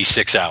probably be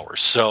 6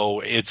 hours. So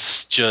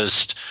it's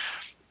just,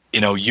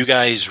 you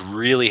guys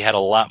really had a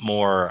lot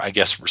more, I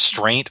guess,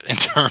 restraint in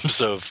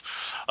terms of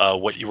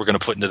what you were going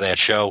to put into that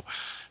show.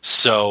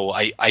 So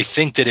I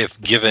think that if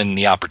given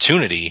the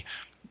opportunity,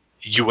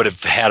 you would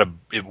have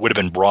it would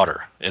have been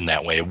broader in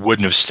that way. It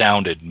wouldn't have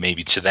sounded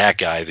maybe to that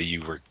guy that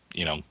you were,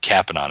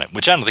 capping on it,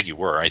 which I don't think you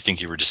were. I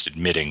think you were just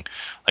admitting,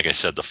 like I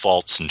said, the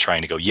faults and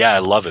trying to go, yeah, I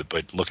love it,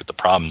 but look at the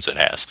problems it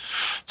has.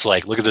 It's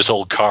like, look at this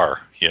old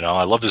car.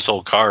 I love this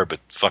old car, but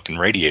fucking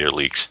radiator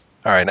leaks.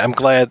 All right, I'm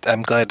glad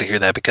to hear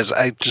that, because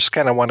I just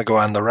kind of want to go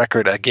on the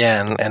record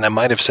again, and I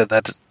might have said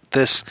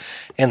this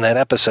in that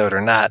episode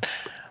or not.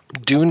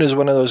 Dune is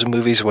one of those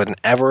movies,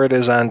 whenever it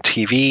is on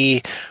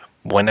TV,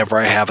 whenever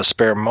I have a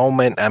spare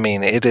moment, I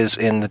mean, it is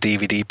in the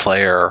DVD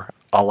player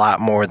a lot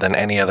more than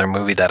any other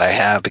movie that I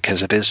have,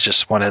 because it is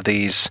just one of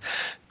these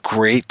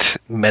great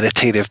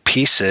meditative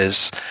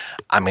pieces.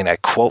 I mean, I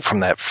quote from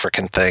that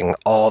freaking thing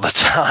all the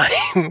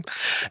time.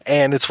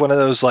 And it's one of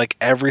those, like,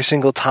 every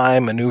single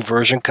time a new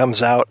version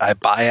comes out, I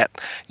buy it.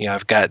 You know,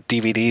 I've got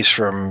DVDs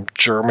from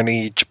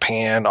Germany,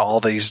 Japan, all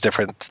these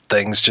different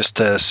things just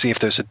to see if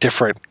there's a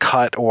different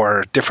cut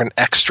or different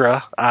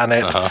extra on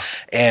it.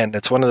 And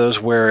it's one of those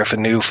where if a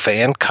new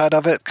fan cut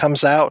of it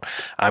comes out,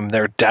 I'm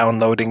there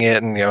downloading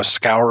it and, you know,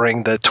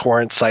 scouring the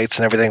torrent sites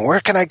and everything. Where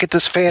can I get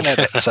this fan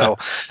edit? So,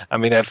 I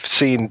mean, I've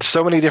seen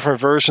so many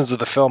different versions of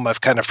the film, I've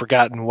kind of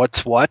forgotten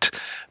what's what,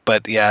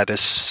 but yeah, it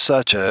is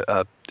such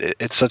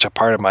it's such a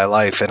part of my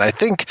life, and I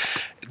think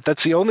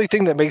that's the only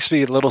thing that makes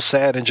me a little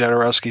sad in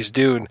Jodorowsky's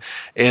Dune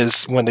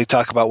is when they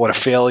talk about what a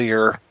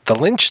failure the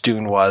Lynch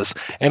Dune was,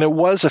 and it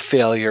was a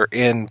failure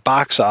in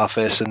box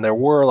office, and there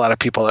were a lot of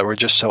people that were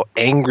just so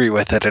angry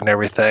with it and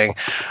everything.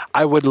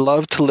 I would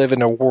love to live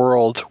in a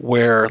world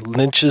where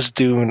Lynch's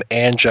Dune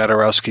and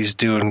Jodorowsky's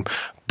Dune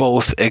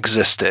both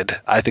existed.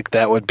 I think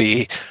that would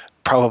be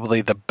probably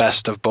the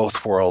best of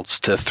both worlds,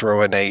 to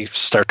throw in a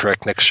Star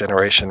Trek Next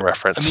Generation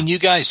reference. I mean, you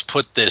guys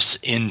put this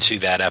into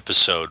that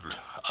episode,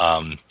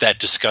 that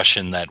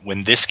discussion that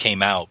when this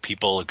came out,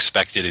 people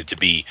expected it to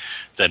be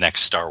the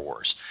next Star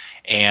Wars.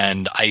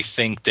 And I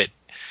think that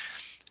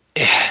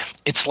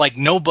it's like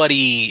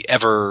nobody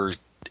ever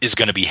is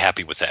going to be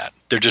happy with that.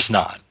 They're just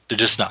not.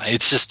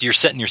 It's just you're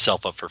setting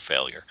yourself up for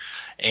failure.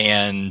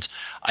 And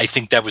I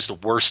think that was the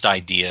worst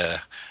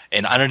idea.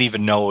 And I don't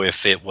even know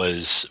if it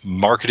was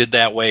marketed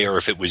that way or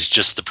if it was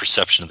just the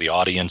perception of the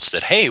audience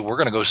that, hey, we're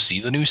going to go see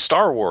the new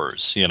Star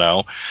Wars, you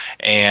know,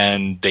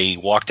 and they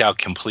walked out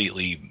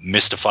completely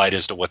mystified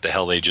as to what the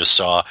hell they just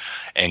saw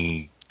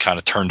and kind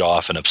of turned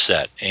off and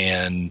upset.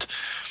 And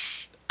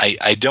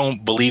I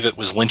don't believe it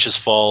was Lynch's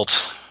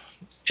fault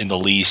in the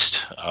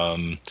least.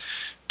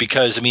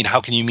 Because, I mean,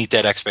 how can you meet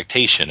that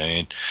expectation? I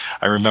mean,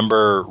 I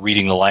remember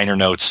reading the liner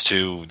notes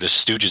to the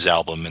Stooges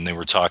album, and they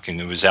were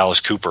talking, it was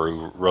Alice Cooper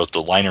who wrote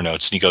the liner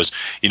notes, and he goes,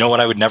 you know what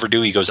I would never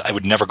do? He goes, I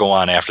would never go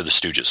on after the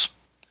Stooges.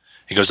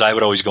 He goes, I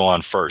would always go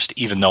on first,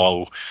 even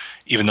though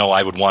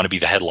I would want to be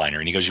the headliner.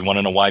 And he goes, you want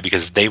to know why?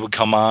 Because they would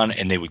come on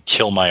and they would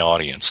kill my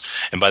audience.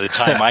 And by the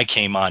time I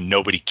came on,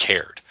 nobody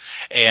cared.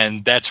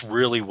 And that's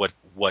really what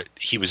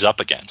he was up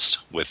against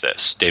with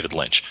this, David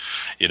Lynch,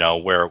 you know,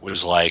 where it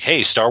was like,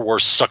 hey, Star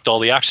Wars sucked all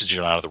the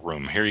oxygen out of the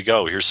room. Here you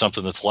go. Here's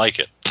something that's like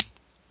it.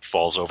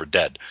 Falls over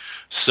dead.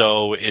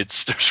 So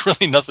there's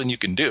really nothing you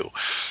can do,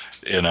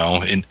 you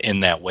know,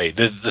 in that way.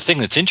 The thing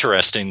that's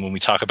interesting when we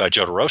talk about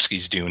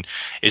Jodorowsky's Dune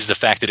is the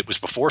fact that it was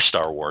before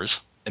Star Wars.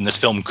 And this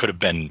film could have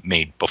been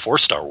made before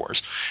Star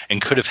Wars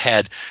and could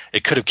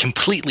have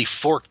completely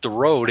forked the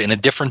road in a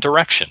different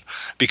direction.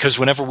 Because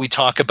whenever we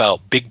talk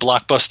about big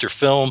blockbuster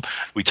film,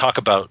 we talk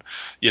about,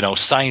 you know,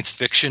 science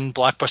fiction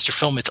blockbuster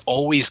film, it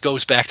always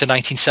goes back to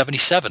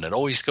 1977. It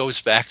always goes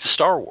back to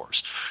Star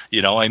Wars.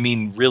 You know, I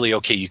mean, really,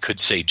 okay, you could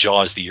say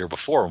Jaws the year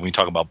before when we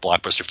talk about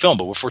blockbuster film.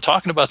 But if we're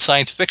talking about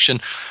science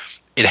fiction,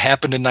 it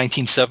happened in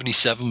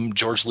 1977.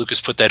 George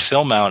Lucas put that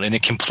film out, and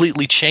it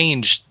completely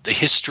changed the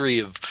history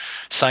of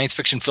science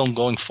fiction film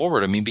going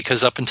forward. I mean,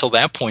 because up until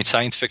that point,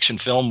 science fiction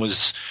film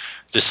was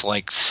this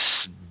like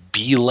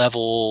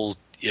B-level,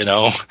 you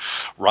know,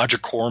 Roger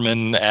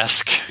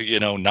Corman-esque, you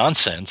know,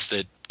 nonsense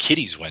that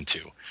kiddies went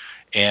to.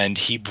 And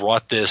he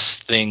brought this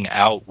thing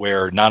out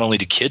where not only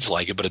did kids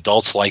like it, but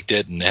adults liked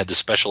it, and had the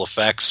special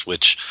effects,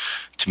 which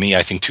to me,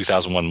 I think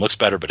 2001 looks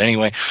better. But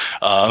anyway,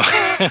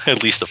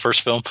 at least the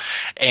first film.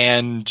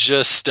 And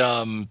just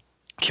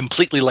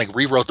completely like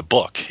rewrote the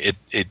book.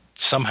 It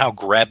somehow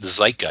grabbed the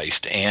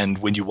zeitgeist. And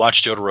when you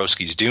watch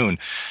Jodorowsky's Dune,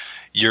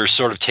 you're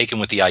sort of taken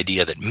with the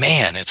idea that,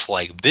 man, it's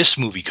like this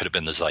movie could have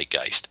been the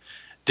zeitgeist.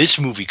 This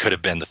movie could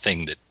have been the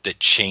thing that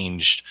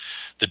changed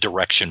the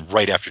direction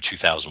right after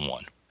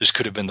 2001. This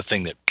could have been the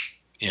thing that,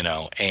 you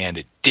know, and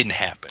it didn't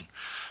happen.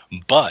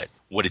 But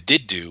what it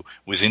did do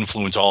was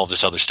influence all of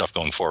this other stuff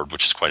going forward,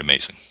 which is quite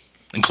amazing,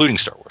 including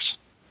Star Wars.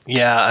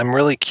 Yeah, I'm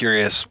really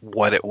curious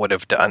what it would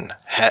have done.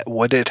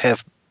 Would it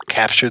have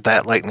captured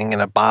that lightning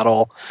in a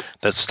bottle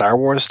that Star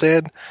Wars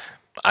did?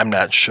 I'm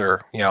not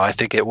sure. You know, I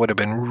think it would have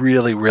been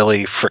really,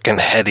 really freaking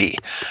heady.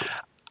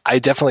 I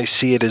definitely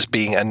see it as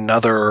being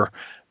another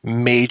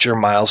major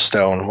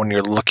milestone when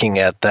you're looking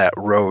at that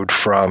road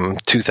from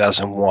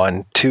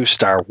 2001 to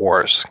Star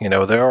Wars. You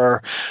know, there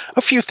are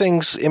a few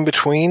things in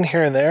between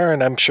here and there,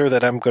 and I'm sure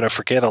that I'm going to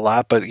forget a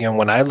lot, but, you know,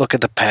 when I look at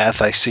the path,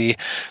 I see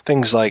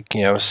things like,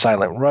 you know,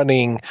 Silent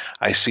Running,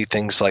 I see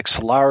things like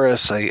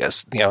Solaris,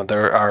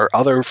 there are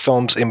other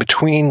films in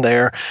between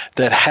there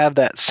that have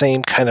that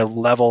same kind of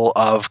level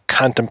of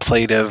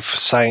contemplative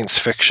science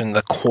fiction,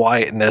 the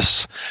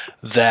quietness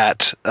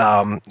that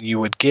you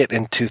would get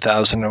in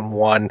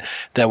 2001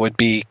 that would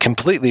be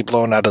completely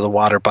blown out of the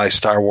water by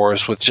Star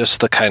Wars with just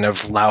the kind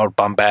of loud,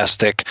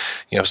 bombastic,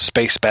 you know,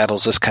 space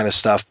battles, this kind of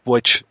stuff,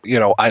 which, you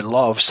know, I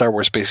love. Star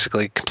Wars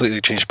basically completely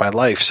changed my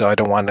life, so I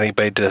don't want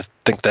anybody to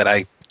think that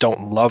I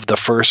don't love the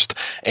first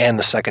and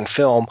the second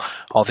film.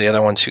 All the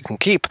other ones you can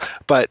keep.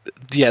 But,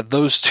 yeah,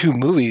 those two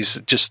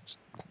movies just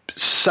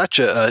such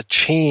a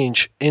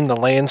change in the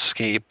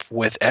landscape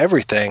with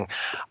everything.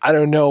 I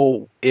don't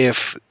know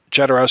if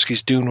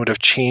Jodorowsky's Dune would have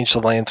changed the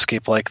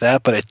landscape like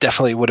that, but it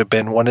definitely would have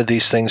been one of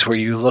these things where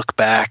you look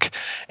back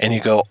and you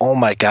go, oh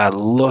my God,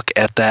 look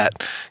at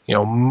that,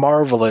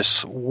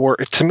 marvelous work.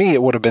 To me,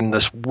 it would have been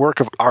this work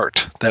of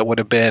art that would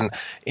have been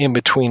in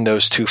between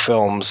those two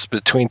films,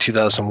 between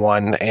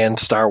 2001 and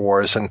Star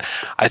Wars. And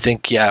I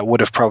think, it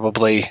would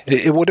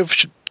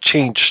have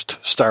changed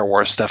Star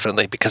Wars,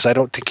 definitely, because I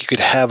don't think you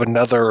could have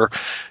another,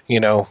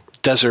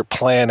 desert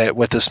planet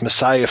with this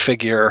Messiah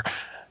figure.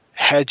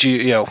 Had you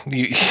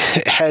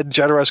had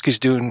Jodorowsky's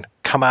Dune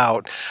come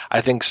out,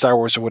 I think Star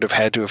Wars would have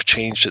had to have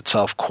changed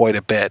itself quite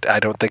a bit. I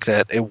don't think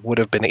that it would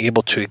have been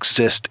able to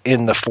exist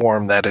in the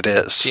form that it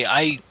is. See,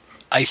 I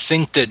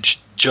think that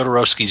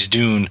Jodorowsky's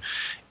Dune,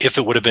 if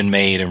it would have been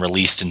made and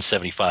released in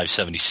 75,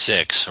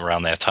 76,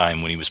 around that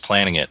time when he was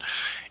planning it,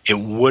 it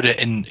would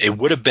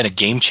have been a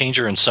game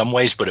changer in some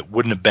ways, but it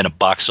wouldn't have been a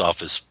box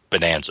office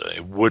bonanza.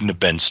 It wouldn't have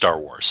been Star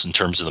Wars in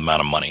terms of the amount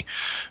of money,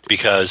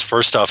 because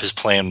first off, his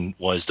plan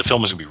was the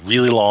film was going to be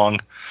really long,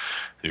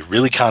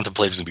 really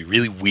contemplative, it was going to be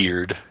really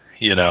weird,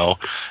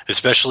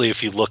 especially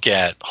if you look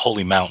at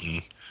Holy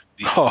Mountain.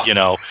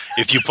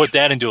 If you put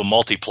that into a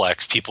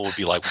multiplex, people would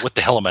be like, what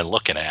the hell am I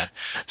looking at?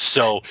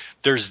 So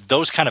there's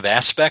those kind of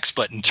aspects,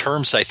 but in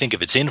terms, I think,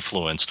 of its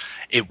influence,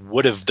 it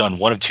would have done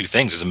one of two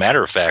things. As a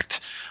matter of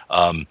fact,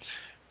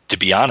 to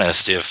be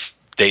honest, if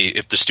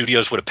the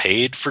studios would have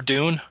paid for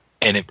Dune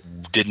and it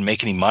didn't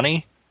make any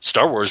money,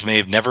 Star Wars may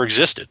have never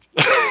existed.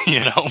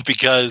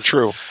 Because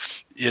true.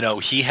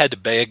 He had to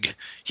beg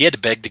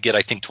to get,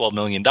 I think, $12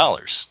 million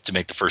to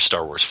make the first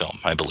Star Wars film,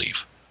 I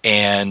believe.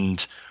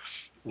 And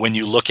when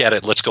you look at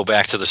it, let's go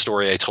back to the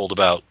story I told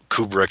about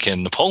Kubrick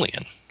and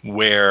Napoleon,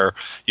 where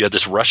you had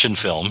this Russian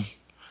film.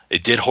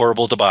 It did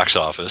horrible at the box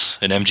office,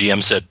 and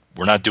MGM said,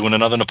 we're not doing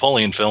another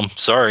Napoleon film.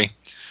 Sorry.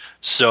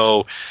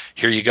 So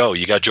here you go.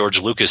 You got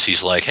George Lucas.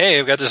 He's like, hey,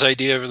 I've got this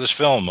idea for this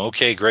film.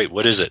 Okay, great.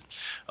 What is it?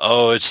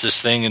 Oh, it's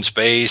this thing in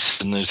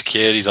space, and there's a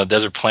kid. He's on a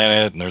desert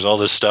planet, and there's all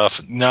this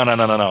stuff. No.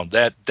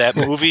 That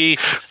movie,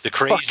 the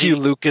crazy... Fuck you,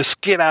 Lucas.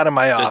 Get out of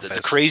my office.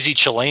 The crazy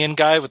Chilean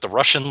guy with the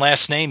Russian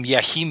last name,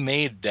 he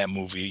made that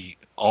movie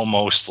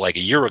almost like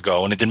a year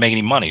ago, and it didn't make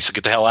any money, so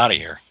get the hell out of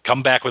here.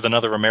 Come back with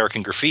another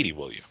American Graffiti,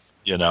 will you?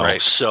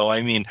 Right. So,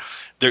 I mean...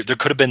 There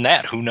could have been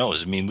that. Who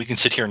knows? I mean, we can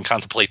sit here and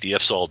contemplate the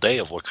ifs all day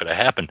of what could have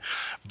happened.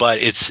 But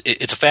it's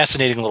a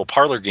fascinating little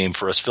parlor game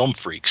for us film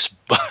freaks.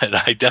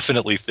 But I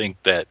definitely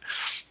think that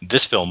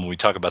this film, when we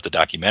talk about the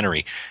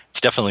documentary,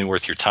 it's definitely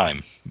worth your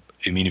time.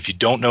 I mean, if you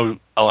don't know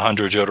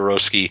Alejandro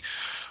Jodorowsky,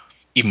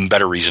 even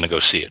better reason to go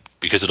see it,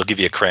 because it'll give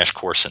you a crash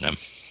course in him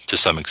to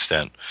some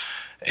extent.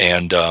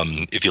 And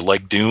if you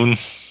like Dune,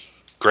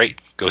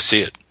 great, go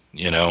see it.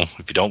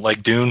 If you don't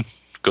like Dune,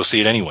 go see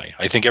it anyway.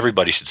 I think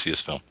everybody should see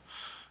this film.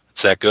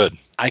 It's that good.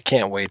 I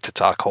can't wait to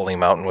talk Holy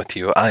Mountain with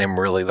you. I am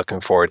really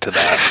looking forward to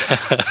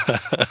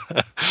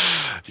that.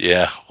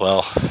 Yeah,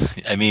 well,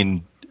 I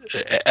mean,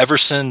 ever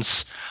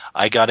since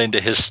I got into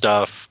his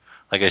stuff,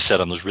 like I said,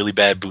 on those really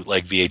bad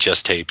bootleg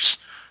VHS tapes,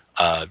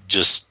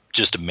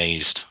 just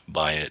amazed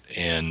by it.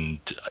 And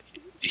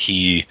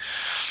you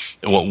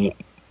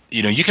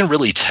can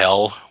really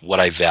tell what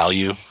I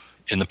value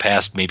in the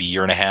past maybe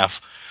year and a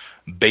half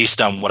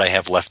based on what I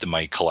have left in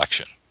my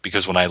collection.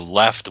 Because when I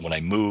left and when I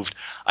moved,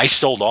 I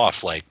sold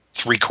off like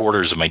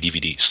 3/4 of my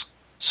DVDs.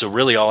 So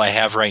really all I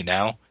have right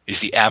now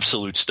is the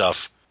absolute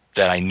stuff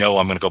that I know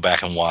I'm going to go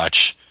back and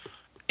watch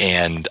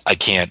and I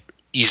can't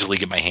easily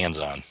get my hands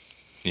on,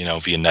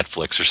 via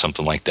Netflix or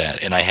something like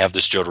that. And I have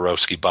this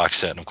Jodorowsky box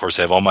set. And of course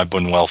I have all my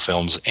Buñuel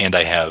films and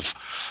I have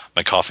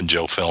my Coffin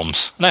Joe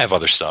films and I have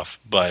other stuff.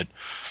 But,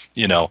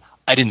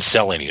 I didn't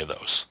sell any of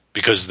those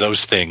because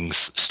those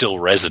things still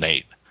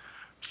resonate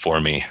for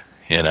me,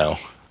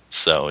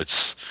 So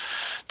it's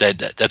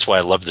that's why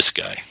I love this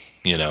guy.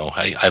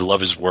 I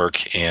love his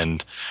work,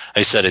 and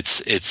I said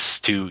it's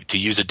to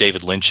use a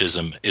David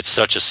Lynchism. It's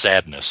such a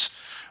sadness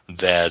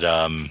that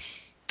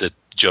that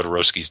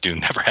Jodorowsky's Dune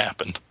never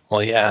happened.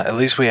 Well, yeah, at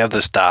least we have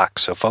this doc,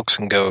 so folks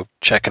can go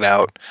check it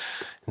out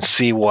and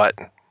see what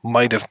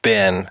might have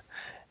been.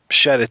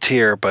 Shed a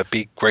tear, but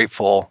be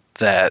grateful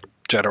that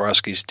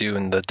Jodorowsky's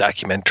Dune, the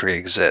documentary,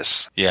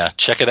 exists. Yeah,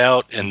 check it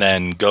out, and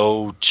then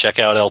go check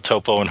out El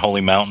Topo and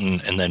Holy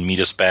Mountain, and then meet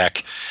us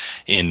back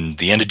in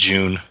the end of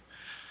June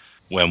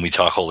when we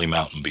talk Holy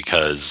Mountain,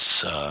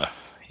 because,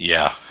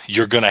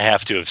 you're going to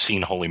have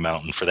seen Holy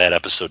Mountain for that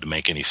episode to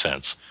make any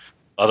sense.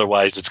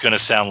 Otherwise, it's going to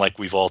sound like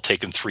we've all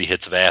taken 3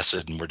 hits of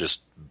acid and we're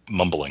just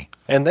mumbling.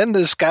 And then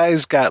this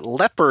guy's got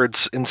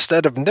leopards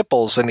instead of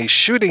nipples, and he's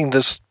shooting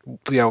this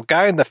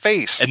guy in the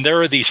face. And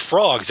there are these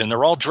frogs, and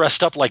they're all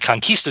dressed up like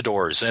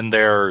conquistadors, and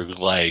they're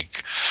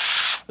like...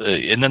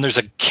 and then there's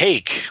a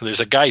cake. There's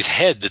a guy's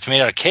head that's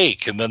made out of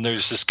cake, and then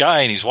there's this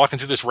guy, and he's walking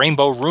through this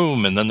rainbow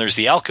room, and then there's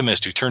the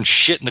alchemist who turns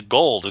shit into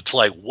gold. It's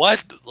like,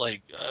 what?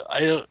 Like,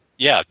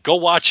 yeah, go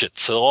watch it.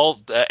 So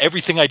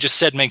everything I just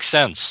said makes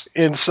sense.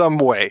 In some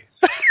way.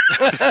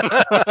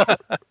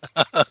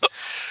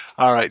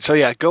 All right. So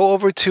yeah, go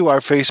over to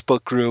our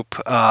Facebook group,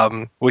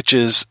 which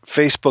is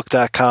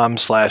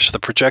facebook.com/The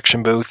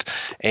Projection Booth,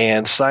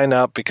 and sign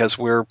up because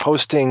we're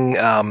posting,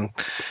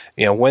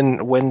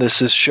 when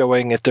this is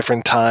showing at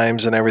different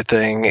times and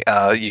everything.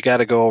 You got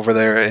to go over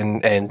there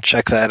and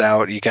check that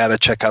out. You got to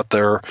check out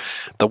the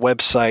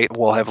website.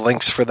 We'll have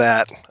links for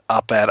that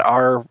up at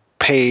our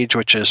page,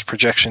 which is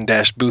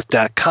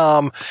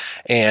projection-booth.com.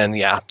 And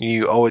yeah,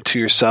 you owe it to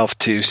yourself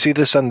to see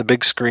this on the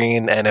big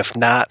screen, and if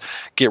not,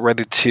 get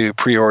ready to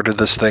pre-order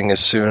this thing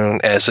as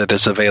soon as it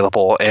is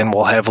available. And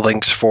we'll have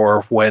links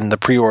for when the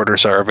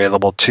pre-orders are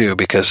available too,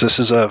 because this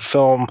is a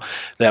film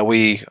that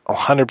we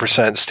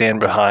 100% stand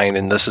behind,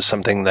 and this is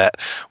something that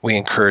we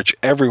encourage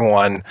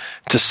everyone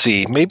to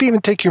see. Maybe even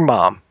take your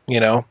mom.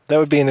 That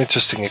would be an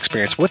interesting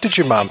experience. What did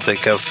your mom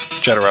think of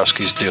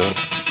Jodorowsky's Dune?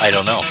 I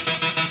don't know.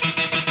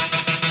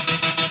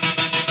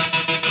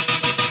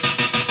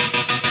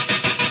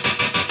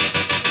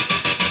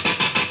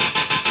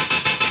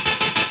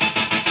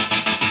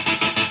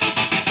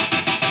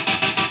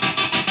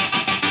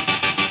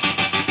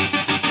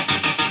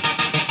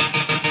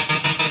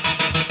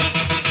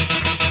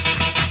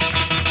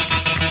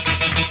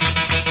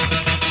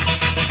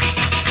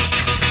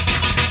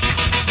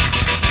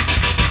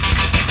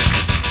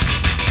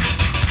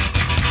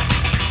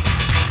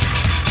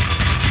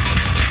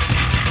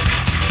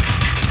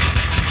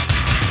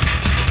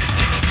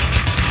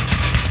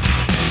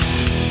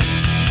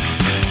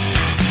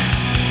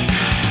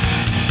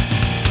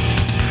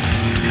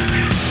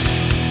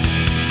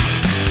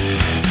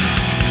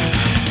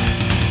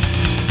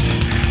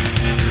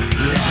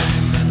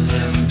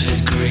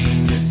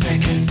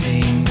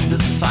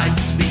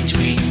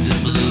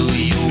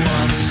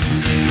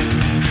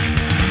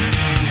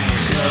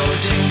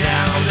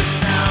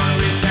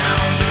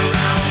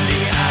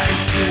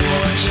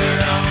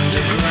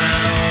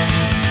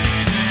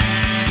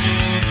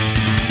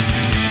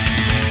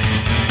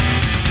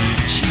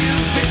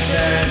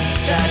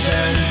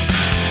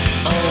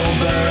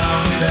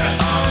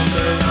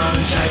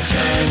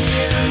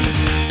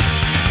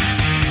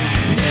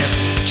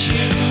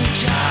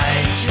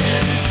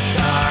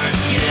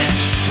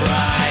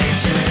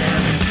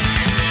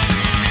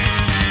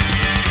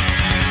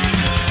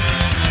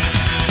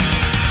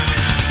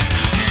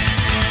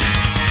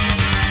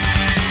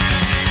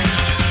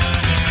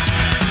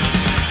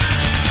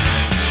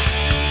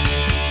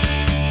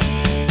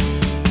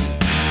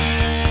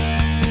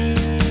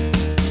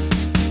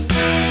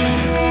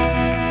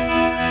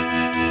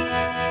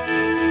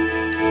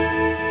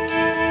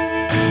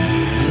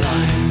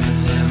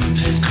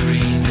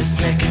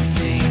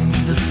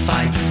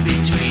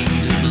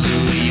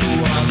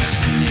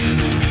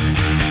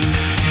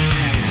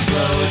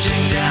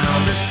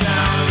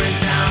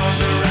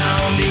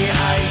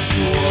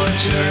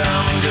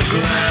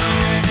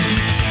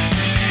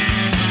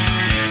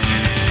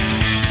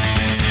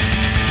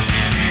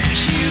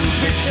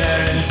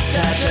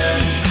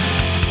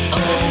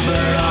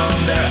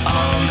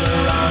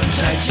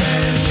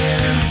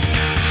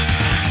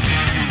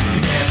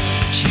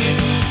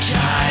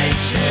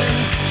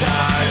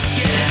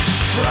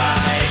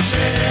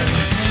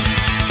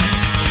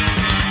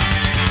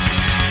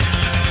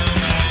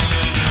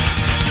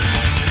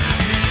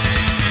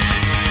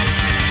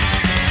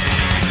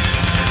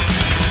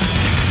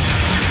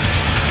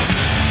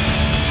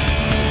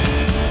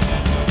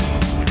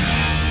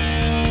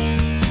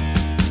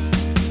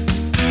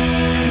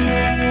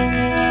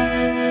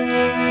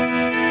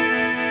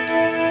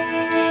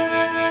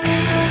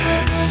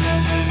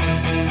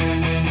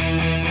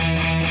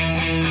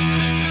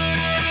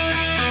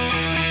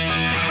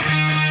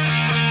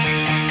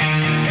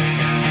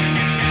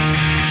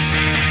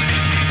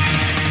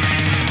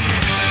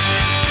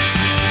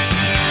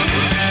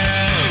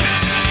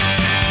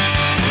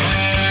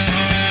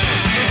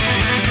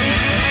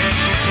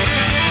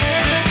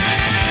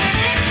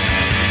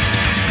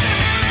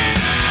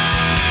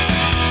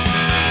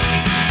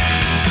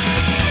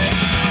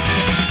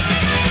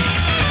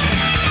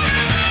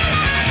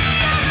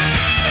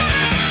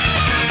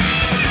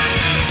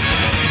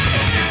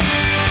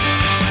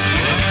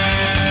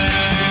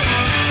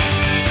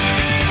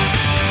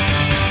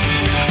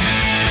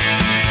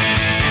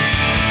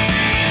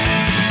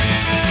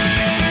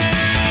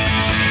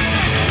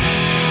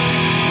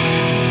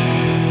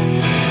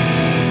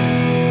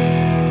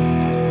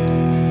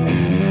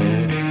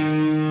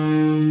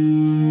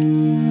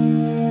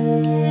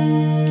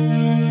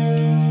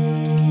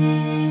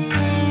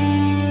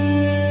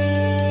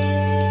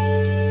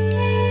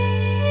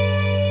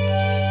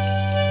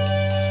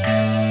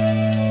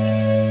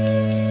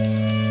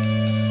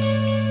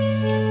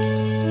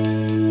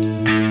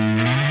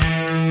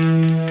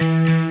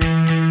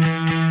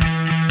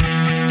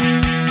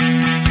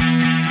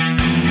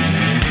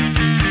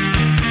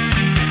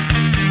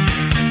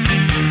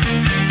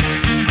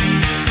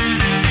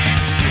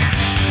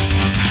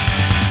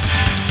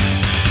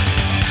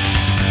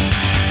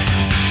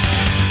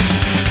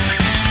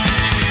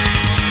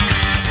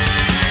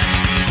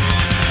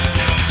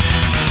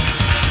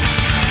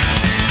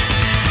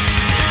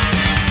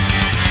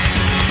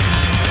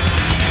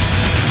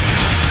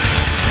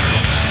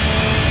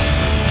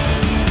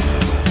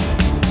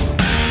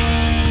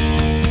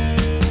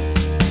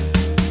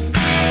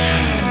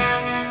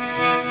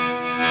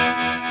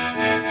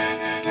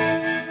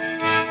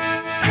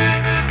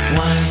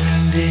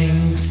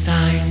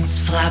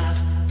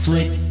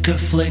 flicker,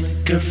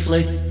 flicker,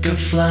 flicker,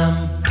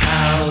 flam,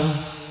 pow.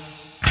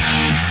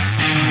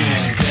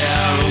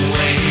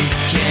 Stairway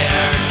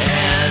scared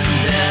and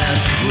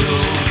death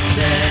rules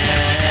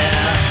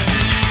there.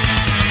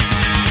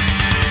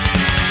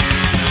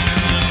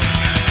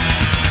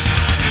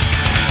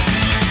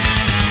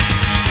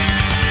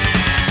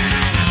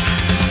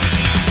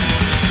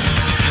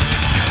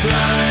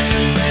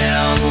 Blind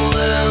and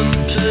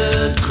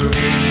limpid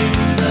green,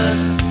 the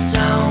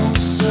sound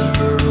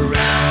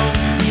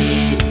surrounds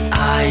the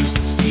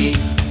icy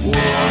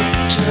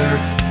water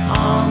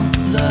on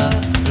the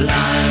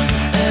blind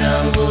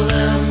and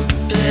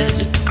limpid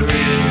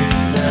green.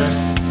 The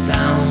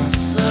sound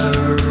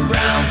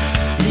surrounds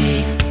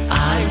the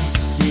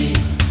icy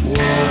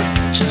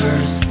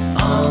waters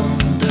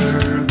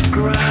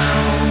underground.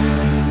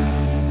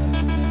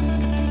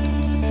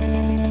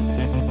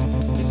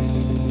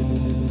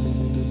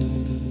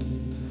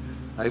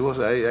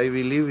 I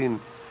believe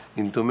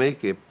in to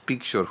make a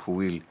picture who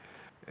will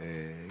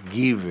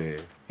give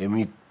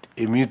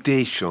a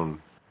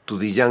mutation to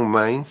the young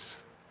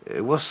minds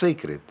was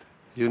sacred.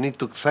 You need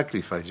to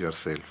sacrifice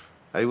yourself.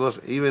 I was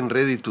even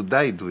ready to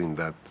die doing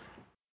that.